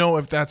don't know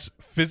if that's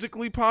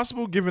physically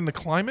possible given the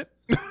climate,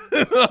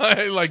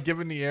 like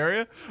given the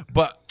area.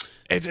 But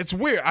it's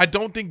weird. I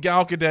don't think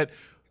Gal Gadot.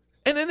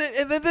 And then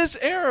this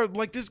era,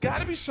 like, there's got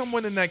to be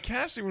someone in that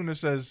casting room that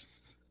says,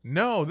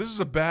 "No, this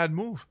is a bad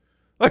move.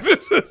 Like,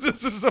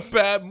 this is a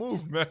bad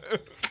move, man."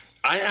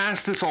 I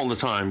ask this all the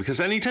time because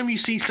anytime you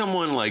see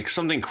someone like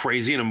something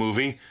crazy in a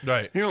movie,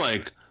 right? You're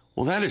like,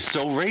 "Well, that is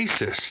so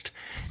racist."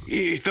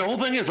 The whole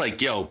thing is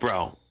like, "Yo,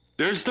 bro,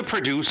 there's the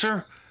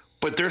producer."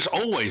 But there's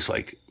always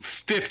like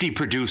 50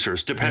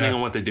 producers, depending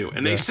on what they do.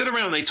 And they sit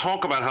around and they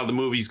talk about how the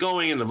movie's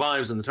going and the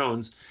vibes and the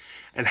tones.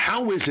 And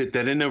how is it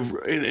that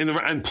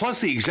and plus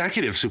the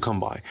executives who come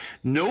by,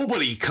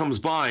 nobody comes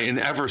by and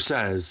ever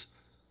says,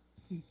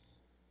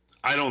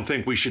 "I don't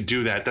think we should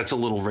do that. That's a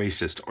little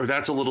racist," or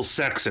 "That's a little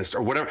sexist,"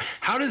 or whatever.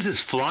 How does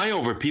this fly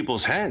over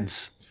people's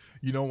heads?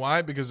 You know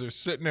why? Because they're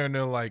sitting there and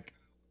they're like,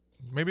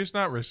 maybe it's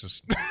not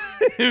racist.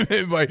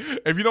 Like,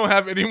 if you don't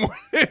have anyone,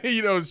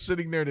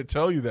 sitting there to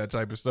tell you that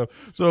type of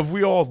stuff. So if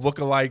we all look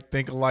alike,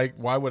 think alike,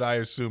 why would I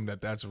assume that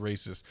that's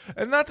racist?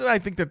 And not that I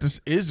think that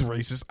this is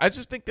racist. I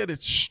just think that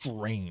it's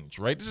strange,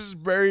 right? This is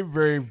very,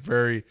 very,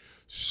 very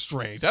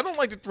strange. I don't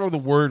like to throw the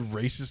word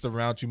racist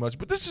around too much,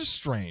 but this is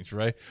strange,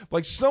 right?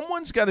 Like,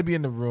 someone's got to be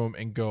in the room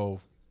and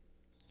go,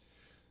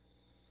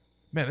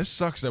 "Man, this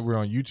sucks that we're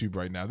on YouTube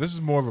right now. This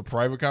is more of a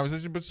private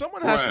conversation," but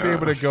someone has to be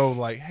able to go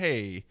like,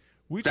 "Hey,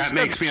 that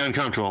makes me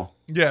uncomfortable."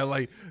 Yeah,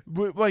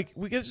 we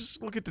gotta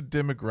just look at the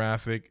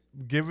demographic,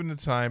 given the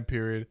time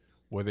period.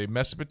 Were they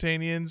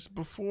Macedonians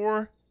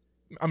before?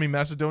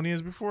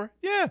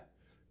 Yeah,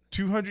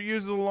 200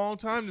 years is a long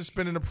time to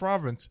spend in a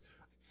province.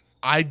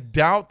 I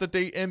doubt that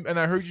and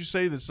I heard you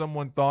say that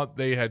someone thought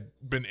they had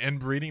been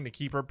inbreeding to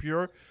keep her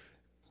pure.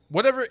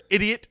 Whatever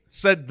idiot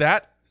said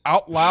that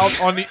out loud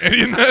on the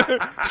internet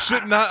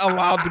should not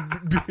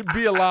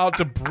be allowed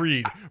to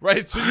breed,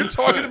 right? So you're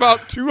talking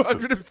about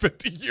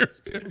 250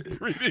 years of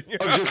breeding.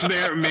 Of just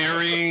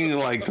marrying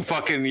like the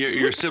fucking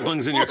your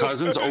siblings and your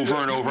cousins over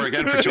and over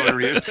again for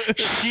 200 years.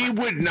 She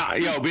would not,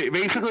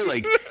 basically,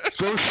 like,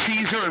 suppose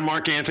Caesar and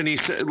Mark Antony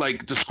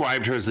like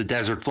described her as the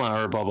desert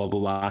flower, blah blah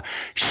blah blah.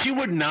 She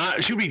would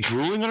be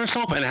drooling on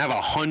herself and have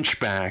a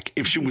hunchback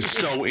if she was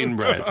so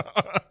inbred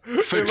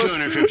for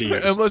 250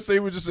 years. Unless they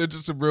were just into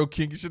some real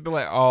kinky shit. They're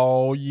like,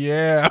 "Oh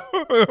yeah,"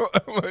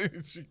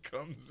 she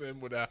comes in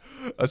with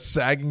a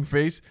sagging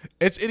face.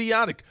 It's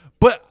idiotic.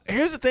 But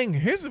here's the thing.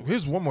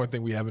 Here's one more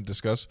thing we haven't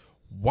discussed.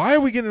 Why are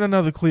we getting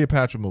another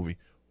Cleopatra movie?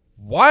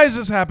 Why is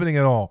this happening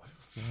at all?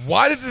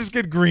 Why did this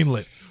get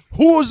greenlit?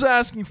 Who was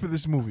asking for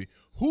this movie?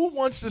 Who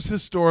wants this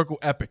historical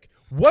epic?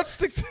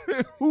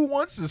 Who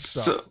wants this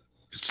stuff?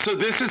 So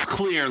this is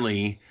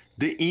clearly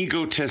the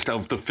egotist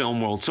of the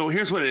film world. So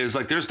here's what it is.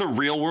 Like, there's the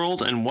real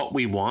world and what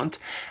we want,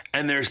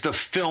 and there's the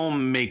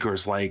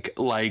filmmakers,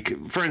 like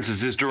for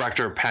instance, this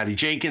director Patty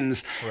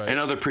Jenkins and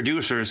other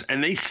producers,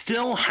 and they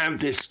still have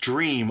this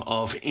dream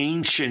of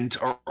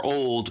ancient or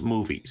old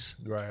movies.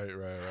 Right.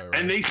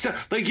 And they still,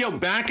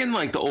 like, back in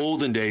like the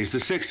olden days, the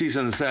 60s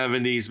and the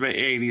 70s,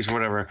 80s,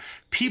 whatever,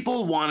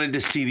 people wanted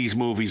to see these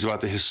movies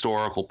about the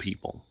historical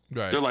people.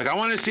 Right. They're like, "I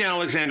want to see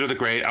Alexander the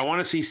Great. I want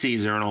to see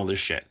Caesar and all this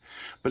shit."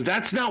 But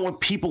that's not what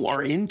people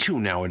are into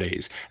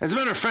nowadays. As a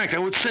matter of fact, I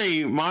would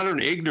say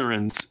modern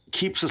ignorance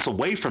keeps us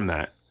away from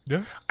that.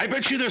 Yeah. I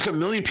bet you there's a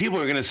million people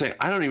who are going to say,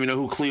 "I don't even know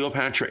who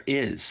Cleopatra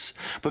is."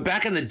 But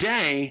back in the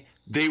day,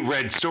 they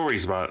read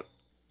stories about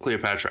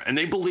Cleopatra, and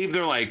they believe,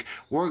 they're like,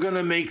 "We're going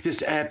to make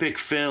this epic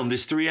film,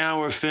 this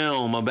 3-hour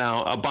film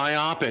about a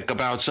biopic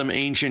about some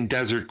ancient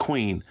desert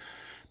queen."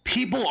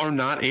 people are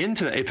not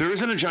into that. If there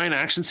isn't a giant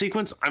action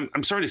sequence,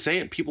 I'm sorry to say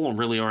it, people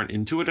really aren't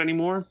into it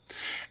anymore.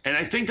 And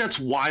I think that's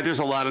why there's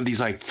a lot of these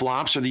like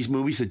flops or these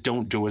movies that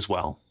don't do as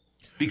well.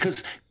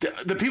 Because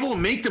the people who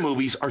make the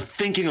movies are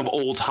thinking of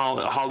old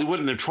Hollywood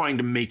and they're trying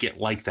to make it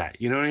like that.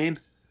 You know what I mean?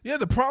 Yeah,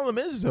 the problem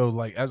is, though,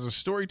 like, as a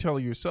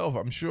storyteller yourself,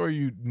 I'm sure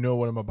you know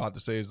what I'm about to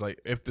say is, like,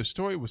 if the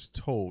story was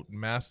told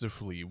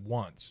masterfully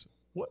once,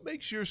 what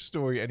makes your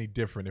story any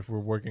different if we're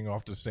working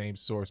off the same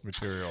source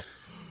material?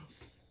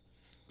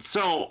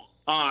 So,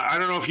 I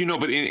don't know if you know,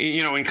 but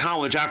in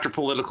college, after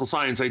political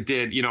science, I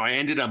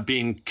ended up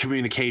being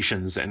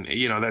communications, and,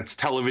 that's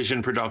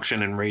television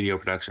production and radio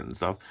production and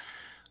stuff.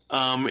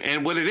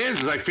 And what it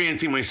is I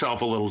fancy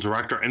myself a little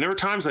director. And there are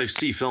times I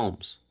see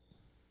films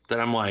that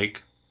I'm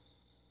like,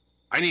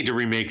 I need to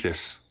remake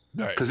this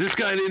because this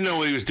guy didn't know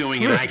what he was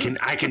doing, and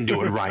I can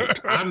do it right.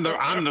 I'm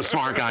the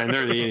smart guy, and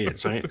they're the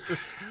idiots, right?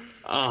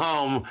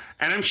 And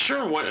I'm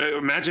sure.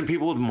 Imagine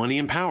people with money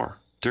and power.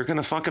 They're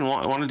gonna fucking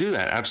want to do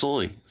that,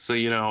 absolutely. So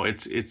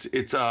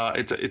it's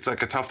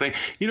like a tough thing,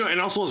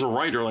 And also as a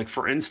writer, like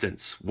for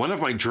instance, one of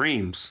my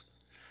dreams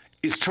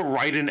is to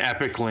write an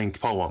epic length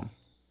poem.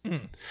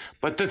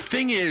 But the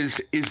thing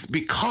is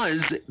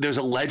because there's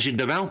a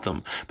legend about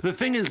them. But the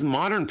thing is,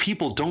 modern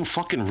people don't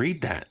fucking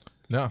read that.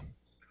 No.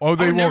 Oh,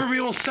 they won't never be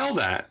able to sell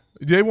that.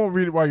 They won't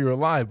read it while you're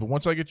alive, but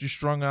once I get you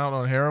strung out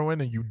on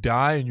heroin and you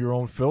die in your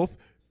own filth,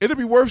 it'll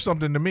be worth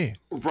something to me.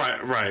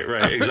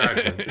 Right,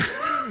 exactly.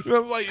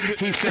 Like,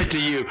 he said to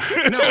you,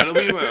 no, it'll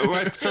be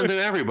worth something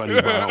to everybody,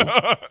 bro.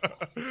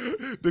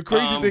 The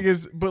crazy thing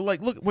is, but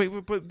like, look, wait,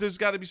 but there's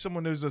got to be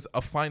someone. There's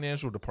a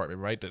financial department,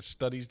 right, that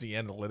studies the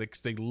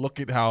analytics. They look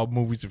at how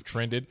movies have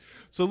trended.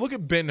 So look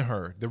at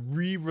Ben-Hur, the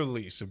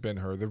re-release of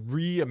Ben-Hur, the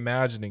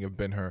reimagining of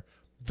Ben-Hur.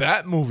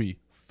 That movie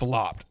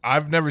flopped.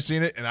 I've never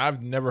seen it, and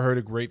I've never heard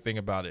a great thing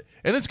about it.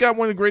 And it's got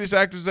one of the greatest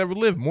actors ever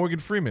lived, Morgan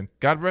Freeman.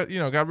 God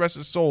rest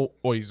his soul.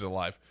 Oh, he's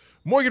alive.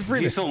 Morgan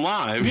Freeman. He's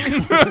alive.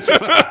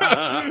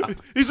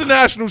 He's a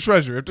national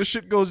treasure. If this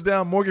shit goes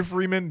down, Morgan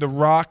Freeman, The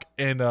Rock,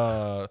 and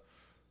those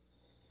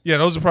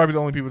are probably the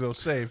only people they'll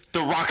save.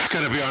 The Rock's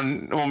gonna be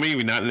on. Well,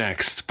 maybe not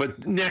next,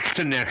 but next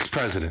to next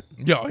president.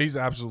 Yo, he's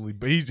absolutely.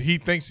 But he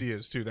thinks he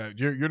is too. That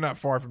you're not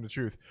far from the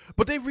truth.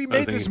 But they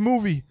remade this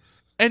movie,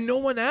 and no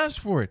one asked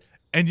for it.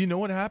 And you know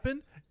what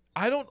happened?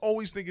 I don't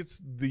always think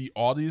it's the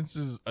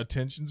audience's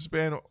attention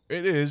span.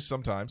 It is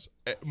sometimes,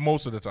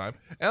 most of the time.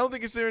 I don't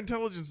think it's their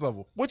intelligence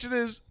level, which it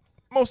is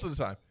most of the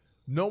time.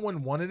 No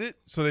one wanted it,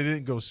 so they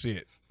didn't go see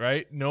it,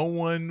 right? No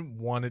one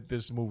wanted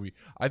this movie.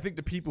 I think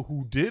the people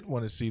who did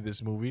want to see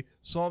this movie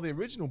saw the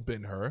original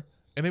Ben-Hur,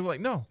 and they were like,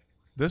 no,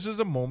 this is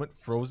a moment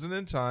frozen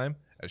in time,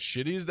 as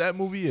shitty as that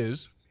movie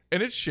is,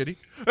 and it's shitty.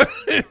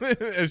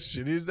 As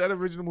shitty as that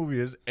original movie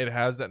is, it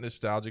has that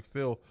nostalgic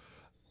feel.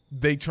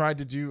 They tried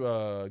to do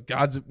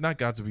Gods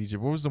of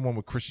Egypt. What was the one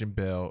with Christian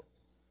Bale?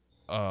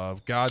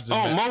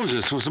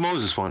 Moses was the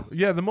Moses one.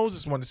 Yeah, the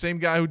Moses one. The same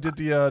guy who did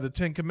the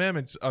Ten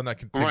Commandments. Not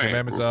Ten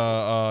Commandments.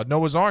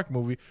 Noah's Ark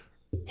movie.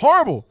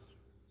 Horrible.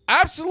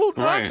 Absolute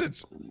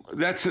nonsense.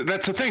 That's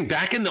the thing.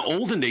 Back in the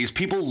olden days,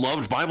 people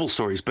loved Bible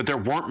stories, but there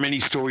weren't many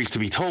stories to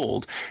be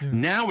told. Yeah.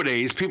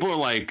 Nowadays, people are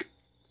like,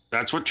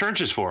 "That's what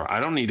church is for. I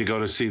don't need to go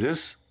to see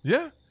this."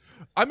 Yeah.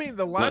 I mean,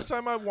 the last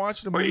time I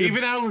watched the movie...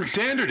 Even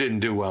Alexander didn't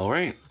do well,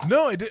 right?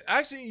 No, it did.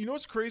 Actually, you know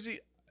what's crazy?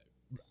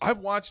 I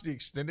watched the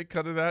extended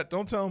cut of that.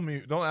 Don't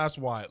ask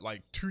why.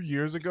 Like 2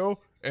 years ago.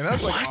 And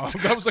that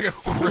was like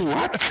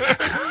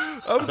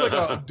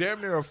a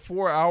damn near a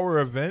 4-hour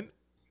event.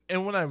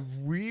 And when I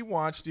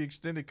rewatched the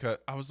extended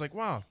cut, I was like,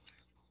 wow,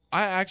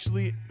 I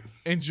actually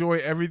enjoy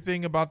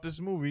everything about this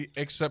movie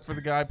except for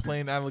the guy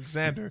playing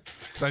Alexander.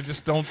 Because I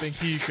just don't think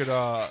he could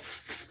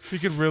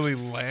really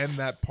land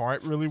that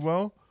part really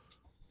well.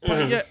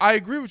 But yeah, I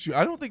agree with you.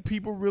 I don't think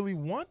people really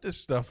want this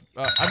stuff.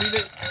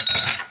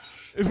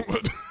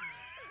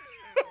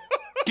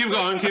 Keep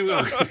going.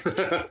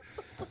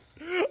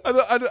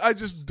 I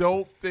just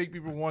don't think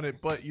people want it.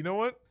 But you know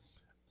what?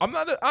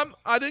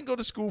 I didn't go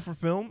to school for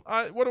film.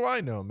 What do I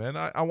know, man?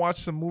 I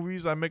watch some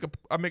movies. I make a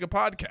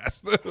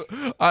podcast.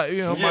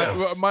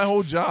 My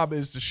whole job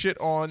is to shit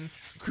on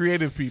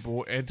creative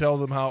people and tell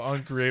them how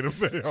uncreative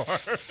they are.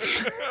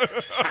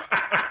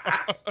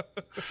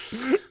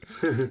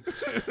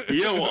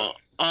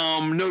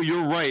 No,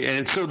 you're right.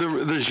 And so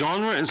the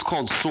genre is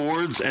called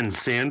swords and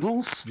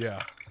sandals.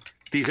 Yeah.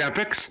 These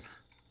epics.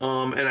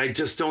 And I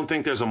just don't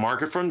think there's a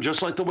market for them,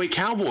 just like the way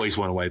cowboys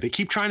went away. They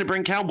keep trying to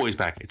bring cowboys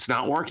back. It's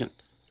not working.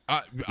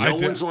 No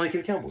one's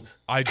liking cowboys.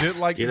 I did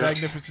like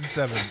Magnificent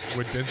Seven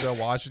with Denzel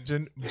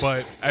Washington,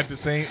 but in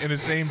the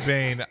same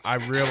vein, I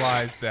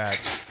realized that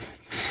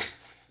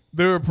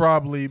there were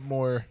probably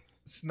more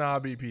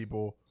snobby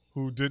people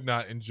who did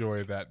not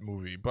enjoy that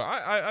movie. But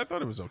I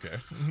thought it was okay.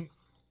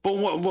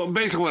 But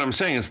basically what I'm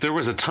saying is there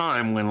was a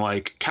time when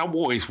like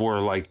cowboys were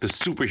like the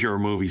superhero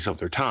movies of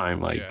their time.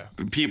 Like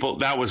people,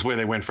 that was where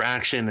they went for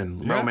action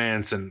and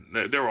romance, and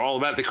they were all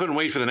about. They couldn't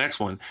wait for the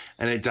next one,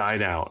 and it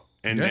died out.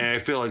 And I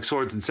feel like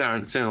Swords and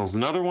Sandals,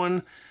 another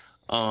one.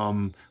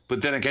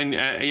 But then again,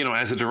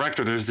 as a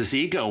director, there's this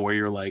ego where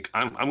you're like,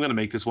 I'm going to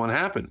make this one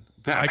happen.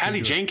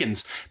 Patty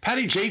Jenkins.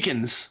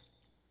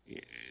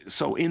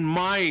 So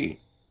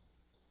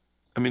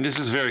this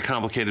is a very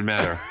complicated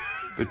matter,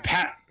 but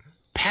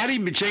Patty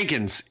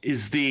Jenkins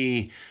is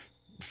the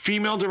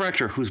female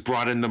director who's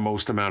brought in the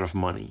most amount of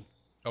money.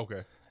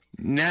 Okay.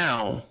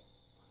 Now,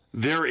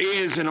 there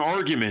is an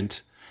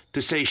argument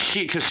to say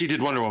because she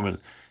did Wonder Woman,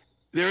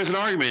 there is an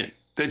argument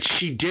that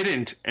she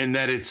didn't, and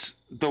that it's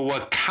the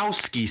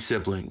Wachowski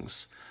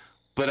siblings.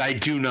 But I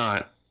do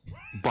not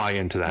buy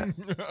into that.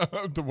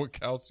 The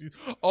Wachowski?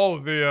 Oh,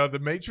 the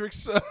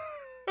Matrix?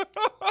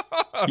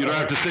 You don't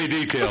have to say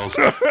details.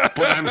 But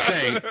I'm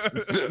saying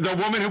the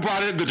woman who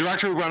brought in, the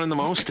director who brought in the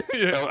most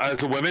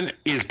as a woman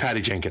is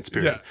Patty Jenkins,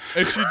 period.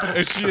 Yeah.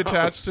 Is she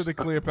attached to the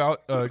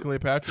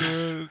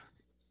Cleopatra?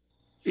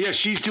 Yeah,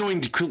 she's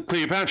doing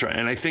Cleopatra,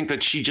 and I think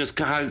that she just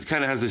kind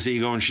of has this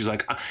ego, and she's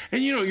like,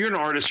 and you're an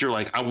artist, you're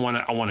like, I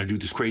want to do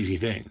this crazy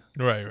thing,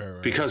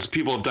 right, because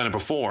people have done it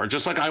before.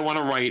 Just like I want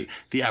to write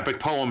the epic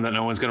poem that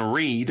no one's going to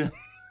read.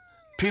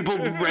 People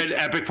read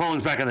epic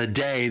poems back in the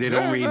day. They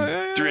don't read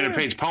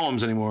 300-page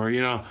poems anymore,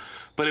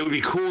 But it would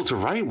be cool to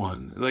write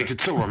one. Like,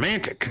 it's so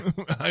romantic.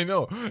 I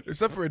know.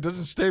 Except for it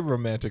doesn't stay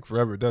romantic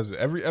forever, does it?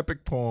 Every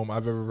epic poem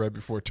I've ever read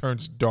before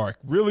turns dark.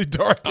 Really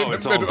dark in the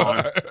middle.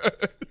 All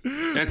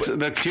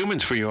that's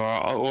humans for you.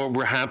 Or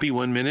we're happy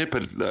 1 minute,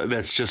 but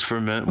that's just for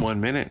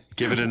 1 minute.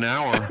 Give it an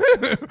hour.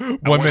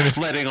 1 minute.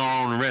 Slitting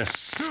our own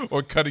wrists.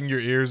 Or cutting your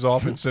ears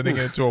off and sending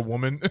it to a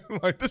woman.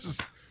 Like,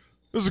 this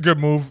is a good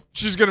move.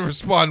 She's going to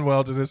respond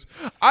well to this.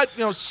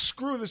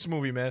 Screw this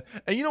movie, man.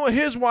 And you know what?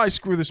 Here's why I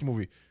screw this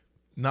movie.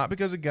 Not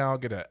because of Gal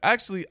Gadot.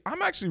 Actually,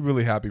 I'm actually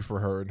really happy for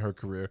her and her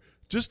career.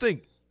 Just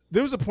think,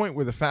 there was a point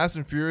where the Fast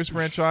and Furious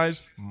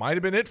franchise might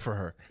have been it for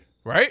her,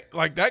 right?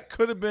 Like, that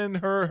could have been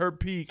her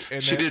peak.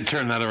 And she did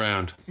turn that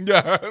around.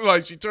 Yeah,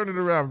 like, she turned it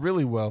around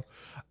really well.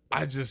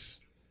 I'm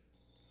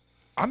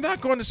not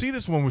going to see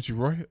this one with you,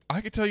 Roy.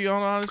 I can tell you in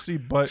all honesty,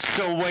 but...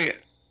 So, wait.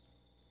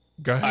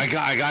 Go ahead.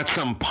 I got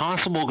some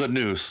possible good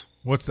news.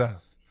 What's that?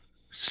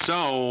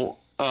 So,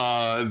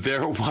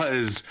 there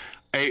was...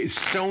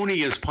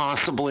 Sony is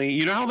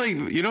possibly,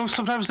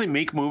 sometimes they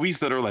make movies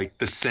that are like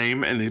the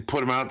same and they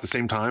put them out at the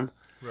same time,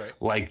 right?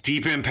 Like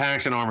Deep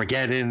Impact and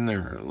Armageddon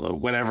or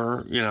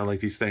whatever, like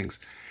these things.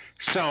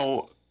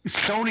 So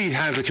Sony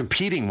has a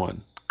competing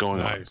one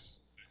going on.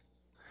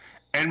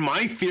 And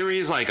my theory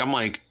is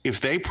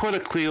if they put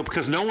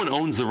because no one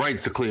owns the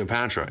rights to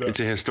Cleopatra. No. It's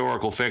a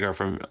historical figure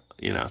from,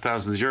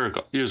 thousands of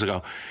years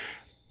ago.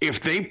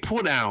 If they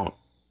put out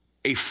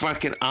a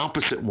fucking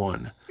opposite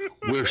one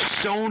where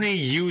Sony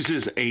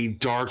uses a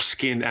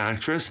dark-skinned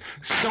actress,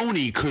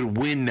 Sony could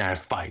win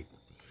that fight.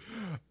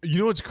 You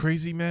know what's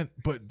crazy, man?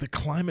 But the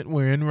climate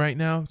we're in right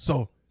now,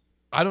 so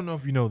I don't know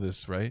if you know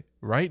this, right?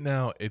 Right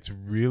now, it's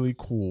really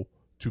cool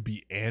to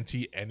be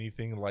anti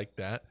anything like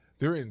that.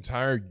 There are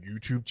entire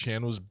YouTube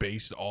channels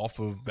based off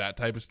of that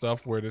type of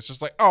stuff where it's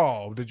just like,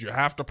 oh, did you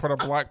have to put a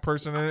black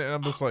person in it? And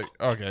I'm just like,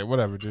 okay,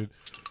 whatever, dude.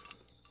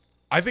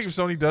 I think if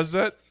Sony does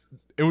that,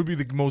 it would be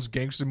the most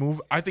gangster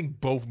move. I think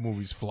both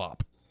movies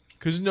flop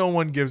because no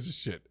one gives a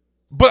shit.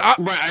 But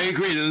I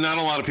agree that not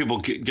a lot of people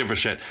give a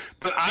shit.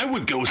 But I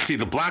would go see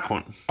the black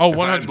one. Oh,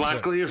 100%.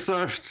 Black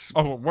Cleopatra.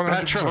 Oh,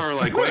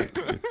 100%. Wait.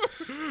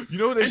 You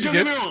know what they should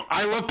get me wrong.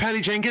 I love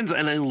Patty Jenkins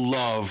and I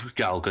love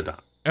Gal Gadot.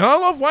 And I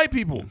love white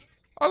people.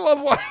 I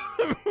love white,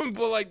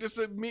 but just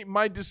to meet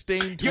my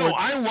disdain toward...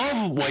 I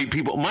love white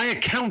people. My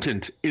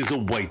accountant is a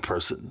white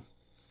person,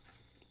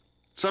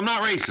 so I'm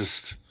not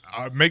racist.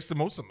 Makes the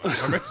most of it.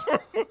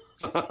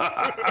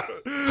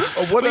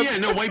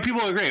 White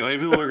people are great. White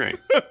people are great.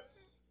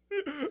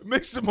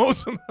 Makes the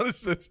most amount of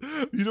sense.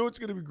 You know what's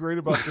going to be great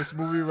about this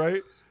movie,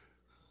 right?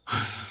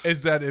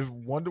 Is that if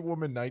Wonder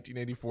Woman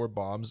 1984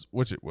 bombs,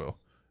 which it will,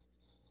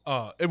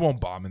 it won't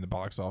bomb in the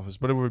box office,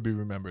 but it would be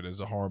remembered as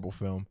a horrible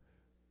film.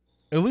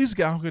 At least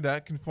Gal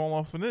Gadot can fall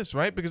off in this,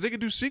 right? Because they could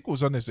do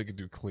sequels on this. They could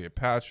do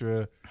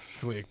Cleopatra's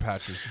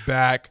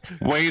back.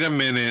 Wait a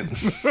minute.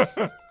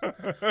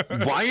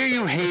 Why are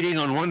you hating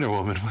on Wonder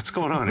Woman? What's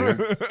going on here?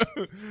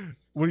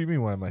 What do you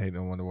mean, why am I hating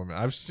on Wonder Woman?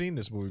 I've seen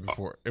this movie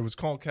before. It was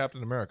called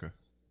Captain America.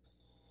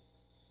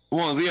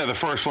 Well, yeah, the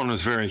first one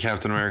was very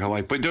Captain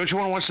America-like. But don't you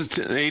want to watch this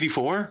in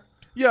 84?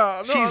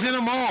 Yeah, no, she's in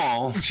them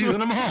all.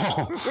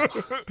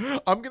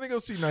 I'm gonna go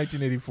see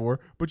 1984,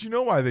 but you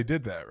know why they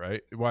did that,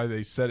 right? Why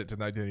they set it to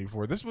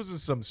 1984? This wasn't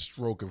some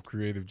stroke of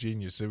creative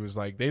genius. It was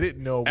like they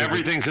didn't know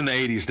everything's in the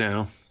 80s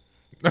now.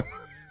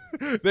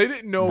 They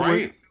didn't know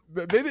right?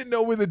 they didn't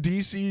know where the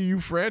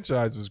DCU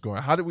franchise was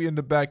going. How did we end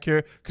up back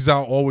here? Because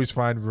I'll always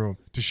find room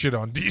to shit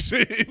on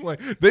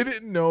DC. They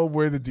didn't know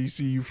where the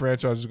DCU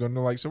franchise was going.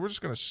 They're so we're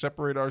just gonna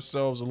separate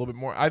ourselves a little bit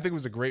more. I think it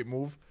was a great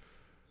move.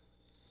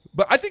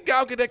 But I think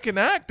Gal Gadot can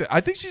act.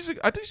 I think she's a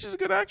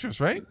good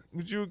actress, right?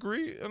 Would you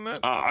agree on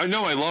that? I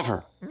know. I love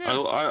her. Yeah.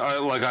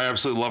 I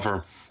absolutely love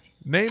her.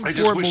 I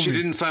just wish she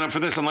didn't sign up for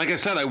this. And like I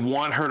said, I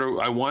want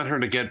her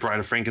to get Bride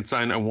of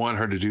Frankenstein. I want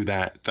her to do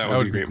that. That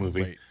would be a great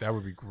movie. That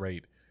would be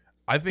great.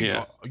 I think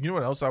you know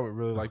what else I would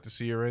really like to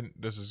see her in.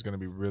 This is going to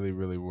be really,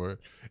 really weird.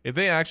 If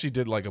they actually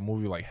did like a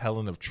movie like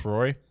Helen of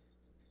Troy,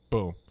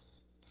 boom.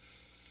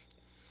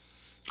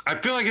 I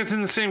feel like it's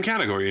in the same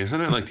category, isn't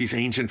it? Like these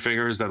ancient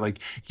figures that, like,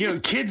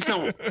 kids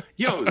don't.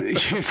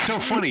 It's so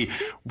funny.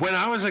 When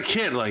I was a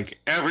kid, like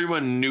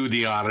everyone knew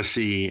the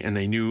Odyssey, and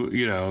they knew,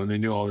 and they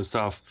knew all this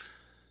stuff.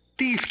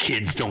 These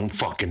kids don't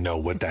fucking know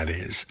what that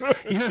is.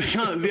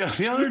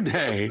 The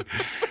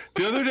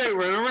other day,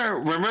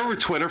 remember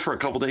Twitter for a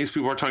couple days,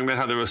 people were talking about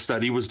how there was a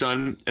study was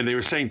done, and they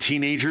were saying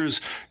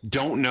teenagers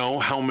don't know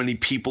how many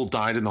people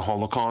died in the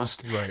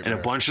Holocaust, a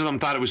bunch of them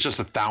thought it was just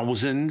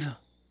 1,000.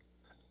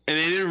 And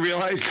they didn't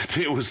realize that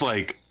it was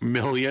like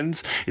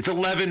millions. It's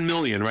 11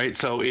 million, right?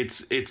 So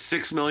it's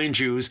 6 million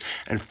Jews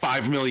and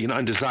 5 million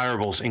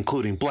undesirables,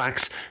 including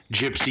blacks,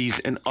 gypsies,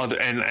 and other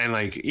and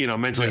like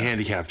mentally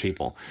handicapped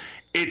people.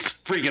 It's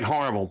freaking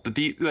horrible. But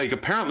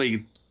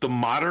apparently the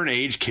modern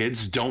age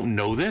kids don't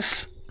know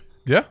this.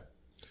 Yeah.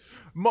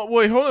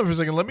 Wait, hold on for a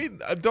second.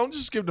 Don't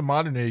just give the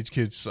modern age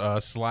kids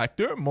slack.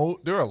 There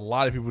are a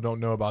lot of people who don't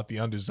know about the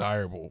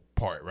undesirable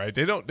part, right?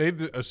 They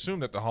assume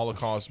that the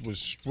Holocaust was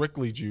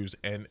strictly Jews,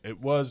 and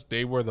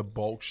they were the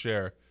bulk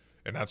share,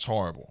 and that's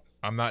horrible.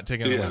 I'm not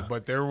taking it away,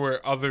 but there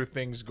were other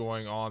things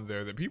going on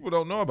there that people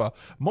don't know about.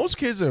 Most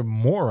kids are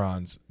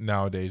morons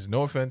nowadays.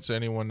 No offense to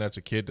anyone that's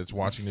a kid that's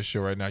watching this show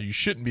right now. You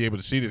shouldn't be able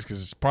to see this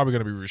because it's probably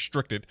going to be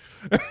restricted.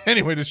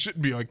 Anyway, this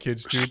shouldn't be on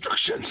kids' too.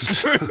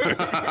 Restrictions.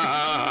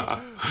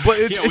 But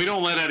we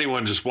don't let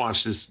anyone just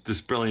watch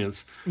this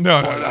brilliance.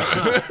 No.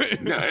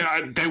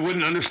 They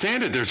wouldn't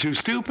understand it. They're too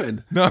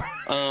stupid. No.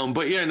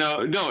 But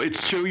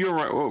it's true. You're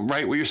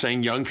right. What you're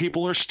saying. Young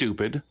people are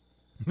stupid.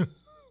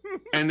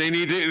 And they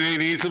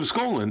need some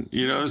schooling.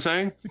 You know what I'm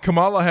saying?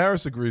 Kamala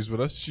Harris agrees with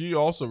us. She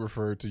also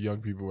referred to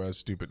young people as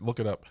stupid. Look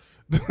it up.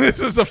 This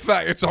is the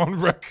fact. It's on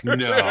record.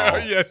 No.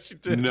 Yes, she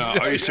did. No.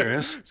 Are you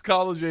serious? It's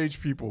college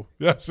age people.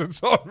 Yes,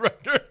 it's on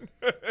record.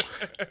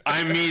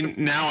 I mean,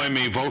 now I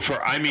may vote for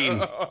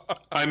Biden.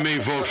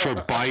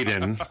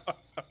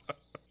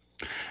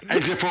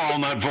 As if we're all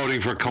not voting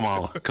for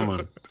Kamala. Come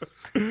on.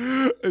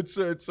 It's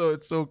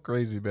so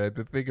crazy, man.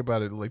 To think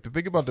about it, like to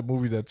think about the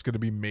movie that's going to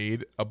be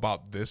made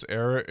about this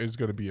era is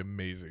going to be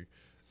amazing.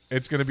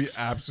 It's going to be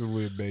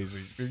absolutely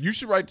amazing. You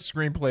should write the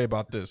screenplay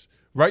about this.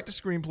 Write the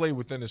screenplay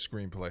within a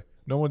screenplay.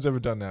 No one's ever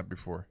done that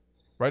before.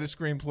 Write a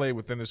screenplay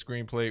within a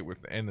screenplay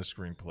within a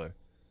screenplay.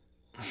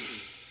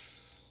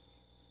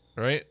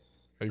 Right?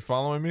 Are you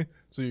following me?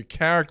 So your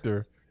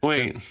character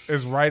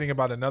is writing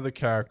about another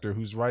character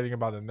who's writing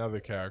about another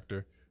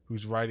character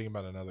who's writing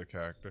about another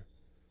character.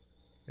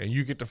 And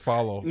you get to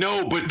follow.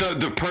 No, but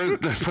the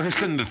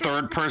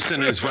third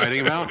person is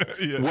writing about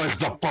was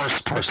the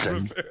first person.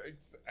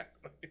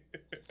 Exactly.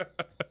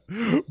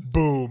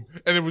 Boom.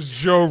 And it was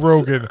Joe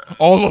Rogan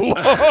all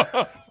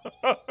along.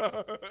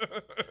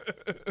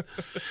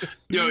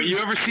 You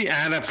ever see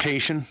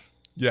Adaptation?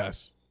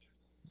 Yes.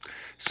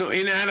 So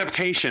in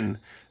Adaptation,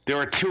 there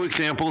are 2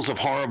 examples of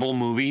horrible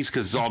movies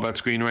because it's all about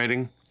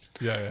screenwriting.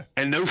 Yeah.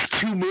 And those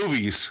 2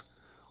 movies,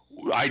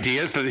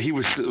 ideas that he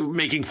was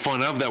making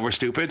fun of that were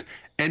stupid,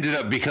 ended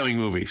up becoming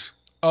movies.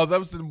 Oh, that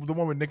was the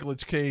one with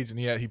Nicolas Cage, and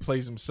he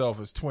plays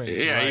himself as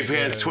twins. Yeah, right? he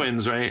has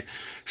twins, right?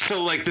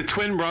 So, like, the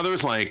twin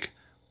brothers, like,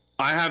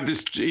 I have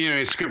this,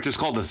 his script is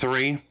called The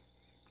Three,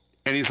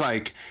 and he's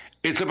like,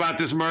 it's about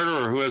this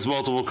murderer who has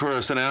multiple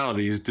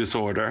personalities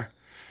disorder,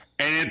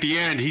 and at the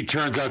end, he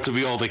turns out to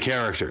be all the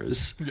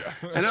characters. Yeah.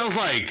 And I was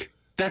like,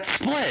 that's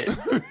Split.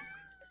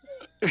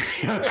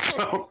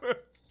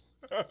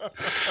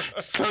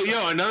 So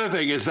another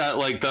thing is that,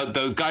 like,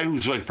 the guy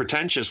who's, like,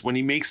 pretentious, when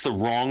he makes the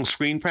wrong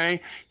screenplay,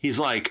 he's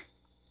like,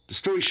 the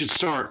story should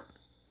start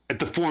at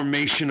the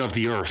formation of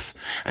the Earth,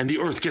 and the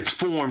Earth gets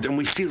formed, and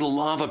we see the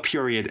lava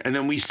period, and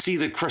then we see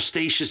the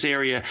Cretaceous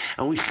area,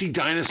 and we see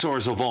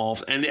dinosaurs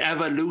evolve, and the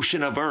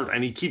evolution of Earth,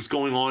 and he keeps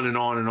going on and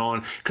on and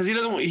on, because he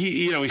doesn't,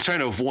 he's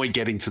trying to avoid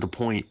getting to the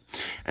point,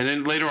 and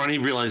then later on he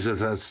realizes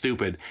that's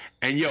stupid.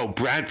 And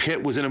Brad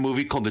Pitt was in a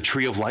movie called The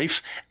Tree of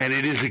Life, and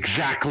it is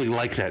exactly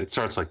like that. It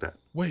starts like that.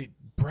 Wait,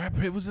 Brad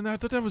Pitt was in that? I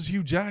thought that was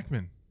Hugh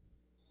Jackman.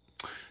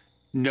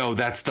 No,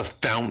 that's The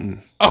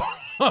Fountain.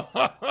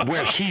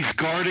 Where he's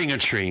guarding a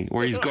tree.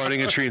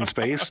 In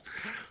space.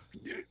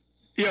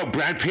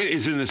 Brad Pitt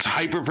is in this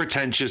hyper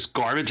pretentious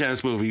garbage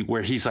ass movie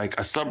where he's like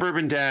a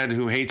suburban dad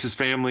who hates his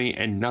family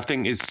and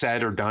nothing is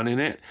said or done in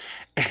it.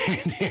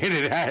 And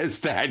it has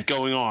that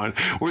going on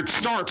where it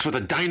starts with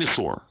a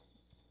dinosaur.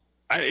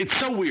 It's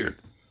so weird.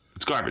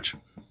 It's garbage.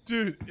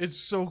 Dude, it's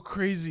so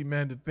crazy,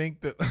 man, to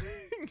think that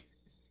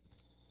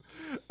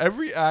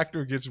every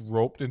actor gets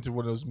roped into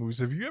one of those movies.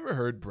 Have you ever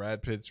heard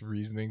Brad Pitt's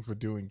reasoning for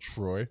doing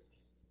Troy?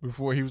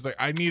 Before he was like,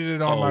 I needed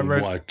it on my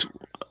resume.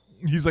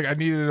 He's like, I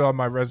needed it on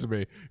my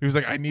resume. He was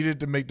like, I needed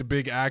to make the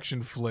big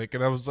action flick.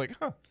 And I was like,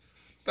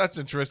 that's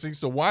interesting.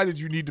 So why did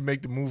you need to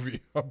make the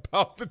movie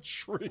about the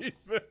tree?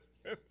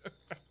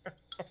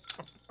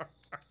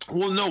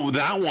 Well, no,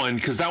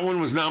 because that one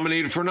was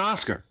nominated for an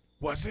Oscar.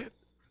 Was it?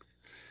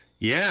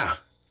 Yeah.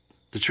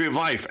 The Tree of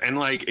Life. And,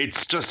 like,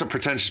 it's just a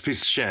pretentious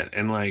piece of shit.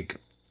 And, like,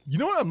 You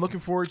know what I'm looking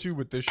forward to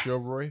with this show,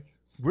 Roy?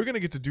 We're going to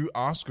get to do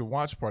Oscar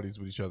watch parties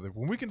with each other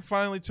when we can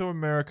finally tell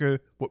America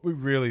what we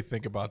really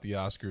think about the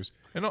Oscars.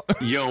 And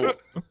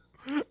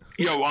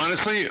Yo,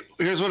 honestly,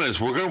 here's what it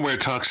is. We're going to wear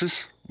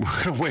tuxes.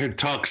 We're going to wear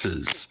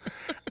tuxes.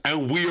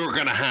 And we are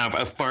going to have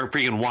a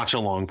freaking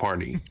watch-along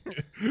party.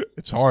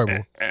 It's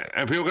horrible.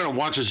 And people are going to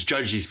watch us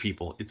judge these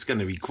people. It's going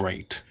to be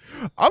great.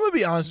 I'm going to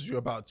be honest with you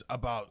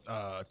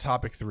about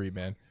topic 3,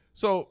 man.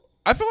 So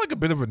I feel like a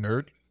bit of a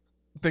nerd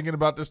thinking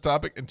about this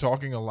topic and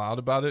talking aloud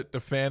about it, the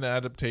fan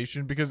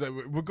adaptation, because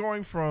we're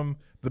going from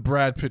the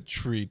Brad Pitt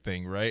tree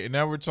thing, right? And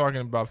now we're talking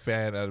about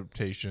fan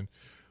adaptation.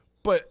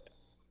 But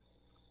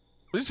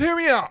just hear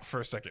me out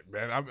for a second,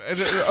 man. I'm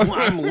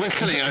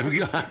listening.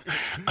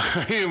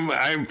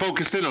 I'm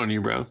focused in on you,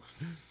 bro.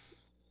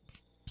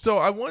 So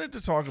I wanted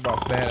to talk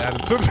about fan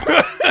adaptation.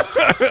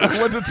 I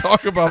wanted to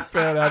talk about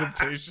fan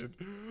adaptation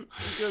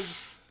because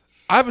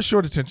I have a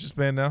short attention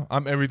span now.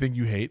 I'm everything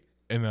you hate.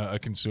 And a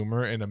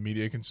consumer and a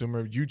media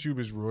consumer. YouTube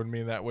has ruined me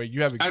in that way.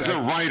 You have as a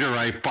writer,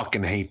 I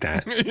fucking hate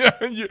that.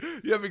 Yeah, you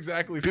have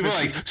exactly. People are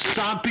like,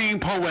 stop being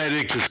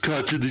poetic, just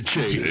cut to the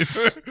chase.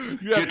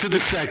 Get to the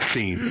sex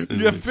scene.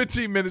 You have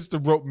 15 minutes to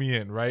rope me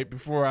in, right?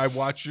 Before I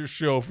watch your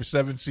show for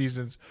 7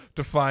 seasons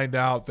to find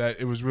out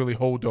that it was really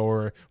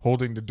Hodor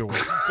holding the door.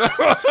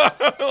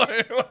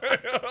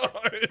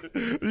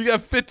 You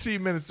got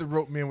 15 minutes to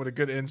rope me in with a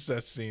good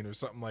incest scene or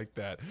something like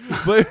that.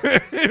 But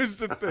here's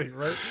the thing,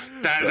 right?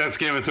 That's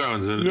Game of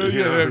Thrones.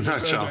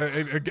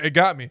 It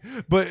got me.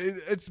 But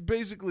it's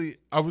basically,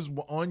 I was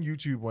on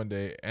YouTube one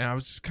day and I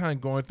was just kind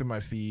of going through my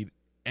feed,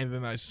 and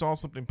then I saw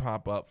something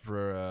pop up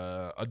for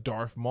a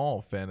Darth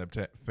Maul fan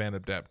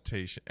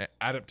adaptation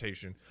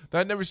that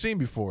I'd never seen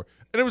before,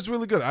 and it was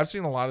really good. I've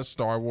seen a lot of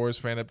Star Wars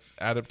fan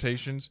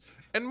adaptations,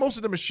 and most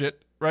of them are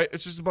shit. Right,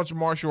 it's just a bunch of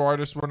martial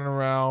artists running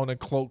around in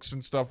cloaks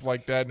and stuff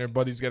like that, and their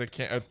buddies got a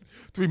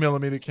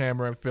 3mm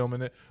camera and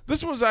filming it.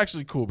 This one's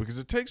actually cool because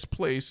it takes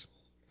place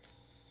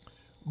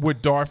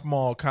with Darth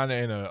Maul kind of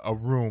in a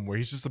room where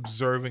he's just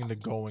observing the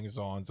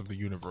goings-ons of the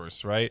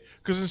universe, right?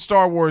 Because in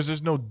Star Wars,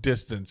 there's no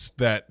distance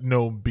that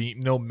no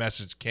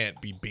message can't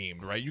be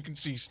beamed, right? You can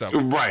see stuff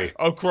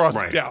across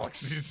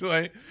galaxies,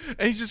 right?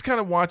 And he's just kind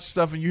of watching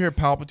stuff, and you hear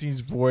Palpatine's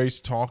voice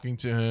talking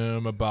to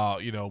him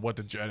about, what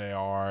the Jedi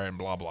are and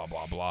blah, blah,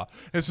 blah, blah.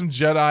 And some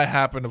Jedi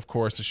happen, of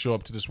course, to show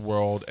up to this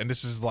world, and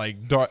this is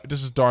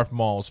Darth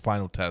Maul's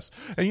final test.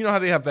 And you know how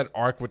they have that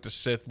arc with the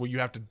Sith where you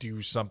have to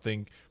do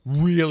something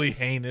really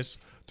heinous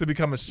to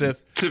become a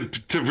Sith, to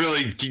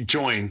really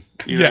join,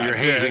 your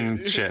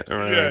hazing shit.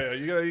 Or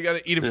you got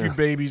to eat a few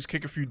babies,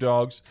 kick a few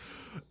dogs.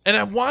 And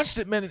I watched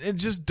it, man. It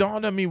just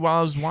dawned on me while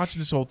I was watching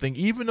this whole thing.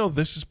 Even though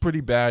this is pretty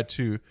bad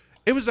too,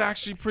 it was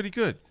actually pretty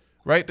good,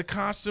 right? The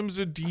costumes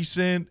are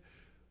decent.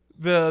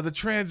 The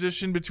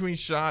transition between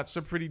shots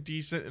are pretty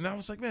decent. And I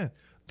was like, man,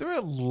 there are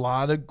a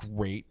lot of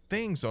great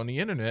things on the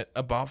internet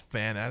about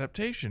fan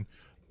adaptation.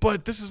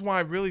 But this is why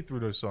I really threw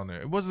this on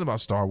there. It wasn't about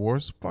Star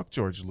Wars. Fuck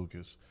George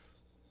Lucas.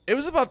 It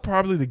was about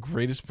probably the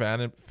greatest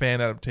fan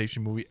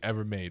adaptation movie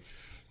ever made.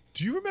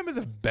 Do you remember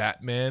the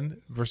Batman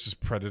versus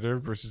Predator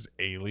versus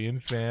Alien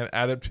fan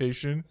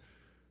adaptation?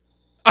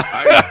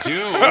 I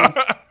do.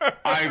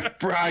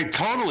 I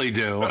totally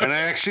do. And I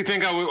actually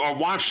think I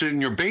watched it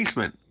in your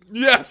basement.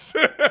 Yes.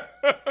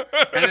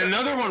 And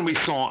another one we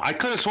saw, I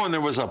could have sworn there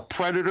was a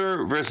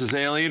Predator versus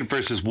Alien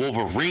versus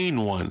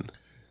Wolverine one.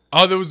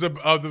 Oh, there was a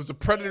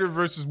Predator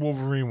versus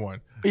Wolverine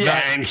one.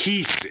 Yeah, and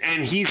he's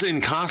in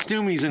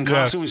costume. He's in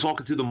costume. He's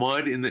walking through the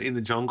mud in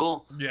the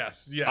jungle.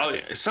 Yes. Oh,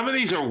 yeah. Some of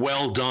these are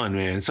well done,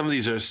 man. Some of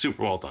these are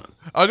super well done.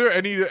 Are there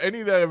any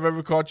that have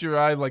ever caught your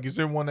eye? Like, is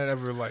there one that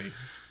ever like?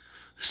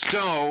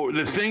 So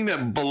the thing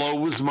that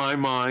blows my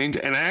mind,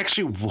 and I'm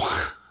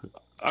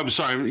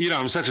sorry,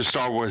 I'm such a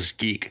Star Wars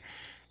geek.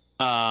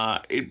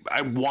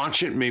 I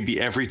watch it maybe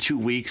every 2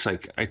 weeks.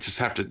 Like, I just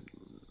have to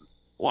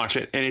watch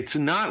it, and it's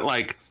not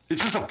like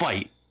it's just a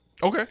fight.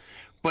 Okay.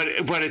 But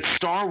it's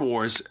Star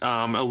Wars,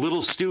 a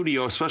little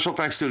studio, special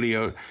effects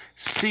studio,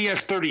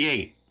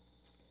 CS38,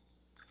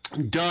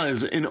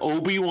 does an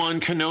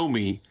Obi-Wan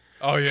Kenobi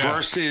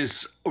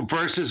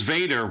versus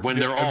Vader when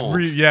they're old.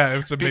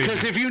 It's amazing.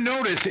 Because if you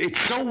notice, it's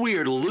so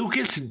weird.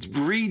 Lucas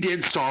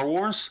redid Star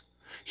Wars.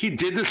 He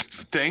did this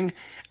thing,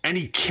 and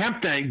he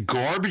kept that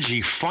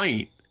garbagey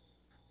fight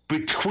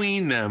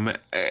between them.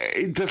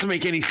 It doesn't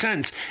make any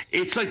sense.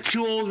 It's like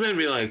two old men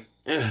be like,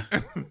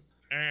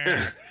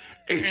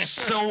 It's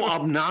so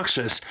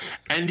obnoxious,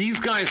 and these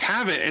guys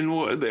have it, and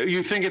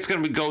you think it's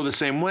going to go the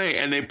same way,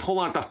 and they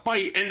pull out the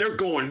fight, and they're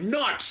going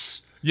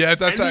nuts. Yeah,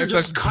 that's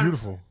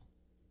beautiful.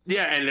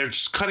 Yeah, and they're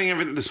just cutting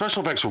everything. The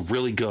special effects are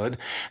really good.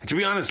 And to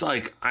be honest,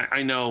 like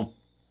I know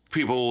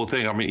people will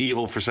think I'm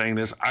evil for saying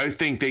this. I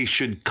think they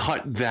should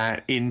cut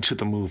that into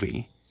the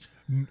movie.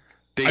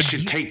 They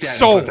should take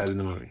that and put that in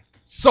the movie.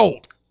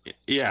 Sold.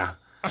 Yeah.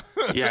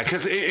 Yeah,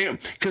 because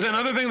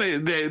another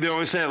thing they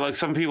always say, like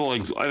some people,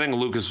 like I think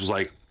Lucas was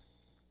like,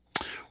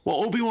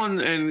 well,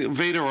 Obi-Wan and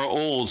Vader are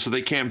old, so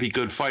they can't be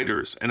good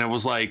fighters. And I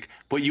was like,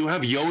 but you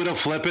have Yoda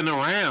flipping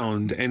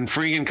around and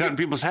freaking cutting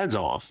people's heads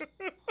off.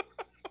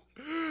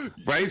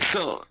 Right?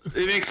 So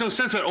it makes no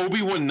sense that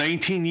Obi-Wan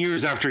 19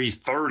 years after he's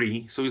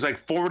 30, so he's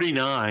like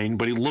 49,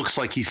 but he looks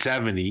like he's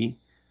 70.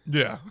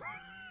 Yeah.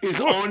 Is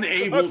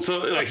unable to,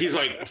 like, he's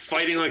like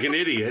fighting like an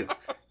idiot.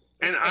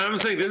 And I'm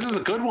saying this is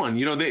a good one.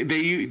 You know, they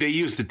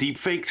use the deep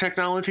fake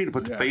technology to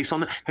put the face on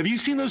them. Have you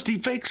seen those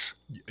deep fakes?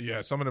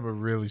 Yeah, some of them are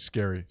really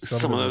scary.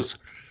 Some of those.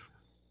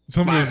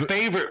 My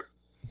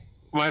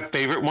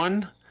favorite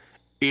one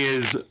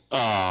is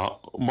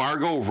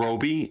Margot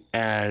Robbie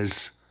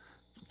as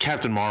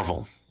Captain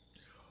Marvel.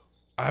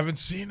 I haven't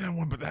seen that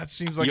one, but that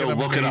seems like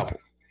look it up.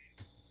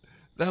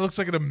 That looks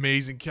like an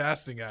amazing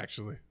casting,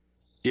 actually.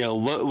 Yeah,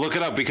 look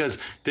it up because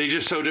they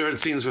just show different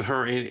scenes with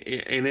her in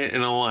it,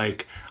 and I'm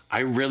like, I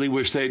really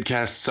wish they had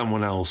cast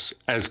someone else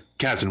as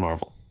Captain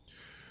Marvel.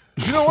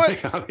 You know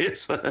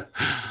what?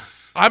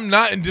 I'm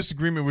not in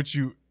disagreement with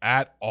you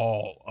at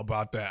all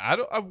about that.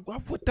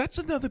 That's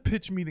another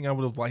pitch meeting I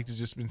would have liked to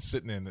just been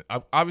sitting in.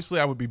 Obviously,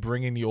 I would be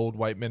bringing the old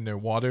white men their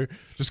water,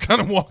 just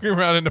kind of walking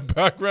around in the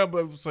background. But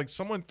it was like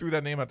someone threw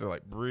that name out there,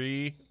 like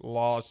Brie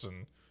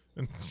Larson,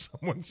 and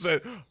someone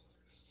said,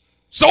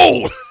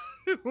 "Sold."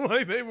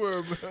 Like they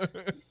were.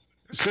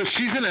 So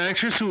she's an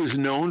actress who is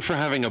known for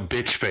having a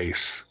bitch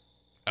face.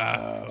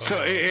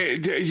 So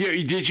did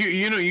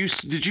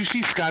you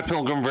see Scott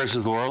Pilgrim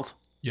versus the World?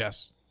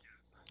 Yes.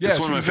 It's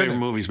one of my favorite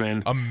movies,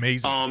 man.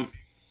 Amazing.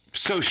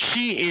 So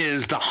she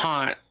is the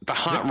hot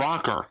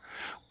rocker,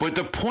 but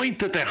the point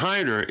that they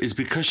hired her is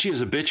because she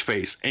has a bitch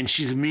face and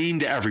she's mean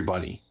to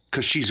everybody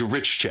because she's a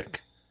rich chick,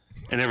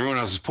 and everyone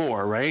else is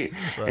poor, right?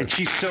 And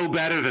she's so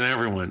better than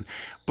everyone.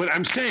 But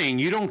I'm saying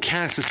you don't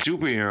cast a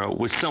superhero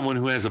with someone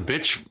who has a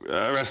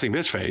resting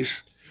bitch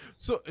face.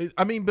 So,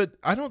 I mean, but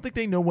I don't think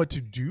they know what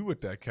to do with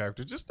that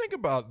character. Just think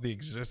about the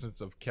existence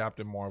of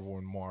Captain Marvel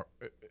in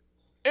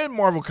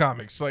Marvel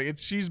Comics. Like,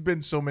 she's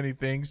been so many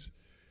things.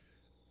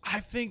 I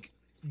think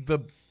the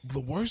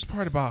worst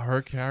part about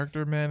her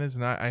character, man, is,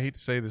 and I hate to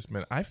say this,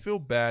 man, I feel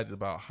bad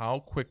about how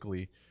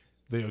quickly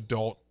the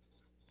adult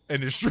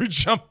industry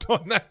jumped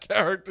on that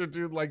character,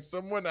 dude. Like,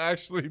 someone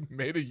actually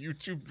made a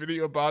YouTube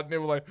video about it, and they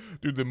were like,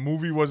 dude, the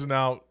movie wasn't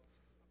out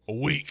a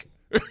week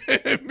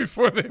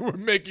before they were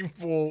making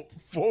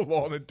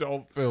full-on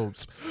adult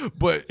films.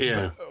 But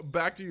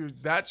back to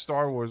that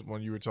Star Wars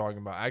one you were talking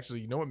about.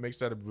 Actually, you know what makes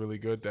that a really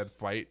good, that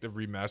fight, the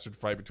remastered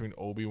fight between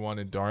Obi-Wan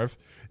and Darth,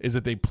 is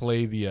that they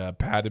play the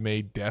Padme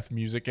death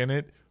music in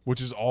it, which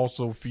is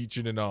also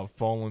featured in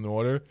Fallen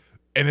Order.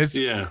 And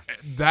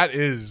that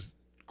is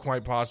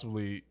quite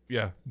possibly,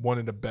 one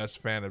of the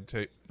best fan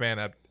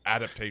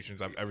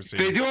adaptations I've ever seen.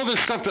 They do all this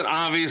stuff that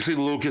obviously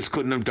Lucas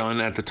couldn't have done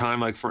at the time.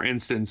 Like, for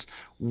instance,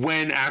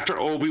 when after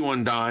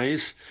Obi-Wan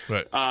dies,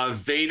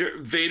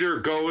 Vader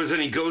goes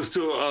and he goes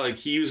to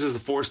he uses the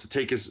Force to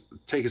take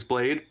his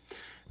blade.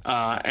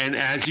 And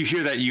as you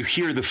hear that, you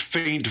hear the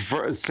faint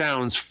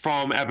sounds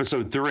from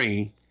Episode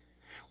 3.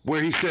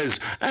 Where he says,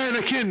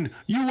 "Anakin,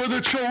 you were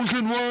the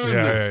chosen one."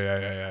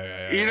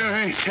 Yeah. You know what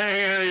I'm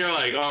saying? And you're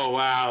like, "Oh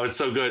wow, it's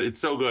so good!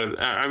 It's so good."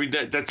 I mean,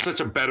 that's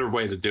such a better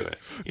way to do it.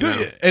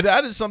 And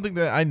that is something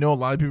that I know a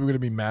lot of people are going to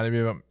be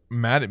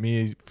mad at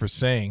me for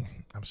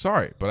saying. I'm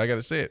sorry, but I got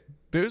to say it.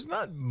 There's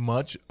not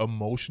much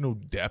emotional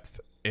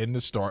depth in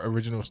the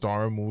original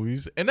Star Wars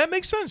movies, and that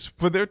makes sense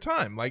for their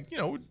time. Like,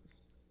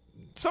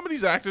 some of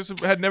these actors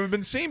had never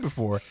been seen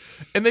before,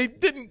 and they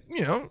didn't.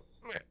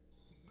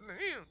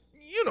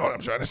 You know what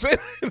I'm trying to say.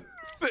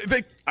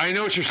 I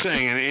know what you're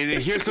saying, and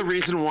here's the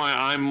reason why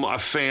I'm a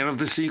fan of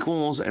the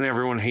sequels and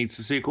everyone hates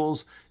the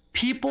sequels.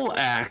 People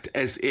act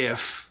as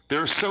if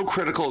they're so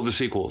critical of the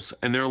sequels,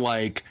 and they're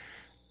like,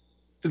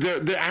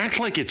 they act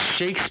like it's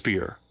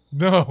Shakespeare.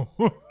 No.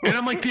 And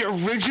I'm like, the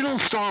original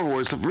Star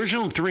Wars, the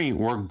original 3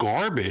 were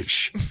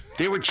garbage.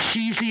 They were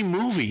cheesy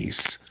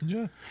movies.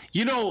 Yeah.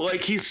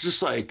 Like, he's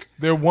just like,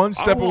 they're one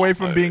step away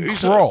from being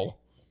Krull.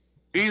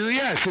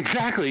 Yes,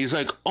 exactly. He's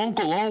like,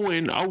 Uncle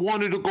Owen, I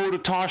wanted to go to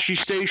Tosche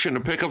Station to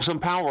pick up some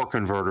power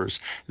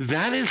converters.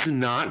 That is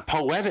not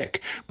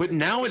poetic. But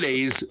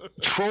nowadays,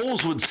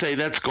 trolls would say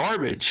that's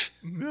garbage.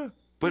 Yeah.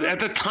 But at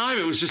the time,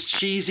 it was just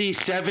cheesy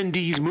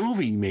 70s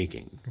movie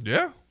making.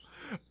 Yeah.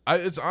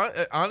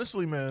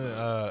 Honestly,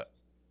 man,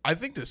 I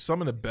think that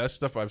some of the best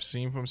stuff I've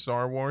seen from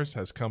Star Wars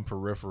has come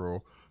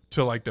peripheral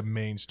to, like, the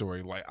main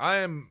story. Like, I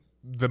am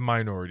the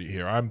minority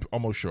here. I'm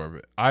almost sure of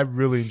it. I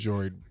really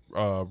enjoyed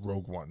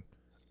Rogue One.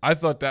 I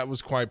thought that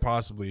was quite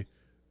possibly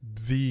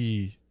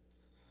they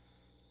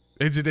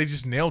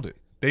just nailed it.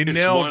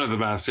 It's one of the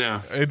best,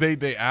 yeah.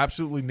 They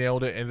absolutely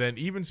nailed it. And then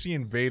even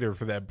seeing Vader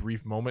for that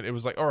brief moment, it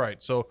was like, all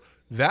right, so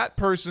that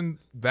person,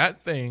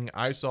 that thing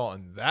I saw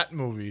in that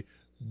movie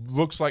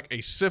looks like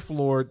a Sith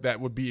Lord that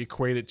would be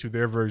equated to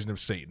their version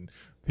of Satan.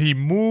 He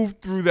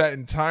moved through that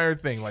entire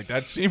thing. Like,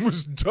 that scene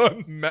was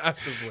done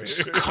massively.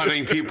 Just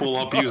cutting people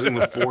up using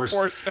the Force.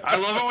 I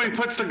love it when he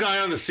puts the guy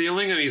on the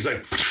ceiling and he's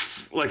like,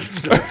 Like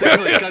it's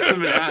nothing. Like cuts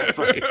him in half.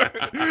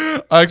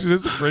 Actually,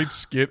 there's a great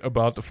skit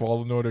about the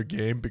Fallen Order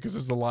game because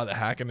there's a lot of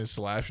hacking and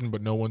slashing,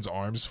 but no one's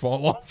arms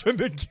fall off in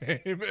the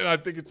game, and I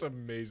think it's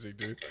amazing,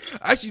 dude.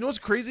 Actually, you know what's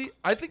crazy?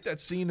 I think that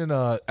scene in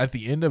at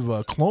the end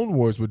of Clone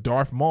Wars with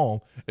Darth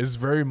Maul is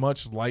very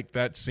much like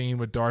that scene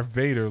with Darth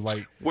Vader,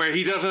 like where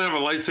he doesn't have a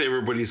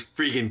lightsaber, but he's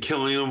freaking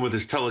killing him with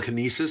his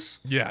telekinesis.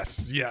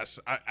 Yes,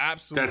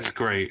 absolutely. That's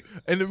great.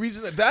 And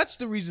that's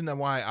the reason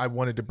why I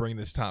wanted to bring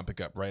this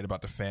topic up, right,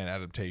 about the fan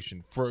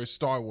adaptation for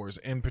Star Wars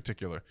in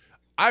particular.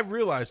 I've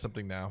realized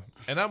something now,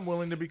 and I'm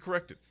willing to be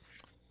corrected.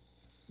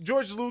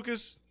 George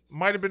Lucas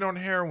might have been on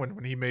heroin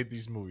when he made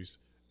these movies.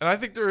 And I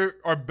think there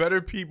are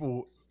better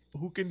people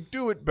who can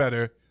do it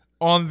better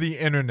on the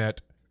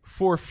internet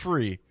for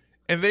free.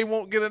 And they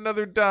won't get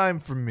another dime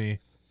from me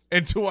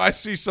until I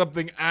see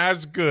something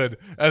as good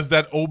as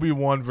that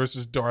Obi-Wan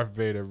versus Darth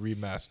Vader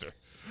remaster.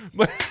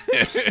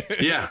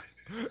 Yeah.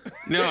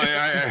 No,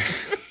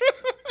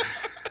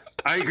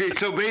 I agree.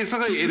 So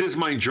basically, it is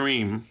my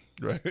dream.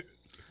 Right.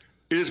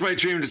 It is my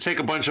dream to take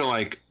a bunch of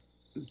like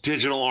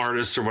digital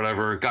artists or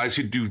whatever, guys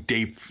who do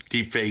deep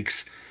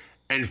fakes,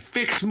 and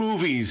fix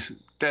movies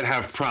that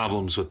have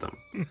problems with them.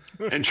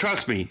 And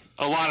trust me,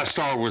 a lot of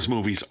Star Wars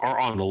movies are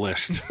on the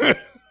list.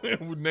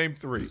 Name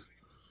 3.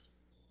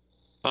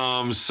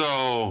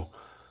 So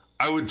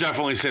I would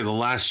definitely say The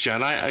Last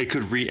Jedi. I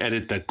could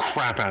re-edit the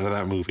crap out of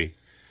that movie.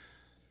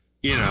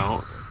 You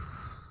know,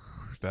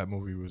 that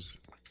movie was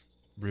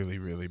really,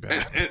 really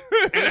bad.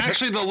 And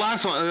actually, the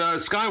last one,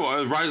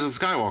 Skywalker, Rise of the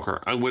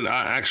Skywalker, I would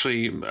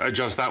actually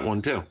adjust that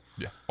one too.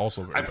 Yeah,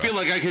 also very I bad. feel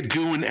like I could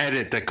do an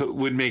edit that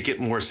would make it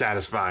more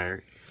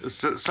satisfactory.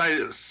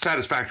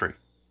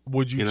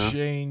 Would you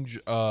change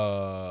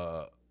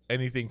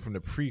anything from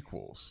the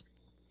prequels?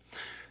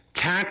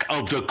 Attack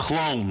of the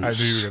Clones. I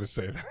knew you were going to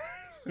say that.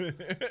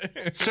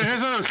 So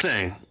here's what I'm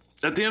saying.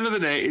 At the end of the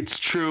day, it's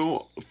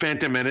true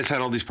Phantom Menace had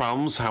all these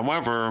problems.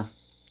 However,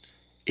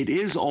 it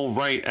is all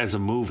right as a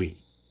movie.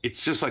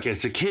 It's just like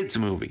it's a kid's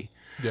movie.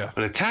 Yeah.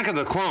 But Attack of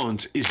the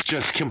Clones is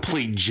just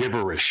complete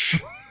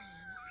gibberish.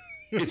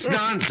 It's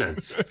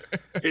nonsense.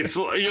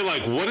 You're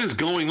like, what is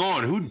going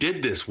on? Who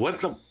did this?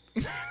 What the...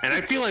 And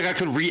I feel like I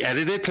could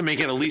re-edit it to make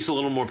it at least a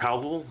little more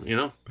palpable, you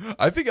know?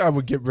 I think I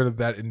would get rid of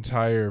that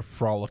entire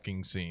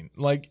frolicking scene.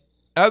 Like,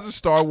 as a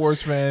Star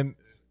Wars fan,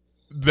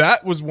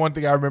 that was one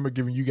thing I remember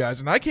giving you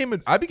guys. And I became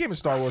a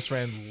Star Wars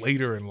fan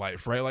later in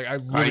life, right? Like I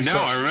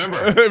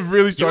remember.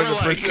 Really started to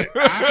appreciate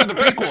after the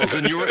prequels,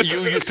 and you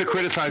used to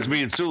criticize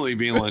me and Sully,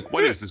 being like,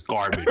 "What is this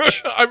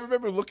garbage?" I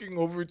remember looking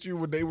over at you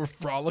when they were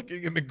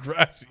frolicking in the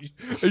grass,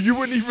 and you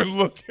wouldn't even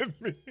look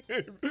at me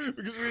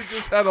because we had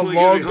just had a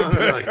long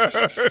debate.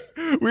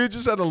 We had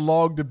just had a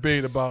long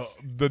debate about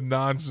the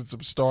nonsense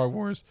of Star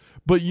Wars.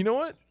 But you know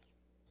what?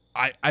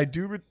 I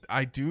do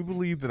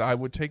believe that I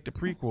would take the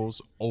prequels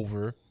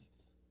over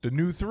the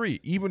new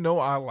 3, even though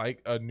I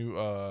like a new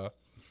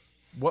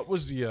what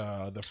was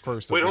the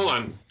first? Wait, hold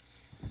on.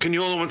 Can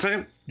you hold on 1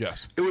 second?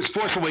 Yes. It was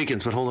Force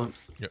Awakens, but hold on.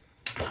 Yep.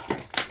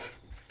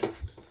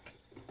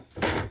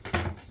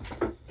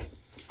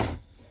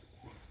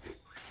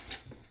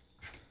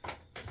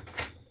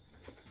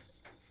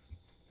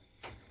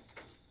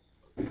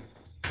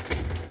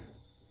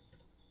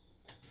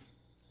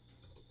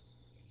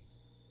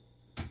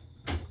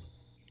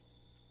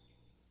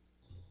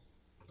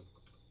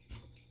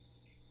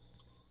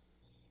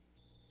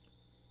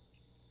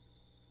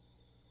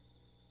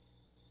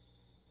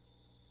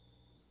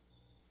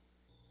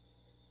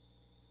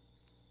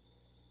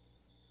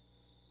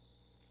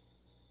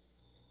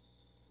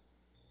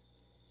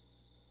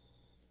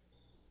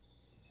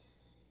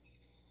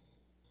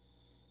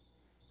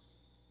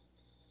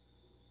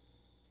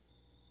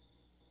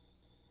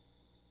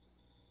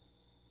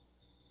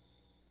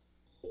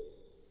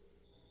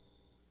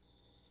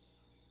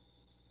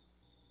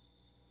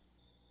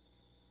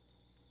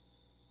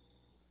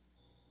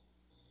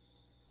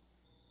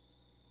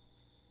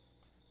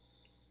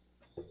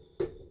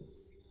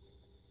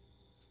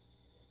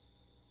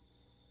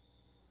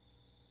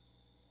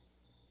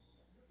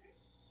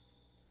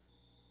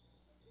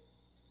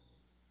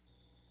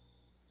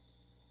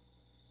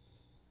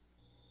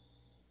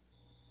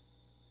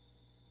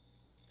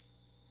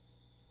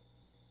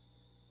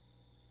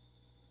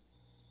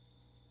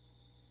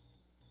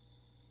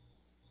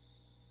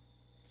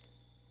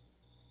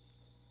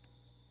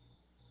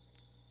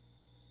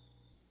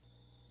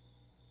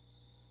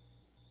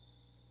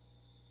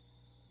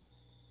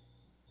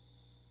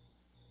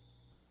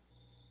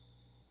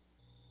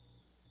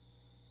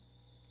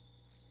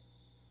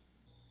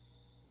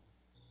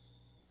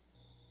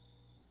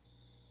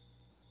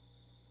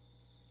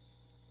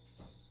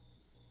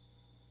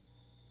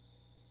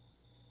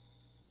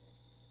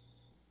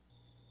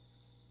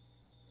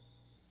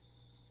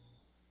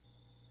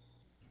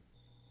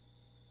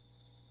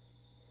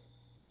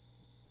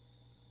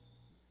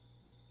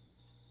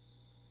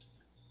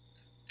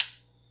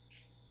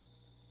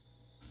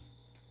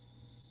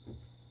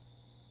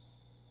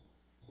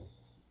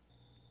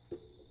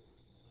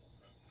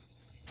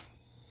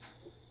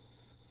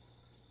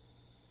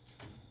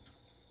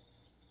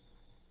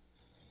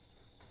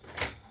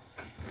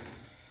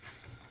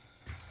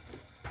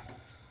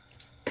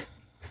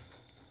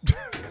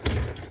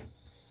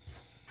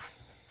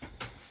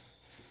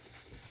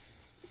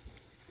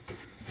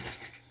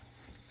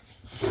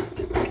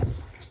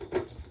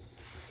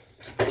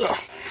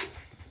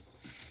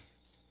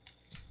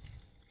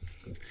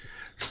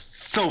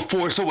 So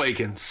Force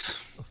Awakens.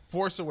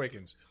 Force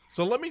Awakens.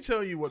 So let me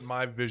tell you what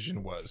my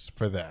vision was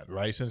for that,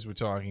 right? Since we're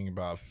talking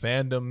about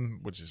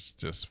fandom, which is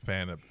just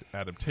fan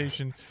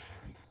adaptation.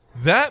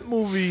 That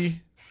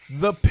movie,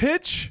 the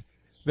pitch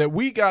that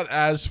we got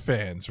as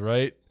fans,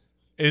 right,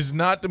 is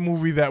not the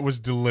movie that was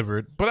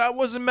delivered, but I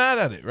wasn't mad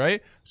at it,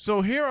 right?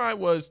 So here I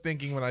was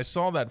thinking when I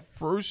saw that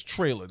first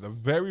trailer, the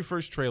very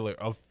first trailer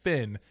of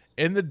Finn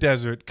in the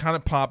desert, kind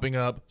of popping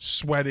up,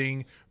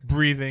 sweating,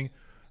 breathing.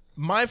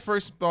 My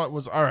first thought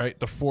was, all right,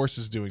 the Force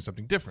is doing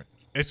something different.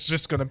 It's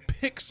just going to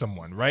pick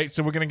someone, right?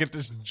 So we're going to get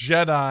this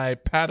Jedi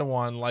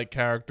Padawan-like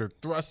character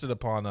thrusted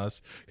upon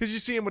us. Because you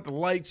see him with the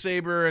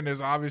lightsaber, and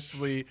there's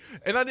obviously...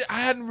 And I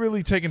hadn't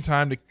really taken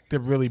time to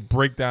really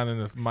break down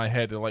in my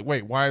head. They're like,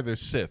 wait, why are there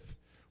Sith?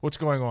 What's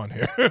going on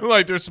here?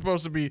 Like, there's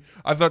supposed to be...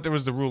 I thought there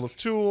was the rule of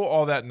two,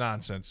 all that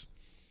nonsense.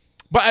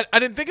 But I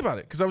didn't think about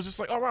it, because I was just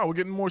like, oh, wow, we're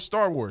getting more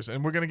Star Wars,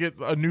 and we're going to get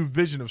a new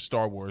vision of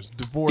Star Wars.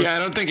 Divorce. Yeah, I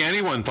don't think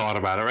anyone thought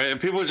about it, right?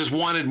 People just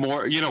wanted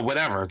more,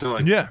 whatever. They're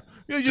like, yeah,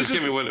 just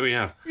give me what we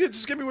have. Yeah,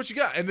 just give me what you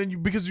got. And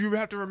then because you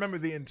have to remember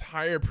the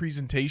entire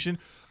presentation.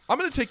 I'm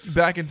going to take you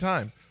back in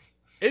time.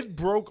 It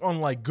broke on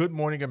like Good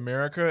Morning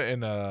America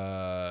and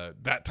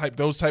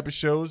those type of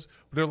shows.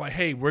 They're like,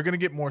 hey, we're going to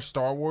get more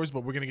Star Wars,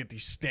 but we're going to get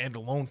these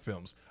standalone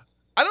films.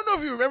 I don't know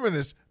if you remember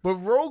this, but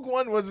Rogue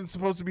One wasn't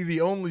supposed to be the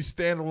only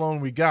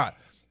standalone we got.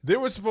 There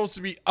were supposed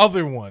to be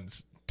other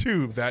ones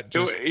too that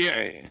just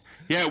it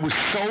was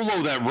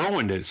Solo that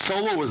ruined it.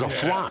 Solo was a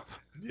flop.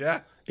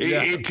 Yeah.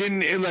 It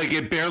didn't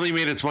it barely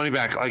made its money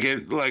back. I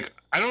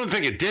don't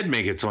think it did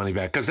make its money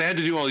back because they had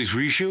to do all these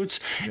reshoots.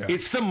 Yeah.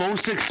 It's the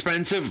most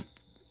expensive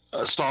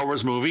Star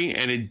Wars movie,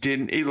 and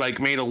it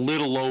made a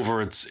little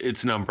over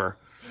its number.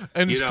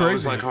 And it's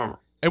crazy.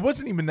 It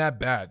wasn't even that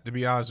bad, to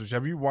be honest with you.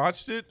 Have you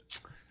watched it?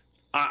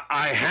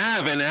 I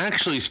have, and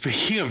actually,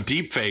 speaking of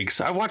deepfakes,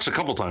 I've watched a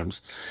couple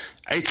times.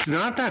 It's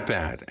not that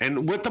bad.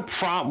 And what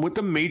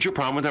the major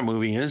problem with that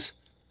movie is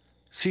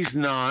he's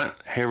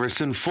not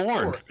Harrison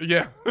Ford.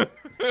 Yeah.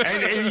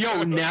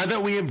 and now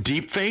that we have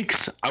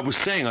deepfakes, I was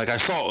saying, I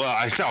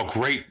saw a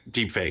great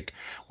deepfake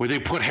where they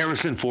put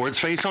Harrison Ford's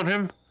face on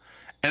him,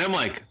 and I'm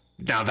like,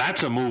 now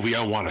that's a movie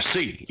I want to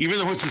see, even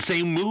though it's the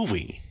same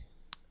movie.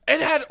 It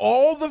had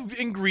all the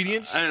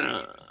ingredients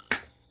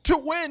to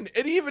win.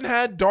 It even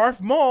had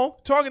Darth Maul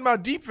talking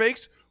about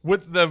deepfakes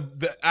with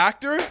the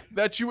actor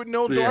that you would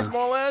know Darth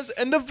Maul as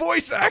and the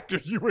voice actor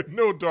you would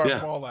know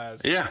Darth Maul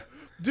as. Yeah.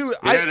 Dude,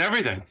 I had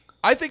everything.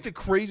 I think the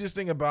craziest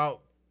thing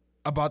about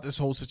this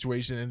whole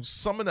situation, and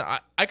some of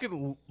the I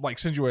could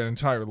send you an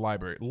entire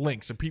library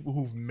links of people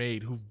who've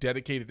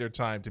dedicated their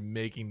time to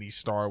making these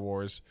Star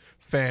Wars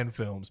fan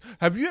films.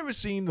 Have you ever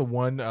seen the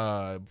one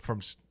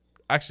from?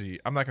 Actually,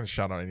 I'm not going to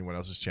shout out anyone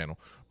else's channel,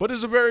 but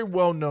there's a very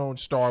well-known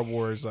Star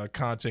Wars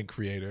content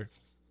creator,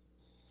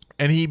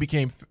 and he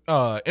became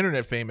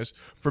internet famous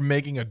for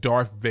making a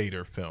Darth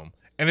Vader film,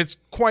 and it's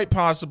quite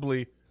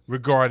possibly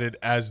regarded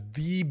as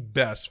the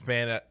best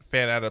fan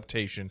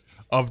adaptation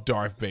of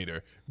Darth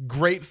Vader.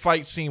 Great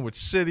fight scene with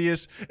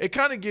Sidious. It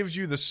kind of gives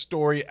you the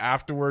story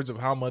afterwards of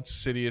how much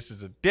Sidious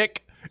is a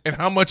dick and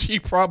how much he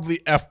probably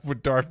effed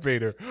with Darth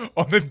Vader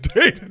on a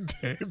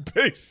day-to-day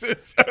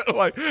basis,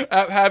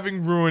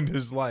 having ruined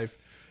his life.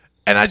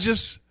 And I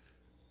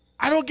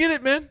don't get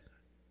it, man.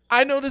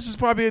 I know this is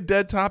probably a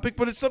dead topic,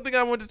 but it's something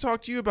I wanted to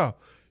talk to you about.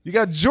 You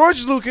got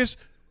George Lucas,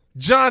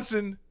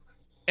 Johnson,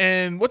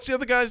 and what's the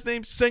other guy's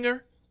name?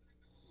 Singer?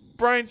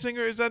 Bryan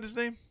Singer, is that his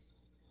name?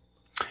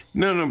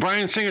 No,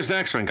 Bryan Singer's the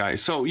X-Men guy.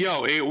 So,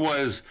 it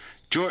was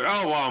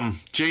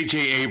J.J.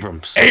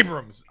 Abrams.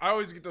 I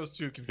always get those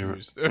two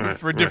confused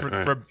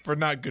for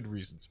not good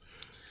reasons.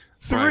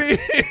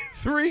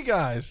 Three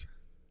guys,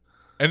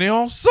 and they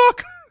all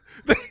suck.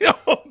 They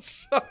all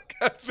suck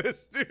at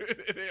this,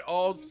 dude. They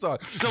all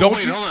suck. So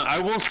hold on. I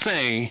will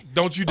say,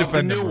 don't you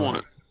defend the new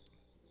one?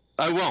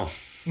 I will.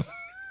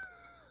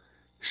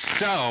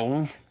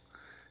 So,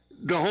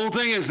 the whole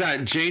thing is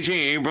that J.J.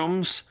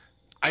 Abrams,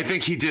 I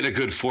think he did a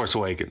good Force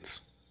Awakens.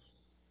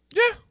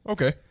 Yeah.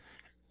 Okay.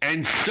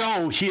 And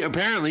so he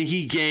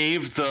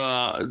gave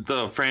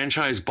the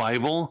franchise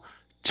Bible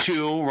to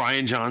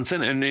Rian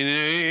Johnson, and in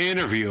an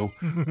interview,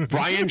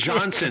 Rian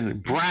Johnson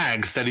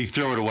brags that he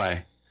threw it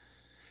away.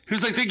 He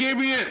was like, they gave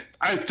me it,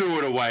 I threw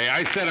it away.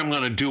 I said I'm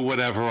going to do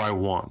whatever I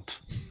want.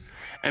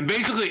 And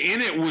basically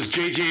in it was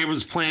J.J.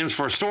 Abrams' plans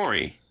for a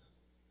story.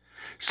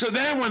 So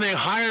then when they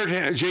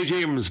hired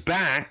J.J. Abrams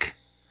back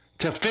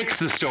to fix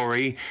the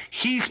story,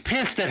 he's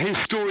pissed that his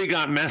story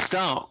got messed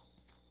up.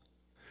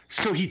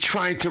 So he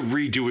tried to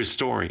redo his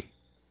story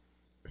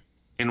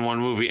in one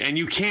movie, and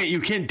you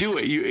can't do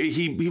it.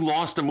 He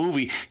lost the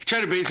movie. He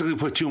tried to basically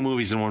put two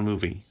movies in one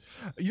movie.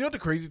 You know what the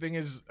crazy thing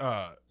is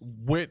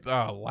with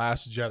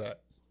Last Jedi?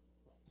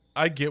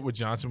 I get what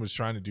Johnson was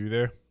trying to do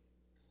there.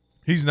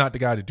 He's not the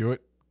guy to do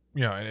it,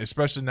 and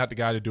especially not the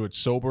guy to do it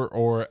sober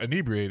or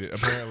inebriated.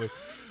 Apparently,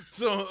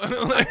 So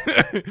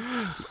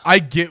I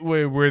get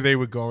where they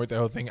were going with the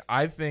whole thing.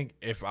 I think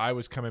if I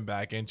was coming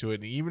back into it,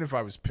 and even if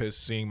I was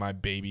pissed seeing my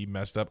baby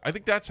messed up, I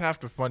think that's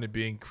half the fun of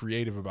being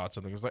creative about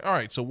something. It's like, all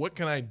right, so what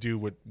can I do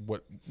with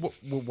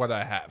what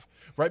I have,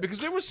 right? Because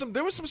there was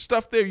some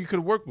stuff there you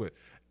could work with,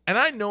 and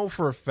I know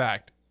for a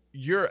fact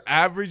your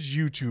average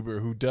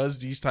YouTuber who does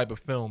these type of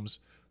films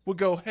would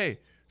go, hey,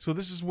 so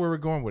this is where we're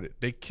going with it.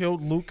 They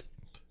killed Luke,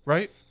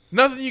 right?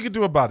 Nothing you can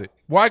do about it.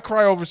 Why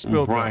cry over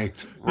spilled milk?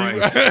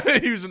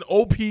 Right. He was an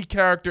OP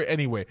character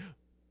anyway.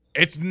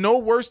 It's no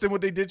worse than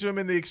what they did to him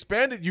in the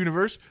expanded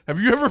universe.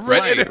 Have you ever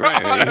read it?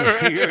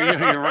 Right.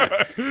 You're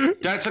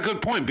right. That's a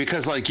good point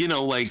because, like,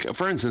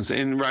 for instance,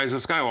 in Rise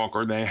of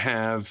Skywalker, they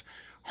have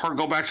her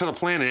go back to the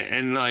planet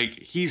and, like,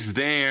 he's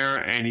there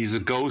and he's a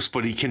ghost,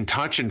 but he can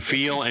touch and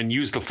feel and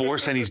use the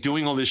Force and he's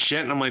doing all this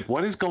shit. And I'm like,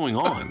 what is going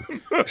on?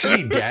 Should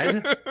he be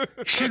dead?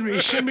 You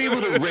shouldn't be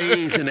able to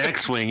raise an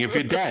X-Wing if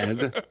you're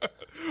dead.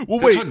 Well,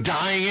 That's what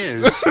dying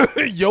is.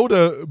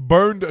 Yoda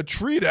burned a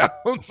tree down.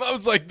 I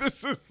was like,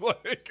 this is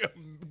like...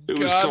 It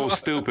was so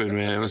stupid,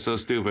 man. It was so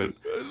stupid.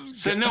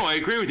 So, no, I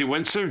agree with you.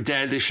 Once they're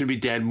dead, they should be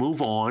dead.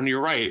 Move on.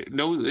 You're right.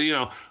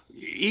 No,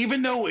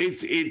 even though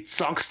it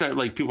sucks that,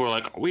 like, people are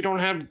like, we don't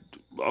have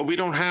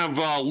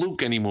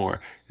Luke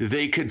anymore.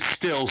 They could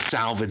still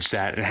salvage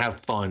that and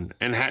have fun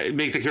and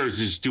make the characters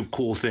just do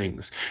cool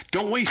things.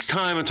 Don't waste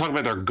time on talking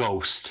about their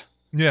ghost.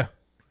 Yeah.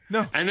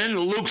 No. And then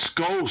Luke's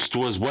ghost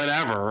was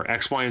whatever,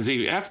 X, Y, and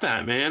Z. F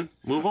that, man.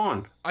 Move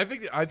on. I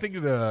think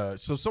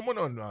so someone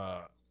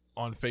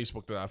on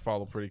Facebook that I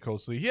follow pretty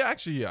closely, I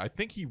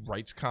think he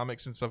writes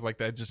comics and stuff like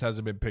that. It just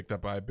hasn't been picked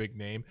up by a big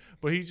name.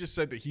 But he just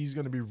said that he's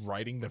going to be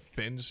writing the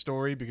Finn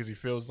story because he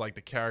feels like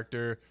the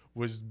character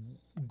was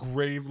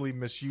gravely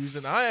misused.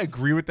 And I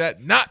agree with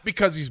that. Not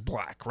because he's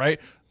black, right?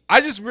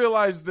 I just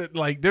realized that,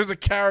 like, there's a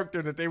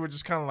character that they were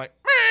just kind of like,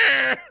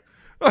 meh.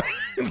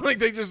 Like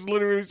they just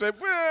literally said,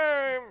 he's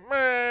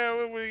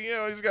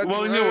got.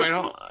 Well,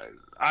 no,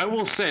 I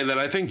will say that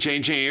I think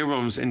J.J.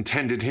 Abrams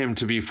intended him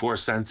to be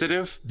Force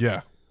sensitive.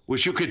 Yeah.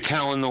 Which you could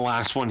tell in the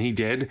last one he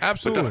did.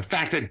 Absolutely. But the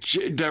fact that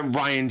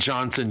Rian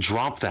Johnson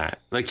dropped that,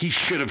 like, he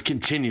should have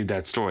continued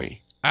that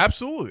story.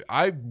 Absolutely.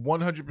 I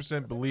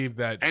 100% believe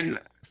that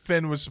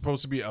Finn was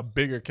supposed to be a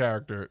bigger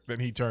character than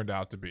he turned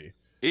out to be.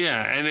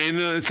 Yeah, and in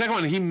the second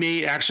one,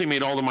 he actually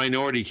made all the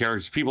minority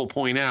characters. People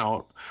point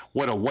out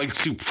what a white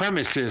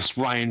supremacist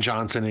Rian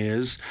Johnson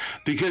is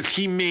because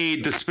he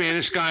made the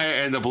Spanish guy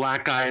and the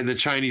black guy and the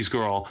Chinese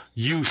girl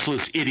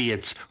useless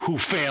idiots who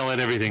fail at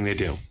everything they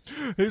do.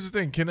 Here's the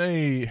thing. Can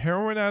a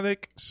heroin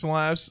addict /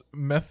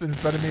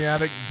 methamphetamine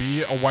addict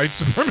be a white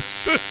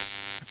supremacist?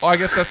 Oh, I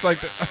guess that's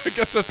like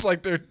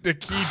their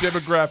key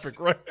demographic,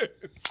 right?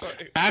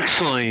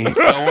 Actually,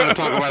 I want to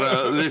talk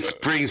about this.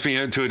 Brings me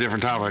into a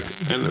different topic,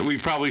 and we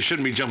probably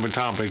shouldn't be jumping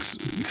topics,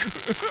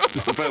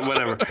 but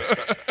whatever.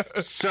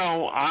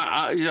 So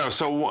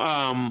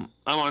I'm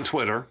on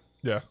Twitter.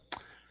 Yeah.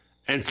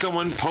 And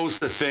someone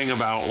posted a thing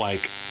about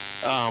like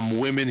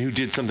women who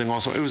did something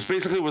also. It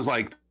was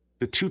like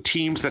the two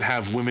teams that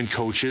have women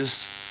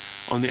coaches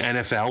on the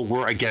NFL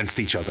were against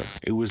each other.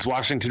 It was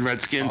Washington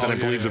Redskins and I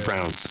believe the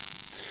Browns.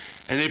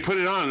 And they put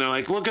it on, and they're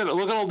like, look at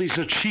all these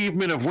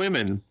achievement of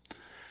women.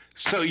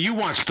 So you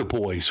watch The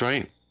Boys,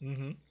 right?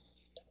 Mm-hmm.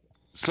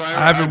 So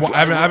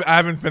I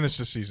haven't finished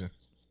the season.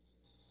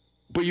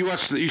 But you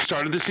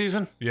started the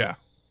season? Yeah,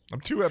 I'm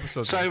 2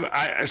 episodes. So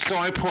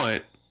I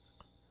put,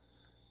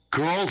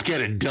 girls get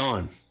it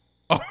done.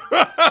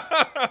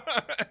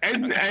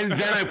 and then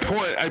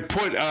I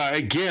put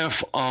a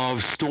GIF of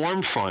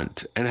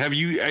Stormfront. And have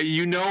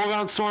you know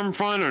about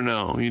Stormfront or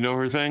no? You know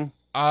her thing?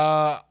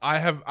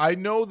 I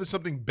know that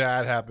something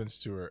bad happens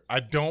to her. I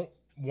don't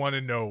want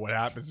to know what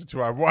happens to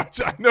her.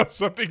 I know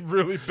something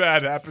really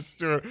bad happens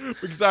to her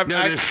because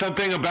there's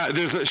something about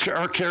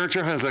our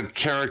character has a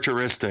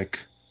characteristic.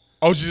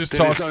 Oh, she just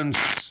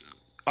talks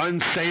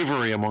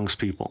unsavory amongst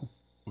people.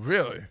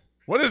 Really?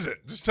 What is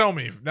it? Just tell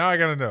me. Now I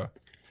gotta know.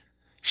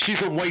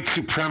 She's a white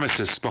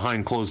supremacist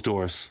behind closed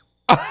doors.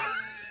 So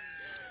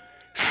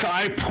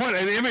I put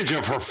an image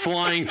of her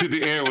flying through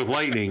the air with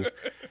lightning.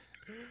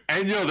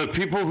 And, the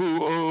people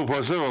who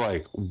posted were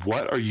like,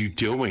 what are you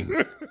doing?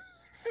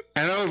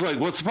 And I was like,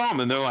 what's the problem?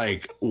 And they're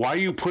like, why are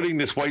you putting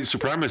this white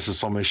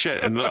supremacist on my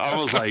shit? And I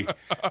was like,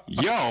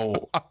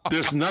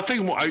 there's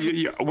nothing more.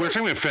 We're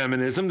talking about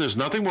feminism. There's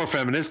nothing more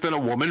feminist than a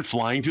woman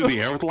flying through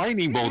the air with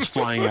lightning bolts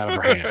flying out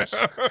of her hands.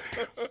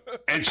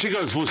 And she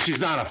goes, well, she's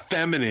not a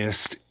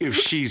feminist if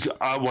she's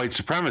a white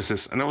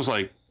supremacist. And I was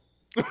like,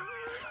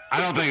 I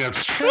don't think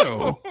that's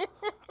true.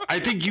 I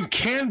think you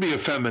can be a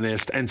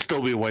feminist and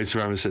still be a white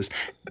supremacist.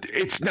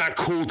 It's not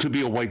cool to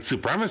be a white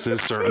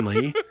supremacist,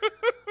 certainly.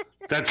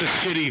 That's a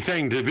shitty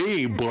thing to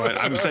be, but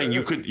I'm saying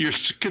you could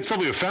still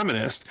be a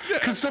feminist. You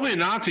could still be a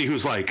Nazi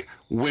who's like,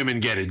 women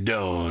get it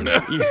done.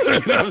 You know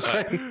what I'm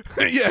saying?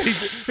 Yeah,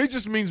 he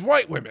just means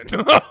white women.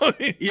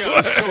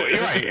 Yeah, so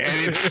right,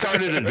 and it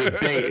started a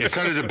debate. It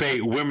started a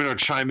debate. Women are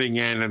chiming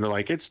in, and they're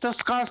like, "It's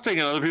disgusting,"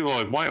 and other people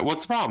are like, "Why?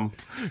 What's the problem?"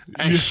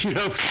 And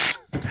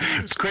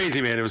it was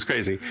crazy, man. It was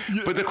crazy.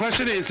 Yeah. But the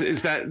question is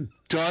that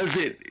does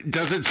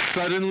it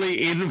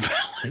suddenly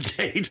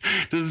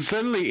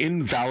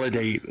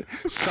invalidate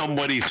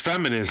somebody's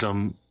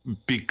feminism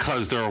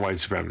because they're a white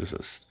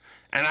supremacist?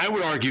 And I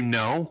would argue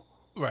no.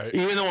 Right.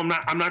 Even though I'm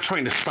not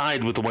trying to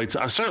side with the whites.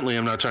 Certainly,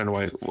 I'm not trying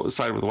to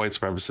side with the white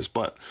supremacists,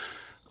 but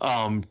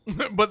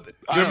but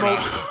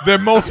they're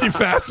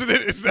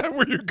multifaceted. Is that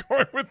where you're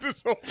going with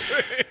this whole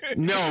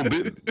thing? No,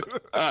 but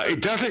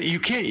it doesn't. You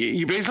can't.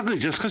 You basically,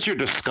 just because you're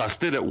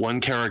disgusted at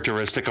one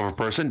characteristic of a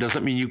person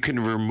doesn't mean you can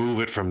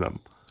remove it from them.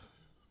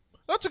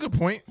 That's a good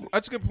point.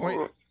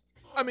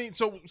 I mean,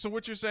 so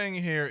what you're saying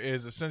here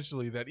is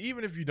essentially that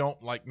even if you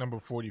don't like number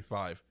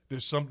 45,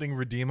 there's something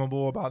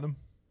redeemable about him.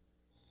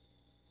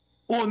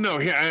 Well, no.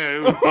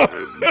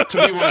 To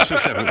be more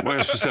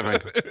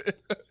specific.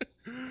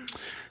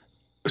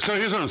 So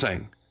here's what I'm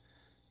saying.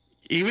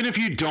 Even if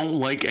you don't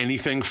like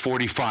anything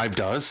 45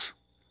 does,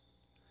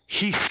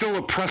 he's still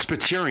a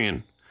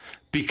Presbyterian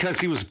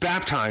because he was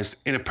baptized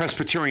in a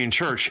Presbyterian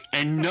church,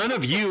 and none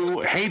of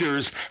you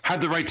haters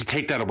have the right to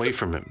take that away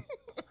from him.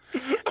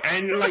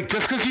 And like,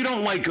 just because you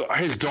don't like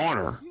his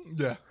daughter,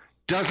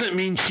 doesn't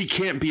mean she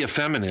can't be a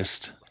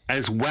feminist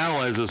as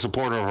well as a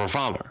supporter of her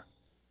father.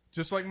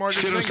 Just like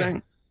Margaret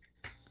Sanger.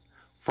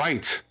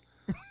 Right.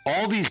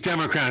 All these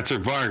Democrats are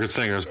Margaret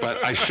Singers,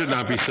 but I should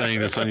not be saying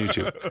this on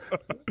YouTube.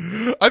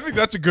 I think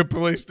that's a good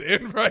place to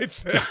end right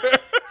there.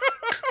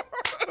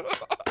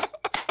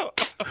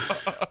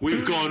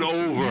 We've gone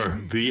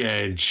over the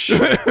edge.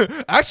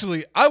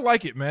 Actually, I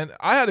like it, man.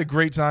 I had a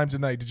great time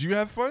tonight. Did you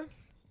have fun?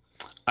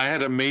 I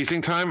had an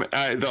amazing time.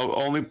 The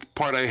only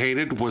part I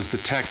hated was the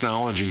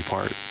technology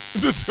part.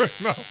 The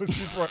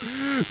technology part.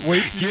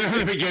 Wait, you know, in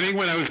the beginning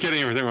when I was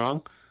getting everything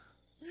wrong?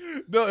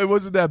 No, it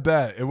wasn't that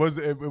bad. It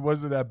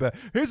wasn't that bad.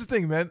 Here's the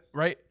thing, man,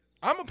 right?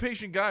 I'm a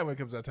patient guy when it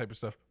comes to that type of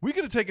stuff. We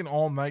could have taken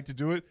all night to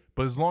do it,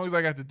 but as long as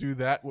I got to do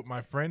that with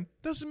my friend,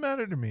 doesn't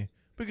matter to me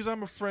because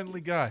I'm a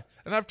friendly guy.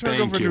 And I've turned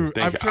over new.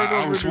 I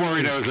was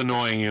worried I was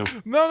annoying you.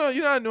 No,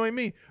 you're not annoying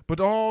me. But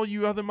all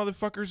you other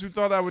motherfuckers who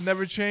thought I would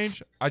never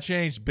change, I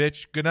changed,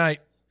 bitch. Good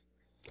night.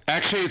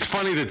 Actually, it's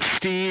funny that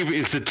Steve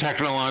is the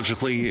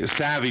technologically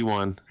savvy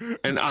one,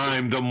 and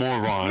I'm the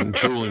moron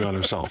drooling on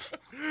himself.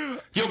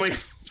 Yo,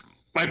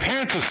 my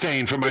pants are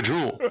stained from my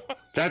drool.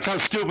 That's how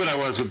stupid I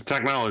was with the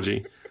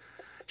technology.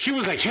 She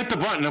was like, hit the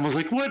button. I was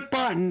like, what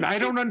button? I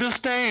don't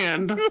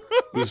understand. It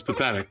was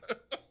pathetic.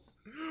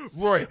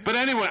 Roy. But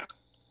anyway.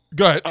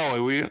 Go ahead. Oh,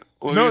 what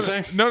were you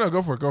saying? No,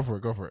 go for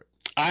it.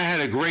 I had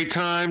a great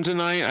time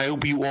tonight. I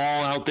hope you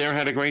all out there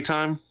had a great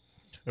time.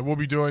 And we'll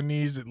be doing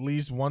these at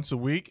least once a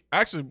week.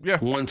 Actually, yeah.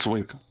 Once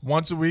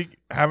a week,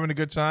 having a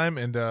good time.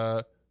 And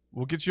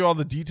we'll get you all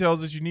the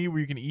details that you need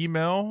where you can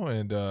email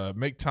and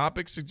make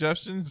topic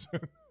suggestions.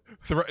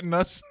 Threaten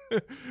us.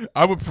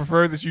 I would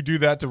prefer that you do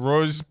that to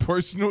Roy's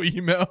personal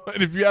email.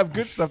 And if you have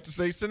good stuff to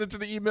say, send it to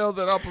the email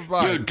that I'll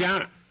provide.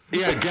 Down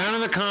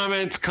in the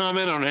comments,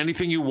 comment on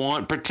anything you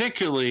want,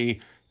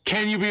 particularly,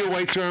 can you be a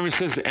white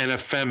supremacist and a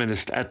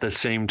feminist at the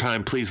same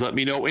time? Please let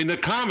me know in the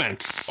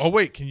comments. Oh,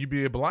 wait, can you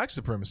be a black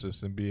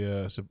supremacist and be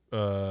a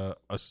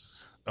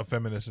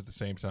feminist at the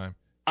same time?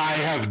 I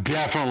have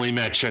definitely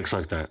met chicks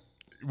like that.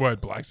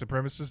 What, black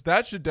supremacists?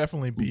 That should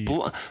definitely be...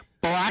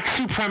 Black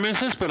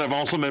supremacists, but I've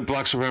also met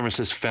black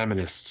supremacist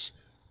feminists.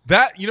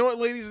 That, you know what,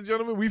 ladies and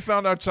gentlemen, we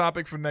found our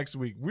topic for next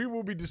week. We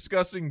will be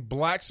discussing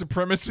black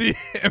supremacy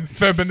and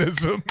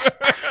feminism.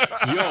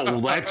 Yo,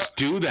 let's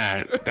do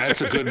that.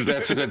 That's a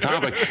good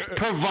topic.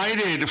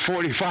 Provided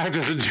 45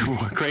 doesn't do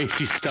more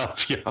crazy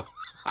stuff, yo.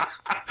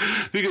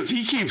 Because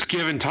he keeps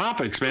giving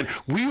topics, man.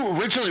 We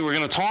originally were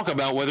going to talk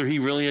about whether he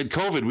really had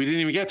COVID. We didn't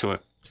even get to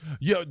it.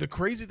 Yo, the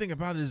crazy thing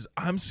about it is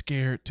I'm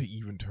scared to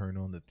even turn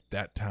on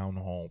that town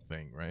hall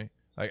thing, right?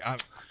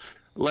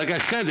 Like I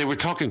said, they were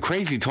talking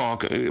crazy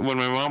talk when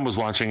my mom was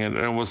watching it, and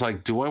I was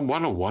like, do I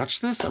want to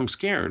watch this? I'm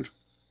scared.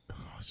 Oh,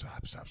 it's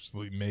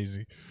absolutely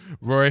amazing.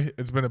 Roy,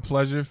 it's been a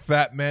pleasure.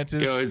 Fat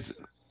Mantis.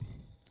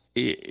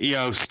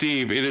 Yo,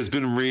 Steve, it has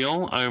been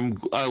real.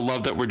 I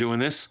love that we're doing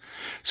this.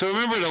 So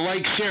remember to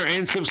like, share,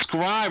 and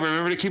subscribe.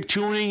 Remember to keep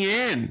tuning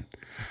in.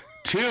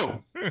 2,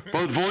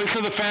 both Voice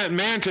of the Fat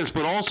Mantis,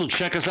 but also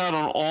check us out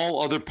on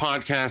all other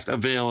podcast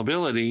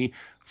availability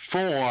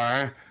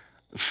for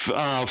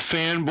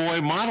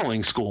Fanboy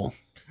Modeling School.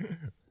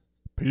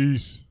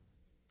 Peace.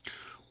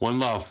 One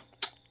love.